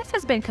 though this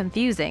has been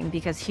confusing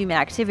because human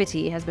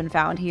activity has been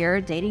found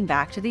here dating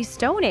back to the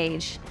Stone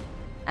Age.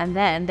 And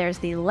then there's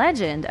the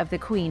legend of the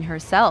queen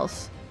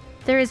herself.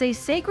 There is a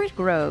sacred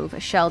grove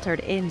sheltered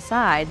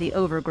inside the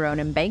overgrown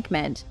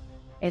embankment.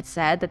 It's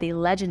said that the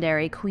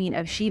legendary Queen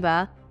of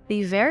Sheba,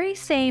 the very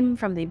same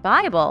from the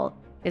Bible,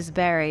 is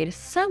buried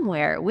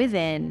somewhere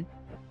within.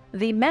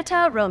 The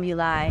Meta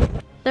Romuli.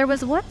 There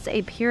was once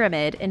a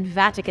pyramid in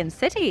Vatican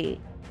City.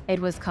 It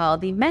was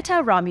called the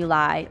Meta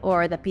Romuli,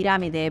 or the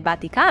Piramide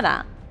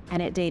Vaticana,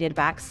 and it dated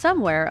back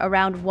somewhere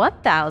around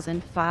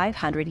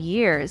 1,500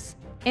 years.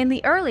 In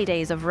the early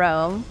days of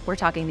Rome, we're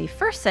talking the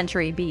 1st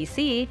century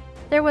BC,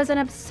 there was an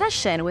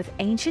obsession with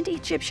ancient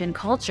Egyptian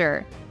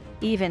culture.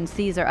 Even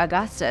Caesar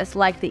Augustus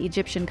liked the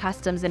Egyptian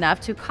customs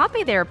enough to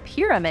copy their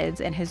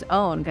pyramids in his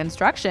own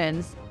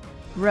constructions.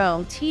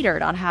 Rome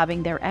teetered on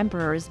having their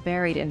emperors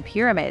buried in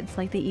pyramids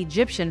like the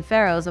Egyptian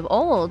pharaohs of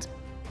old,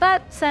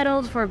 but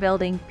settled for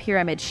building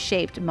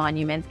pyramid-shaped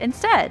monuments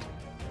instead.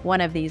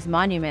 One of these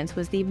monuments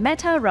was the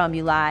Meta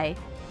Romuli.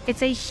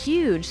 It's a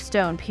huge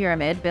stone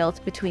pyramid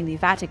built between the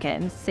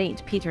Vatican's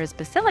St. Peter's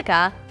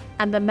Basilica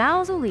and the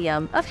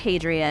Mausoleum of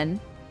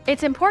Hadrian.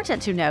 It's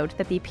important to note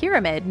that the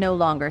pyramid no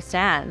longer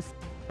stands.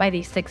 By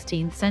the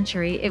 16th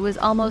century, it was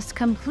almost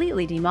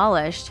completely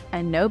demolished,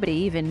 and nobody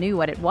even knew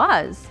what it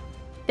was.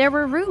 There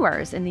were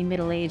rumors in the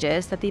Middle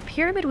Ages that the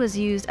pyramid was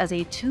used as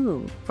a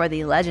tomb for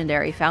the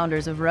legendary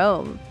founders of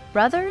Rome,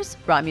 brothers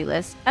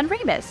Romulus and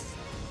Remus.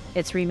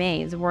 Its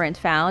remains weren't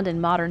found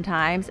in modern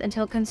times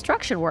until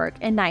construction work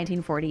in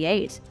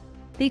 1948.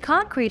 The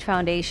concrete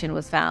foundation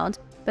was found,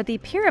 but the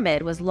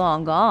pyramid was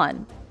long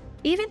gone.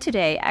 Even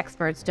today,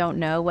 experts don't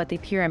know what the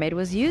pyramid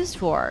was used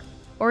for,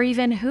 or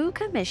even who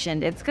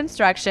commissioned its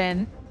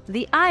construction.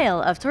 The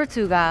Isle of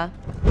Tortuga.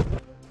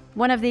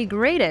 One of the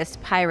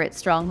greatest pirate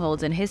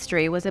strongholds in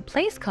history was a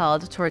place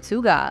called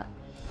Tortuga.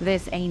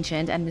 This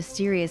ancient and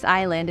mysterious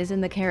island is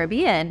in the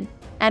Caribbean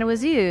and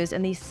was used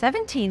in the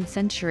 17th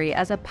century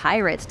as a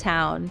pirate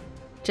town.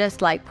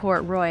 Just like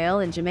Port Royal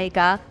in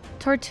Jamaica,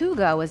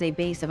 Tortuga was a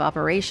base of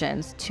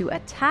operations to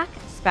attack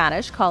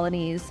Spanish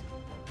colonies.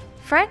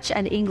 French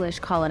and English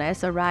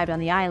colonists arrived on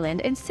the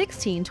island in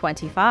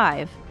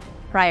 1625.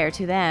 Prior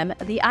to them,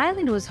 the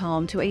island was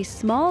home to a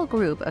small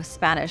group of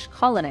Spanish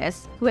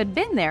colonists who had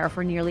been there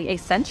for nearly a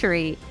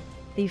century.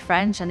 The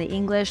French and the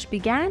English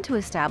began to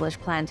establish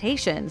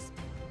plantations,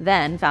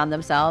 then found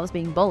themselves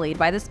being bullied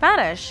by the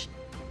Spanish.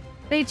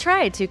 They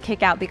tried to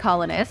kick out the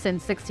colonists in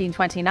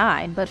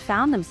 1629, but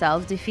found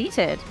themselves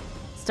defeated.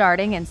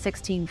 Starting in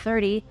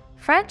 1630,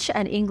 French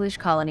and English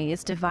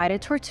colonies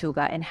divided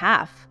Tortuga in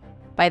half.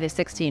 By the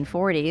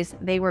 1640s,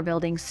 they were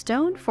building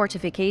stone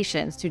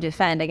fortifications to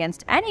defend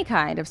against any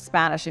kind of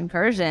Spanish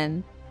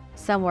incursion.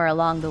 Somewhere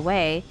along the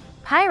way,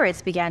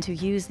 pirates began to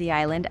use the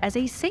island as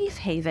a safe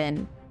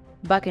haven.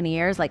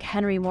 Buccaneers like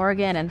Henry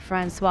Morgan and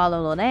Francois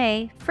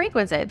L'Olonnais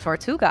frequented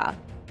Tortuga.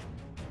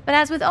 But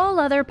as with all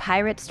other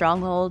pirate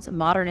strongholds,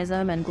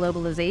 modernism and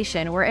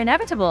globalization were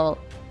inevitable.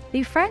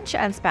 The French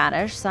and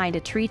Spanish signed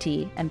a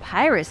treaty, and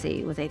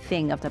piracy was a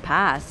thing of the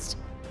past.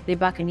 The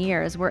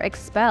buccaneers were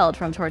expelled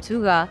from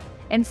Tortuga,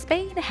 and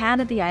Spain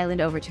handed the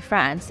island over to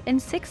France in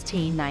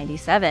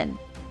 1697.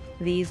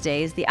 These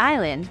days, the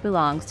island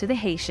belongs to the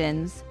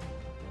Haitians.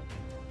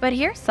 But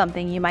here's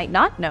something you might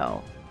not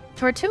know.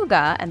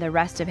 Tortuga and the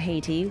rest of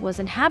Haiti was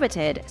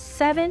inhabited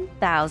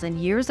 7,000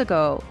 years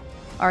ago.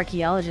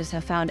 Archaeologists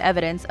have found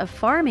evidence of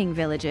farming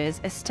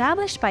villages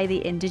established by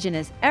the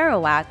indigenous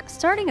Arawak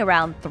starting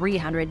around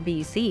 300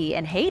 BC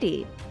in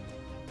Haiti.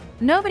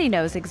 Nobody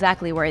knows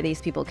exactly where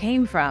these people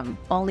came from,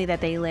 only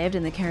that they lived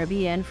in the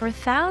Caribbean for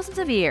thousands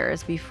of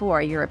years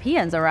before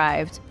Europeans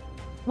arrived.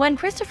 When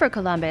Christopher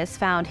Columbus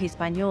found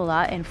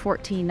Hispaniola in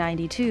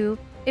 1492,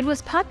 it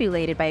was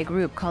populated by a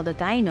group called the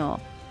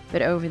Taino,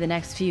 but over the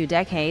next few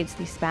decades,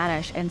 the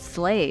Spanish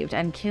enslaved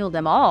and killed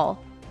them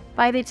all.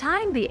 By the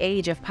time the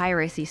age of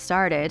piracy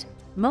started,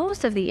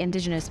 Most of the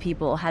indigenous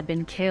people had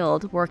been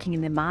killed working in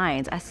the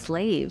mines as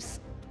slaves.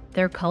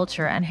 Their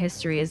culture and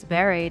history is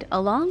buried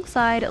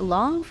alongside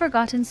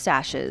long-forgotten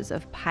stashes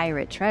of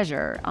pirate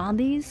treasure on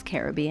these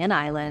Caribbean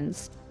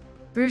islands.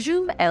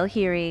 Rujum El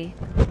Hiri.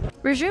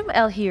 Rujum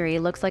El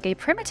Hiri looks like a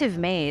primitive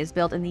maze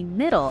built in the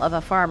middle of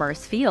a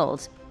farmer's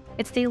field.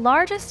 It's the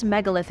largest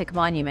megalithic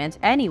monument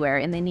anywhere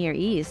in the Near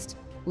East,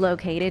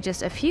 located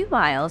just a few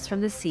miles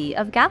from the Sea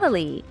of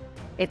Galilee.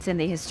 It's in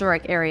the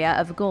historic area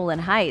of Golan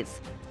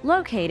Heights,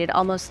 located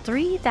almost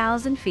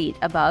 3,000 feet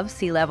above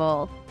sea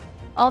level.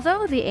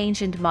 Although the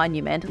ancient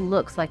monument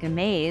looks like a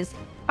maze,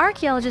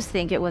 archaeologists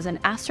think it was an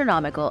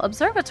astronomical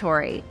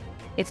observatory.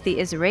 It's the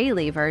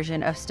Israeli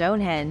version of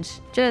Stonehenge,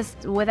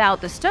 just without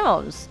the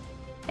stones.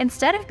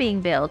 Instead of being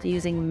built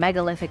using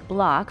megalithic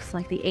blocks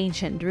like the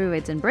ancient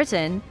Druids in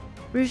Britain,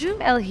 Rujum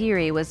El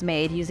Hiri was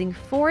made using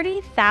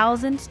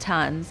 40,000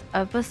 tons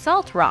of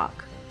basalt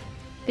rock.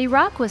 The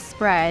rock was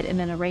spread in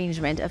an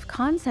arrangement of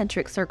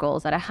concentric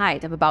circles at a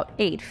height of about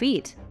 8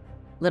 feet.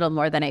 Little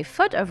more than a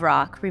foot of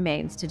rock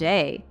remains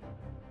today.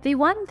 The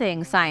one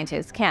thing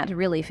scientists can't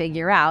really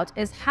figure out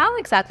is how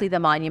exactly the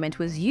monument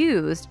was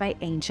used by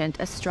ancient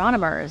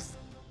astronomers.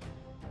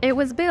 It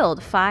was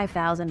built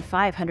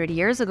 5,500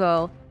 years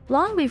ago,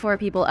 long before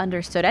people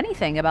understood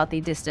anything about the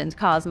distant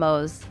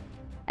cosmos.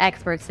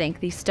 Experts think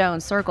the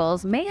stone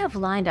circles may have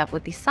lined up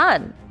with the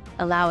sun,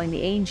 allowing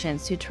the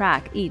ancients to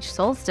track each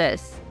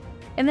solstice.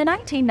 In the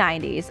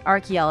 1990s,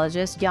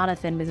 archaeologist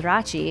Jonathan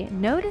Mizrachi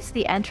noticed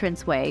the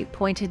entranceway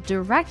pointed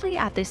directly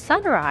at the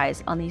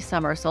sunrise on the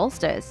summer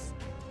solstice.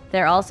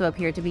 There also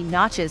appear to be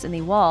notches in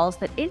the walls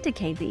that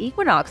indicate the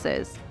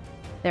equinoxes.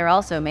 There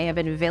also may have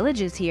been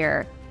villages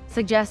here,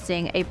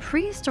 suggesting a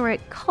prehistoric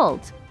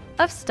cult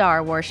of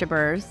star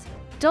worshippers.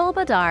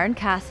 Dolbadarn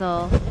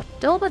Castle.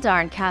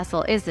 Dolbadarn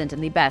Castle isn't in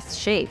the best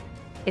shape.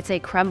 It's a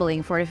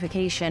crumbling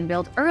fortification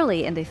built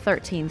early in the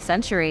 13th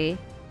century.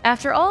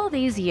 After all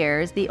these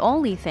years, the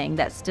only thing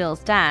that still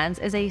stands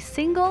is a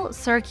single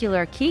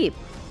circular keep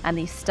and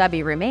the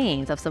stubby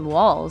remains of some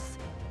walls.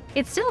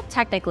 It still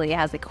technically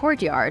has a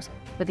courtyard,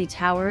 but the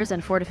towers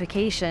and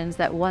fortifications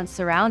that once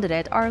surrounded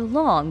it are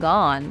long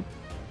gone.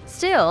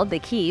 Still, the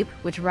keep,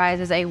 which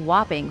rises a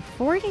whopping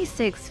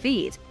 46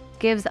 feet,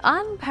 gives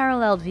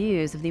unparalleled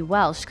views of the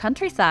Welsh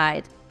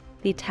countryside.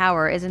 The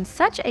tower is in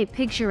such a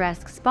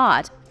picturesque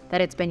spot that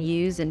it's been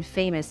used in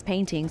famous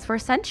paintings for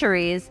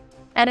centuries,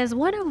 and is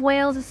one of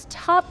Wales'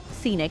 top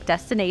scenic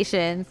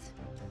destinations.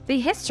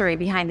 The history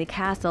behind the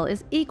castle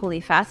is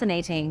equally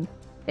fascinating.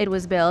 It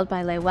was built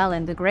by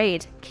Llywelyn the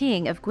Great,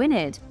 King of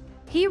Gwynedd.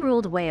 He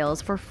ruled Wales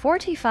for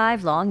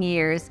 45 long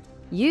years,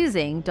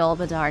 using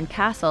Dolbadarn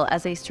Castle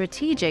as a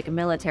strategic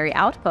military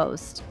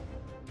outpost.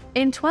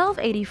 In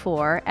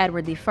 1284,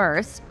 Edward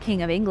I,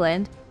 King of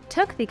England,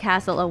 took the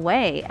castle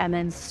away and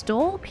then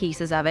stole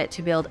pieces of it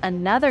to build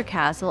another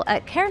castle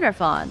at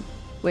Caernarfon,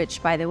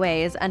 which, by the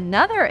way, is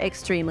another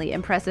extremely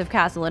impressive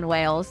castle in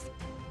Wales.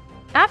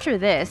 After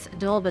this,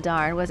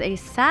 Dolbadarn was a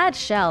sad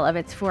shell of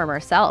its former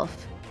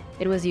self.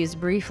 It was used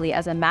briefly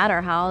as a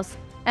manor house,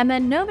 and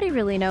then nobody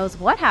really knows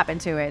what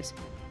happened to it.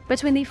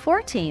 Between the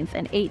 14th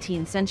and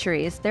 18th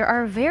centuries, there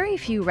are very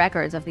few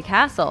records of the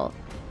castle.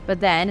 But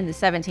then, in the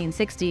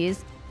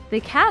 1760s,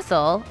 the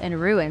castle, in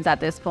ruins at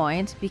this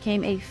point,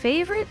 became a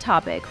favorite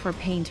topic for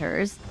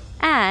painters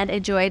and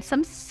enjoyed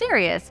some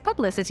serious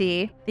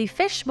publicity: the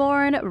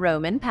Fishbourne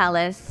Roman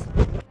Palace.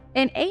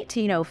 In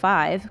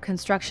 1805,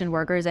 construction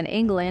workers in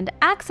England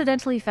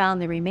accidentally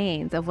found the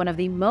remains of one of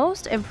the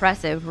most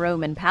impressive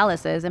Roman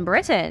palaces in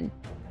Britain.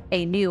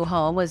 A new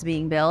home was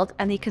being built,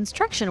 and the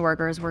construction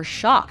workers were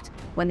shocked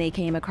when they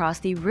came across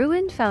the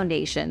ruined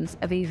foundations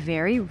of a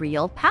very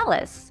real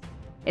palace.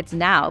 It's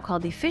now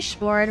called the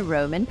Fishbourne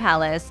Roman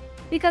Palace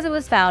because it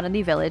was found in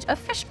the village of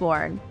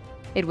Fishbourne.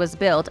 It was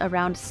built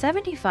around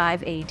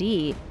 75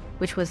 AD,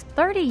 which was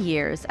 30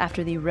 years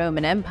after the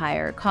Roman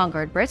Empire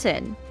conquered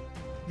Britain.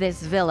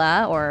 This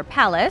villa, or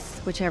palace,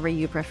 whichever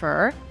you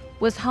prefer,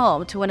 was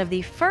home to one of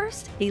the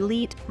first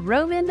elite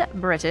Roman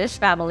British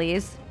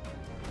families.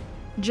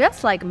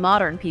 Just like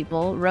modern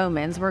people,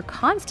 Romans were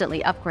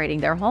constantly upgrading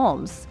their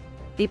homes.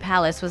 The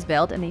palace was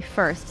built in the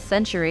 1st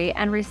century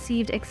and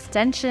received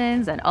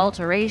extensions and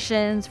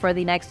alterations for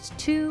the next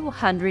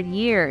 200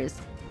 years.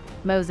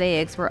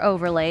 Mosaics were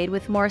overlaid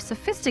with more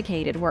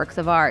sophisticated works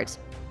of art.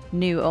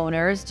 New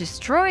owners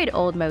destroyed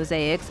old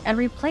mosaics and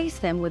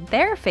replaced them with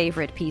their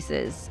favorite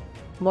pieces.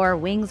 More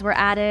wings were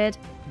added,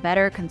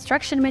 better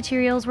construction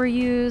materials were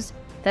used,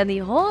 then the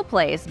whole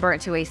place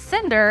burnt to a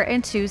cinder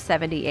in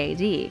 270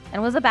 AD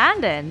and was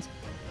abandoned.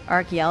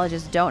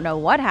 Archaeologists don't know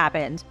what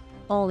happened,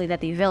 only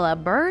that the villa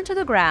burned to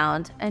the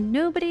ground and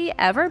nobody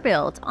ever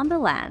built on the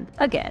land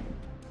again.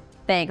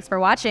 Thanks for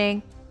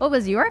watching. What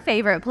was your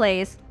favorite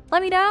place?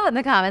 Let me know in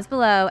the comments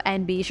below,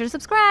 and be sure to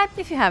subscribe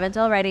if you haven't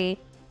already.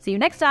 See you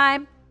next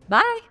time.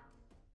 Bye!